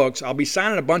signed books, I'll be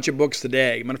signing a bunch of books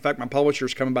today. Matter of fact, my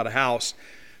publisher's coming by the house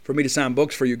for me to sign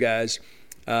books for you guys.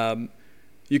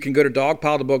 You can go to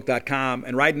dogpilethebook.com.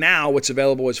 And right now, what's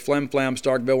available is Flim Flam,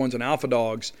 Stark Villains, and Alpha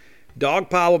Dogs.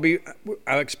 Dogpile will be,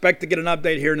 I expect to get an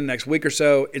update here in the next week or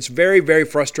so. It's very, very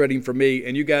frustrating for me,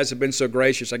 and you guys have been so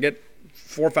gracious. I get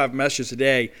 4 or 5 messages a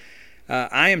day.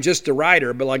 I am just a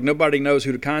writer, but like nobody knows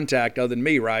who to contact other than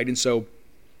me, right? And so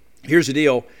here's the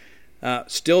deal.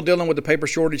 Still dealing with the paper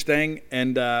shortage thing,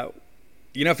 and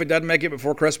if it doesn't make it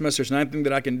before Christmas, there's nothing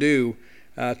that I can do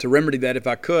to remedy that. If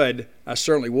I could, I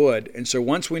certainly would. And so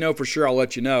once we know for sure, I'll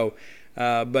let you know.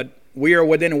 But we are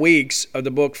within weeks of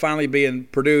the book finally being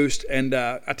produced. And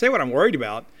I tell you what I'm worried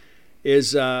about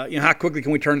is, how quickly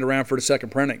can we turn it around for the second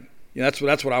printing? That's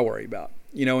what I worry about.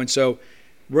 And so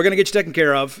we're going to get you taken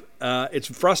care of. It's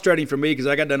frustrating for me because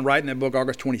I got done writing that book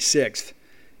August 26th.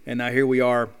 And now here we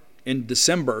are in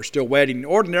December still waiting.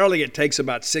 Ordinarily, it takes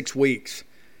about 6 weeks.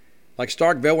 Like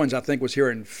Stark Villains, I think, was here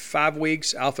in 5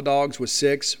 weeks. Alpha Dogs was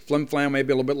 6. Flim Flam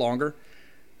maybe a little bit longer.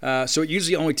 So it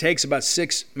usually only takes about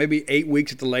 6, maybe 8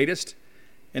 weeks at the latest.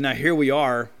 And now here we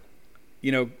are,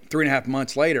 3.5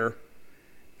 months later,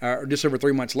 or just over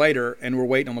 3 months later, and we're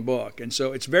waiting on the book. And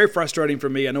so it's very frustrating for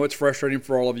me. I know it's frustrating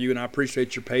for all of you, and I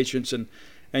appreciate your patience and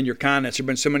your kindness. There have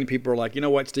been so many people who are like, you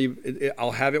know what, Steve,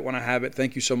 I'll have it when I have it.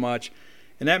 Thank you so much.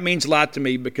 And that means a lot to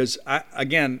me because, I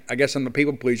guess I'm a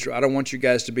people pleaser. I don't want you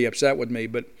guys to be upset with me,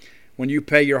 but when you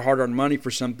pay your hard-earned money for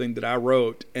something that I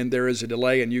wrote and there is a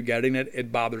delay in you getting it,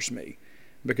 it bothers me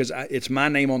because it's my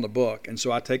name on the book. And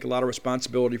so I take a lot of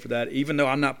responsibility for that. Even though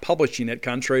I'm not publishing it,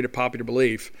 contrary to popular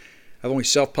belief, I've only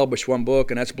self-published one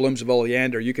book, and that's Blooms of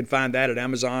Oleander. You can find that at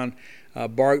Amazon,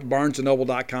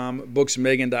 BarnesandNoble.com,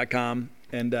 BooksAMillion.com,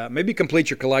 and maybe complete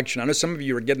your collection. I know some of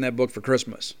you are getting that book for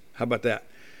Christmas. How about that?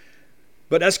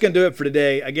 But that's going to do it for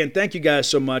today. Again, thank you guys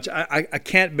so much. I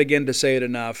can't begin to say it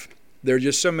enough. There are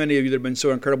just so many of you that have been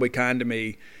so incredibly kind to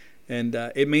me, and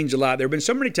it means a lot. There have been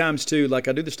so many times, too, like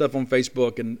I do this stuff on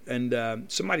Facebook,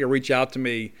 and somebody will reach out to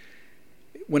me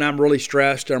when I'm really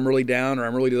stressed or I'm really down or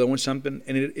I'm really doing something,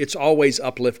 and it's always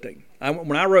uplifting.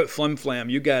 When I wrote Flim Flam,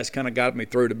 you guys kind of got me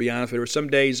through, to be honest. There were some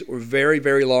days that were very,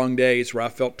 very long days where I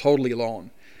felt totally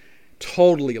alone.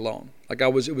 Like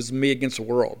it was me against the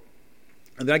world.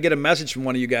 And then I get a message from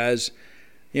one of you guys,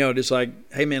 just like,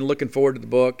 hey, man, looking forward to the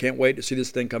book. Can't wait to see this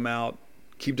thing come out.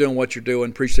 Keep doing what you're doing.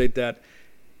 Appreciate that.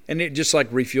 And it just like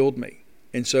refueled me.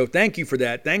 And so thank you for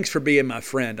that. Thanks for being my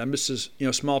friend. I'm just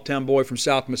a small town boy from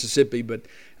South Mississippi, but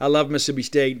I love Mississippi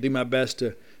State and do my best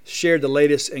to share the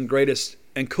latest and greatest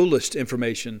and coolest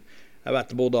information about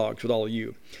the Bulldogs with all of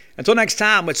you. Until next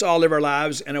time, let's all live our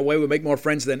lives in a way we make more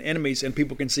friends than enemies, and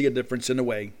people can see a difference in the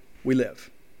way we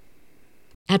live.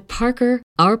 At Parker,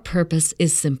 our purpose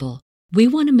is simple. We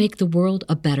want to make the world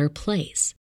a better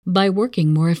place by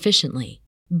working more efficiently,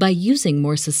 by using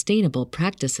more sustainable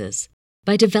practices,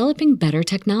 by developing better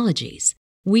technologies.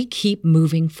 We keep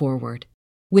moving forward.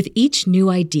 With each new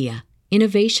idea,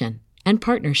 innovation, and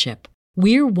partnership,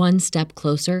 we're one step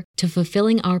closer to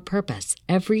fulfilling our purpose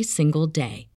every single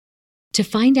day. To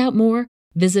find out more,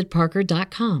 visit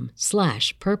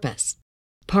parker.com/purpose.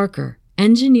 Parker,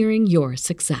 engineering your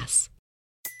success.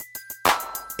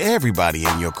 Everybody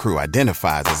in your crew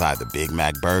identifies as either Big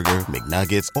Mac Burger,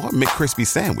 McNuggets, or McCrispy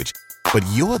Sandwich. But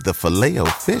you're the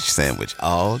Filet-O-Fish Sandwich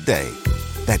all day.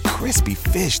 That crispy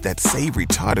fish, that savory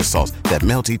tartar sauce, that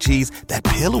melty cheese, that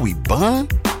pillowy bun.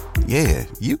 Yeah,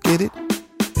 you get it.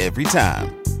 Every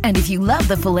time. And if you love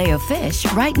the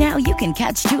Filet-O-Fish, right now you can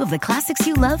catch two of the classics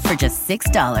you love for just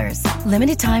 $6.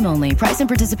 Limited time only. Price and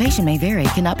participation may vary.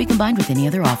 Cannot be combined with any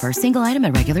other offer. Single item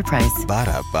at regular price.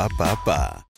 Ba-da-ba-ba-ba.